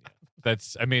telling you.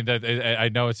 That's. I mean, that I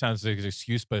know it sounds like an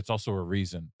excuse, but it's also a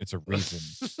reason. It's a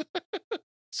reason.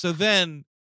 So then,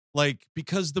 like,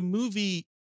 because the movie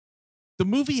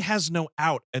has no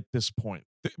out at this point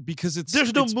because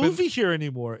There's no movie here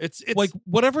anymore. It's like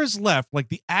whatever is left, like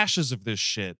the ashes of this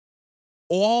shit,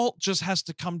 all just has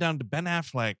to come down to Ben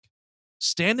Affleck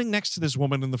standing next to this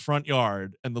woman in the front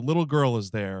yard, and the little girl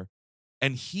is there,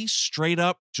 and he straight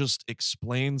up just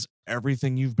explains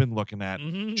everything you've been looking at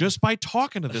just by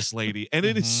talking to this lady, and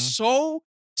it is so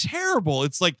terrible.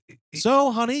 It's like,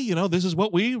 so honey, you know, this is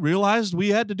what we realized we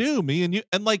had to do, me and you,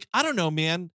 and like, I don't know,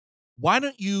 man, why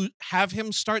don't you have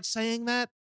him start saying that,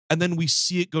 and then we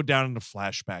see it go down in a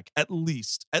flashback? At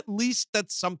least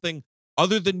that's something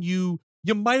other than you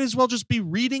might as well just be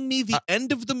reading me the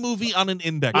end of the movie on an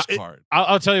index card.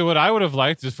 I'll tell you what I would have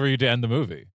liked is for you to end the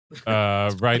movie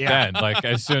then. Like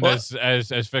as soon as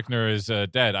Fichtner is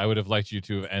dead, I would have liked you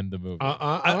to end the movie.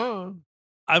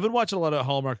 I've been watching a lot of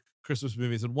Hallmark Christmas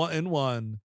movies, and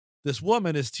one, this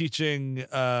woman is teaching.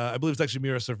 I believe it's actually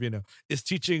Mira Sorvino is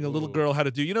teaching a little girl how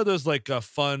to do. You know those like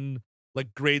fun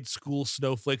like grade school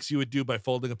snowflakes you would do by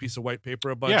folding a piece of white paper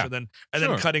a bunch and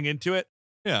then cutting into it.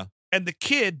 Yeah. And the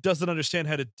kid doesn't understand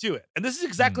how to do it. And this is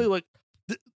exactly like,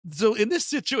 so in this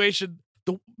situation,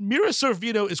 the Mira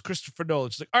Sorvino is Christopher Nolan.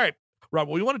 She's like, all right, Rob,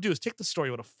 what you want to do is take the story.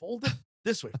 You want to fold it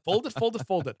this way, fold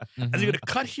it. And you're going to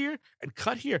cut here and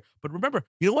cut here. But remember,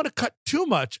 you don't want to cut too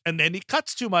much. And then he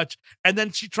cuts too much. And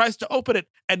then she tries to open it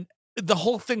and the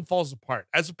whole thing falls apart,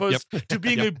 as opposed to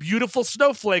being a beautiful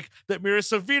snowflake that Mira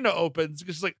Sorvino opens.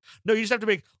 Because she's like, no, you just have to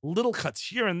make little cuts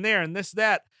here and there and this,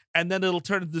 that. And then it'll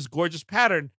turn into this gorgeous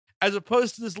pattern. As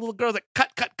opposed to this little girl that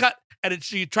cut, and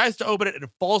she tries to open it and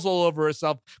it falls all over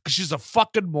herself because she's a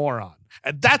fucking moron.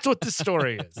 And that's what this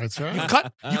story is. That's right.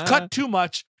 You cut too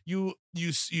much. You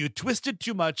twisted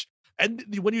too much, and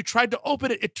when you tried to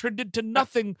open it, it turned into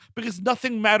nothing because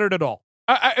nothing mattered at all.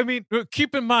 I mean,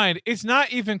 keep in mind, it's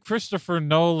not even Christopher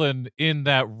Nolan in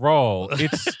that role.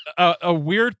 It's a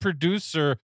weird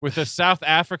producer with a South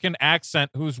African accent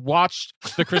who's watched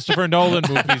the Christopher Nolan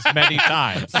movies many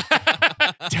times,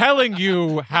 telling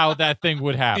you how that thing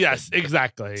would happen. Yes,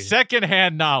 exactly.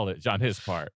 Secondhand knowledge on his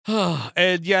part.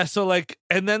 And yeah, so like,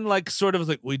 and then like sort of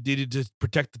like we needed to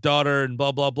protect the daughter and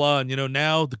blah, blah, blah. And you know,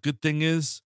 now the good thing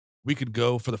is we could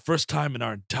go for the first time in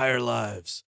our entire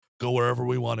lives. Go wherever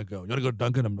we want to go. You want to go to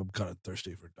Dunkin'? I'm kind of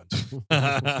thirsty for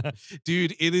Dunkin'.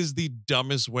 Dude, it is the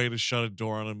dumbest way to shut a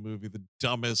door on a movie. The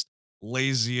dumbest,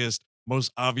 laziest,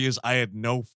 most obvious. I had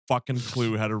no fucking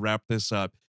clue how to wrap this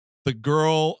up. The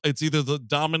girl, it's either the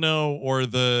Domino or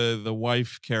the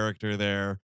wife character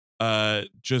there,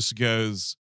 just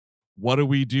goes, what do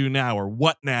we do now? Or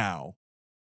what now?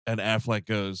 And Affleck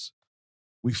goes,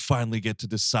 we finally get to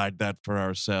decide that for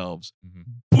ourselves.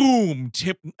 Boom!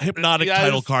 Hypnotic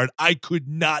title card. I could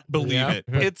not believe it.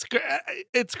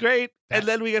 It's great. And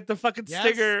then we get the fucking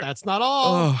stinger. That's not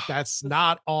all. That's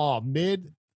not all.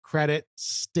 Mid-credit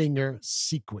stinger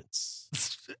sequence.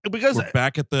 Because we're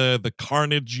back at the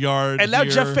carnage yard. And now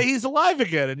here. Jeff Fahey's alive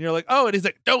again. And you're like, oh, and he's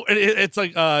like, no. And it's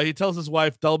like, he tells his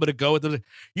wife, Thelma, to go with him.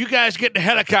 You guys get in the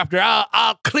helicopter.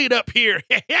 I'll clean up here.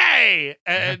 Hey!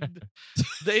 And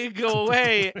they go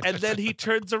away. And then he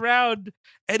turns around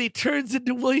and he turns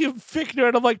into William Fichtner.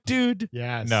 And I'm like, dude,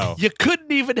 no, you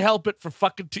couldn't even help it for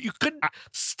fucking you couldn't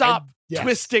stop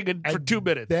twisting for 2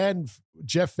 minutes. Then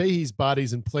Jeff Fahey's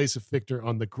body's in place of Fichtner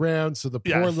on the ground. So the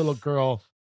poor little girl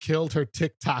killed her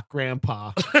TikTok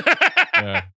grandpa.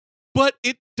 But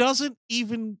it doesn't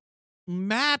even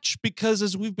match because,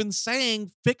 as we've been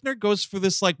saying, Fichtner goes for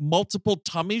this like multiple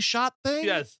tummy shot thing.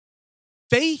 Yes.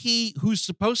 Fahey, who's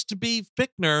supposed to be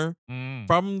Fichtner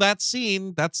from that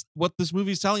scene, that's what this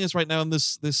movie's telling us right now in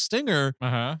this stinger.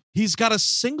 He's got a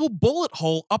single bullet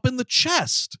hole up in the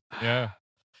chest. Yeah.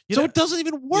 So it doesn't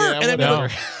even work. Yeah,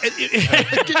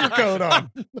 get your coat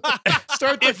on.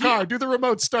 Start the car. Do the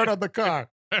remote start on the car.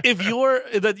 If you're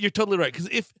totally right, because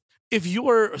if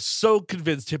you're so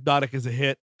convinced Hypnotic is a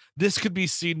hit, this could be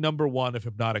scene number 1 of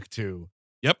Hypnotic 2.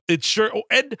 Yep, it's sure.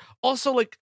 And also,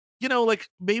 like, you know, like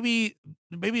maybe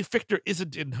Fichtner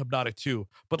isn't in Hypnotic 2,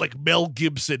 but like Mel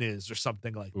Gibson is or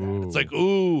something like that. Ooh. It's like,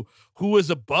 ooh, who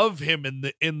is above him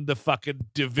in the fucking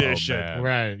division? Oh,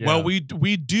 right. Yeah. Well, we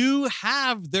do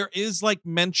have, there is like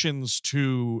mentions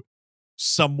to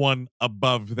someone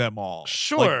above them all.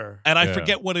 Sure. Like, and I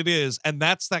forget what it is. And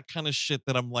that's that kind of shit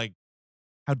that I'm like,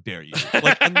 how dare you?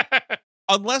 Like,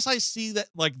 unless I see that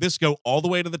like this go all the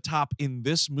way to the top in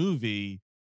this movie,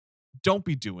 don't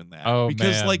be doing that. Oh,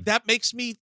 because man. like that makes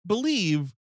me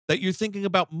believe that you're thinking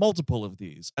about multiple of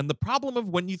these. And the problem of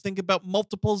when you think about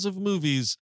multiples of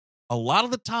movies, a lot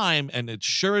of the time, and it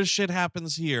sure as shit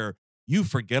happens here, you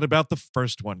forget about the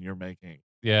first one you're making.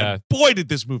 Yeah. And boy, did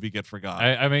this movie get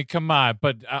forgotten. I mean, come on.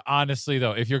 But honestly,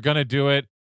 though, if you're going to do it,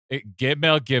 get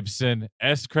Mel Gibson,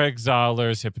 S. Craig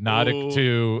Zahler's Hypnotic Ooh,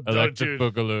 2, Electric dude.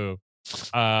 Boogaloo.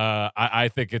 I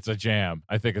think it's a jam.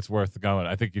 I think it's worth going.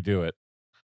 I think you do it.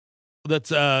 That's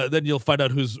then you'll find out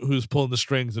who's pulling the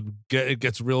strings, and it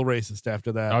gets real racist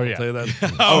after that. Oh, I'll yeah. tell you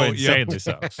that. Oh, yeah. insanely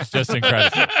so. Just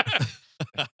incredible.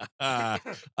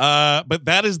 But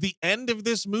that is the end of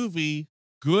this movie.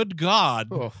 Good God.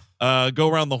 Oh. Go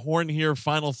around the horn here.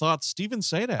 Final thoughts. Steven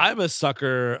Sadak. I'm a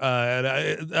sucker,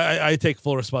 and I take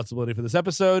full responsibility for this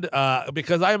episode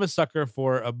because I am a sucker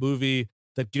for a movie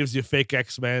that gives you fake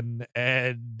X-Men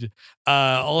and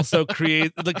also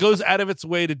that goes out of its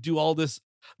way to do all this.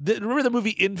 Remember the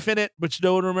movie Infinite, which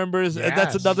no one remembers? And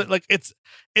that's Yes. another, like, it's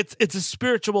a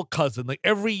spiritual cousin. Like,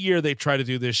 every year they try to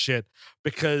do this shit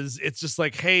because it's just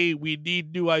like, hey, we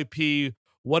need new IP.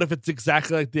 What if it's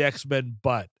exactly like the X-Men,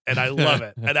 and I love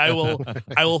it. And I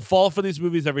will fall for these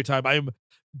movies every time. I'm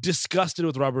disgusted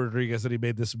with Robert Rodriguez that he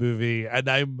made this movie. And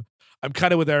I'm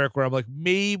kind of with Eric where I'm like,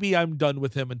 maybe I'm done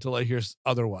with him until I hear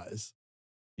otherwise.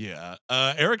 Yeah.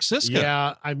 Eric Siska.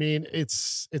 Yeah, I mean,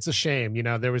 it's a shame. You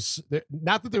know,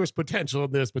 not that there was potential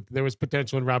in this, but there was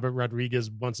potential in Robert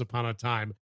Rodriguez Once Upon a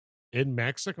Time in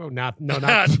Mexico. Not that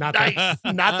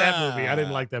movie. I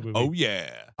didn't like that movie. Oh, yeah.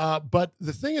 But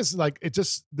the thing is, like,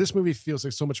 this movie feels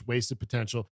like so much wasted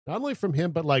potential, not only from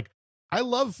him, but like, I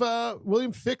love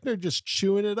William Fichtner just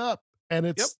chewing it up. And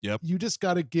it's, Yep. you just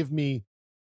got to give me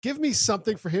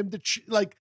something for him to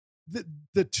like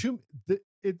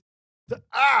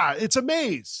it's a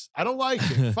maze. I don't like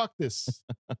it. Fuck this.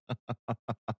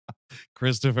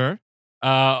 Christopher.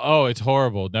 It's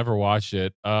horrible. Never watched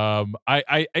it.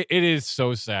 It is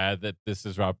so sad that this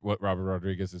is what Robert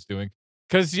Rodriguez is doing.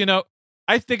 Because, you know,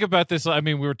 I think about this. I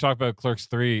mean, we were talking about Clerks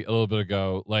 3 a little bit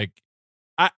ago. Like,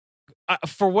 I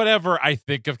for whatever I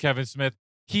think of Kevin Smith,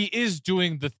 he is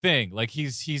doing the thing. Like,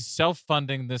 he's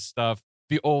self-funding this stuff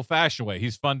the old-fashioned way.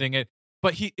 He's funding it,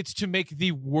 but it's to make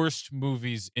the worst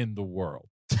movies in the world.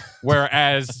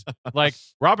 Whereas, like,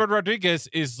 Robert Rodriguez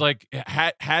is like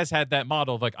has had that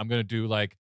model of like, I'm gonna do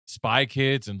like Spy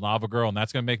Kids and Lava Girl, and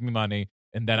that's gonna make me money,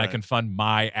 and then I can fund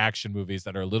my action movies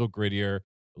that are a little grittier,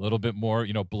 a little bit more,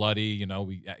 you know, bloody. You know,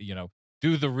 we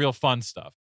do the real fun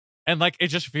stuff, and like it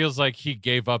just feels like he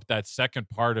gave up that second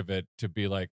part of it to be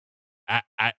like,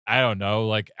 I don't know,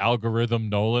 like algorithm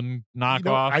Nolan knockoff. You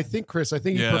know, I think, Chris,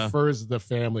 he prefers the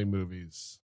family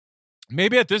movies.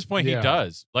 Maybe at this point he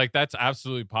does. Like, that's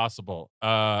absolutely possible.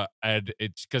 And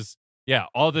it's because,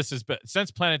 all this has been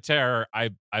since Planet Terror.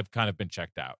 I've kind of been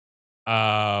checked out.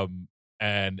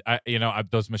 And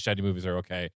those Machete movies are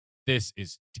okay. This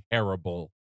is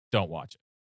terrible. Don't watch it.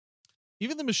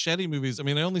 Even the Machete movies. I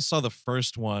mean, I only saw the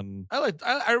first one.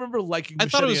 I remember liking. I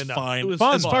thought it was enough. fine. It was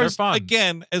fun.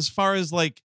 fun. As far as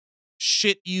like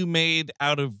shit you made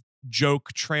out of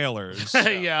joke trailers.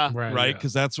 Yeah. Right?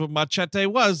 Because that's what Machete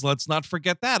was. Let's not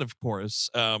forget that, of course.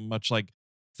 Much like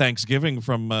Thanksgiving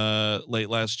from late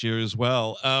last year as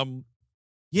well. I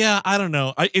don't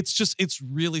know. It's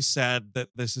really sad that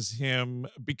this is him,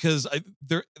 because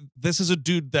this is a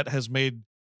dude that has made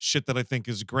shit that I think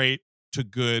is great to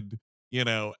good,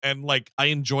 and like I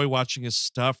enjoy watching his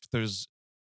stuff. There's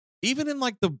even in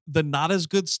like the not as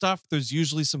good stuff, there's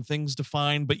usually some things to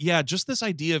find. But yeah, just this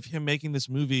idea of him making this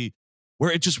movie where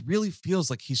it just really feels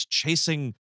like he's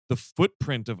chasing the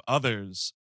footprint of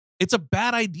others. It's a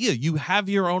bad idea. You have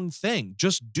your own thing.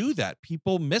 Just do that.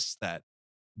 People miss that.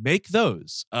 Make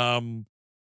those.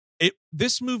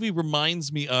 This movie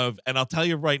reminds me of, and I'll tell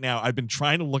you right now, I've been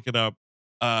trying to look it up.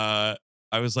 I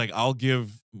was like, I'll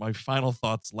give my final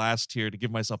thoughts last here to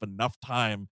give myself enough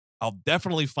time. I'll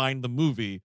definitely find the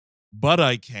movie, but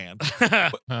I can't.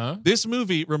 This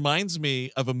movie reminds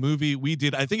me of a movie we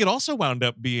did. I think it also wound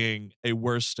up being a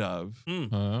worst of.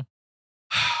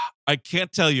 I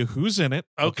can't tell you who's in it.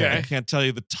 Okay. I can't tell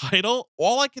you the title.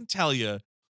 All I can tell you,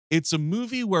 it's a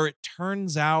movie where it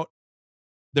turns out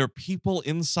there are people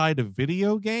inside a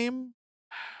video game.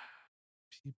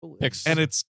 And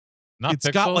it's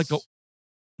Pixels? got like a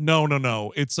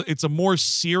no. It's a more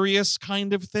serious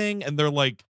kind of thing, and they're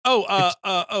like,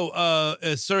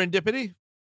 Serendipity.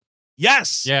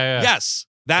 yes, Yeah. yes,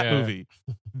 that Yeah. movie.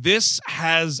 This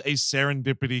has a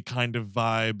Serendipity kind of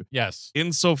vibe. Yes.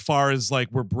 Insofar as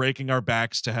like we're breaking our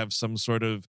backs to have some sort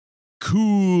of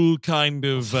cool kind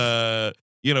of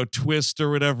twist or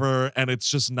whatever, and it's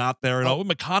just not there at all.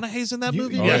 McConaughey's in that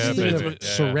movie. You guys thinking of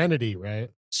Serenity, right?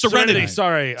 Serenity.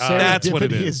 Sorry, that's what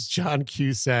it is. John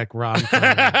Cusack rom-com.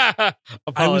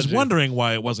 I was wondering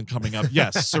why it wasn't coming up.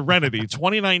 Yes, Serenity,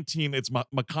 2019. It's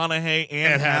McConaughey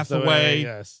and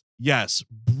Hathaway. Yes,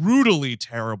 brutally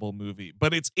terrible movie,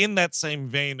 but it's in that same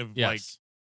vein of like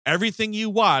everything you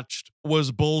watched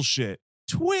was bullshit.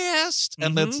 Twist,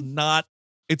 and that's not.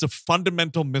 It's a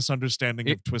fundamental misunderstanding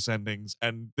of twist endings,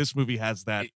 and this movie has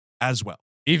that as well.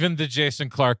 Even the Jason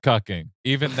Clarke cucking,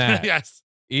 even that. Yes.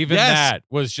 That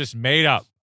was just made up.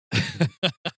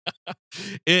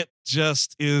 It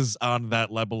just is on that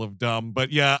level of dumb.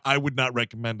 But yeah, I would not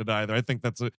recommend it either. I think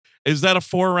is that a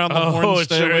 4 around the horn?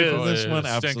 Stay away from this one.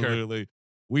 Absolutely.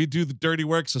 We do the dirty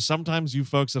work, so sometimes you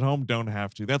folks at home don't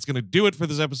have to. That's going to do it for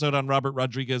this episode on Robert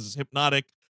Rodriguez's Hypnotic.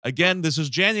 Again, this is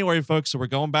January, folks, so we're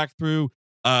going back through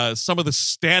some of the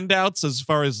standouts as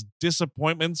far as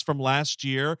disappointments from last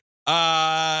year.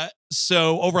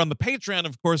 So over on the Patreon,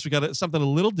 of course, we got something a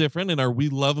little different in our We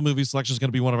Love a Movie selection. Is going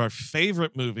to be one of our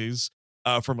favorite movies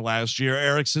from last year.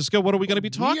 Eric Sisko, what are we going to be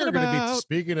talking about?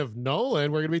 Speaking of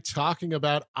Nolan, we're going to be talking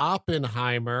about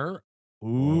Oppenheimer.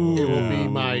 Ooh. It will be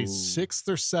my sixth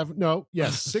or seventh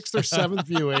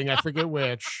viewing. I forget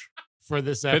which for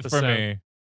this episode. Fifth for me.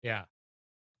 Yeah.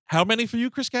 How many for you,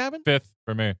 Chris Cabin? 5th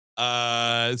for me.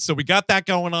 So we got that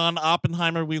going on.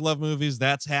 Oppenheimer, We Love Movies.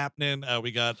 That's happening.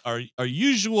 We got our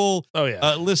usual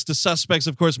list of suspects.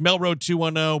 Of course, Melroad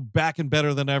 210, back and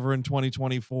better than ever in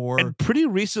 2024. And pretty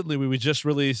recently, we just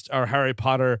released our Harry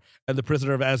Potter and the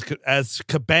Prisoner of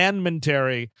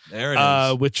Azkaban-mentary. There it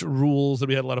is. Which rules that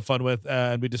we had a lot of fun with.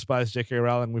 And we despise J.K.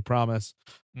 Rowling, we promise.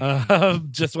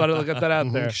 Just wanted to get that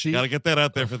out there. Got to get that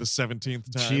out there for the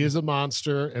 17th time. She is a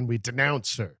monster, and we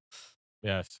denounce her.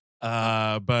 Yes.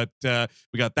 But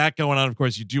we got that going on. Of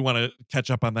course, you do want to catch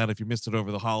up on that if you missed it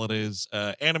over the holidays.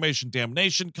 Animation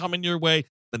Damnation coming your way.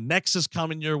 The Nexus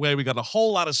coming your way. We got a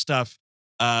whole lot of stuff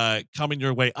coming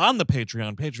your way on the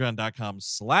Patreon,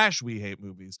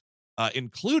 patreon.com/WeHateMovies,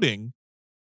 including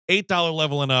 $8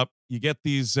 level and up. You get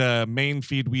these main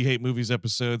feed We Hate Movies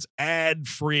episodes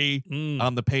ad-free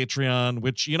on the Patreon,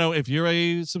 which, if you're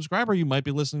a subscriber, you might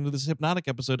be listening to this Hypnotic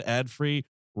episode ad-free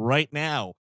right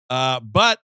now.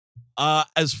 But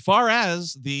as far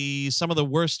as some of the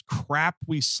worst crap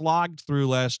we slogged through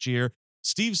last year,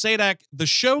 Steve Sadak, the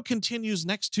show continues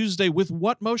next Tuesday with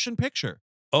what motion picture?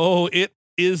 Oh, it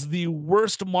is the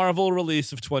worst Marvel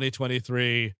release of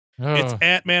 2023. It's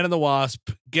Ant-Man and the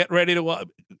Wasp. Get ready to watch.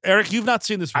 Eric, you've not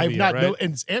seen this movie yet, right?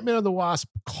 And it's Ant-Man and the Wasp,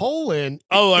 apologies.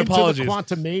 The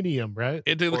Quantumanium, right?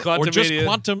 Into the Quantumania. Or just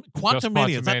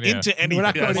Quantumania. It's not into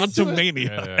anything. Quantumania.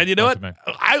 Yeah. And you know what?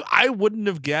 I wouldn't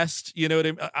have guessed. You know what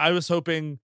I mean?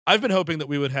 I've been hoping that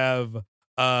we would have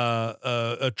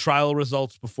a trial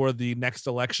results before the next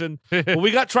election. Well,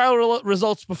 we got trial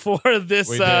results before this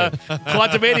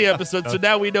Quantumania episode, so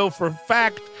now we know for a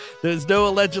fact there's no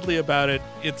allegedly about it.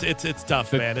 It's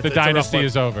tough, man. The dynasty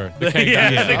is over. The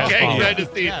Kang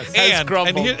dynasty has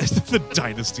crumbled. And the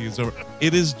dynasty is over.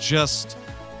 It is just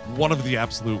one of the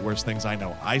absolute worst things I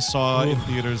know. I saw in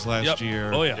theaters last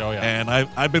year. Oh yeah. And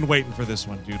I've been waiting for this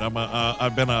one, dude.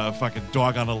 I've been a fucking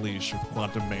dog on a leash with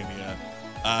Quantumania.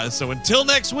 So until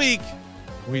next week,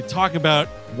 we talk about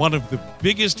one of the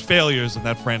biggest failures in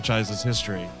that franchise's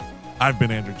history. I've been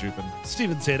Andrew Jupin.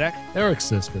 Steven Sadak. Eric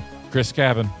Sisker. Chris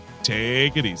Cabin.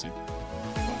 Take it easy.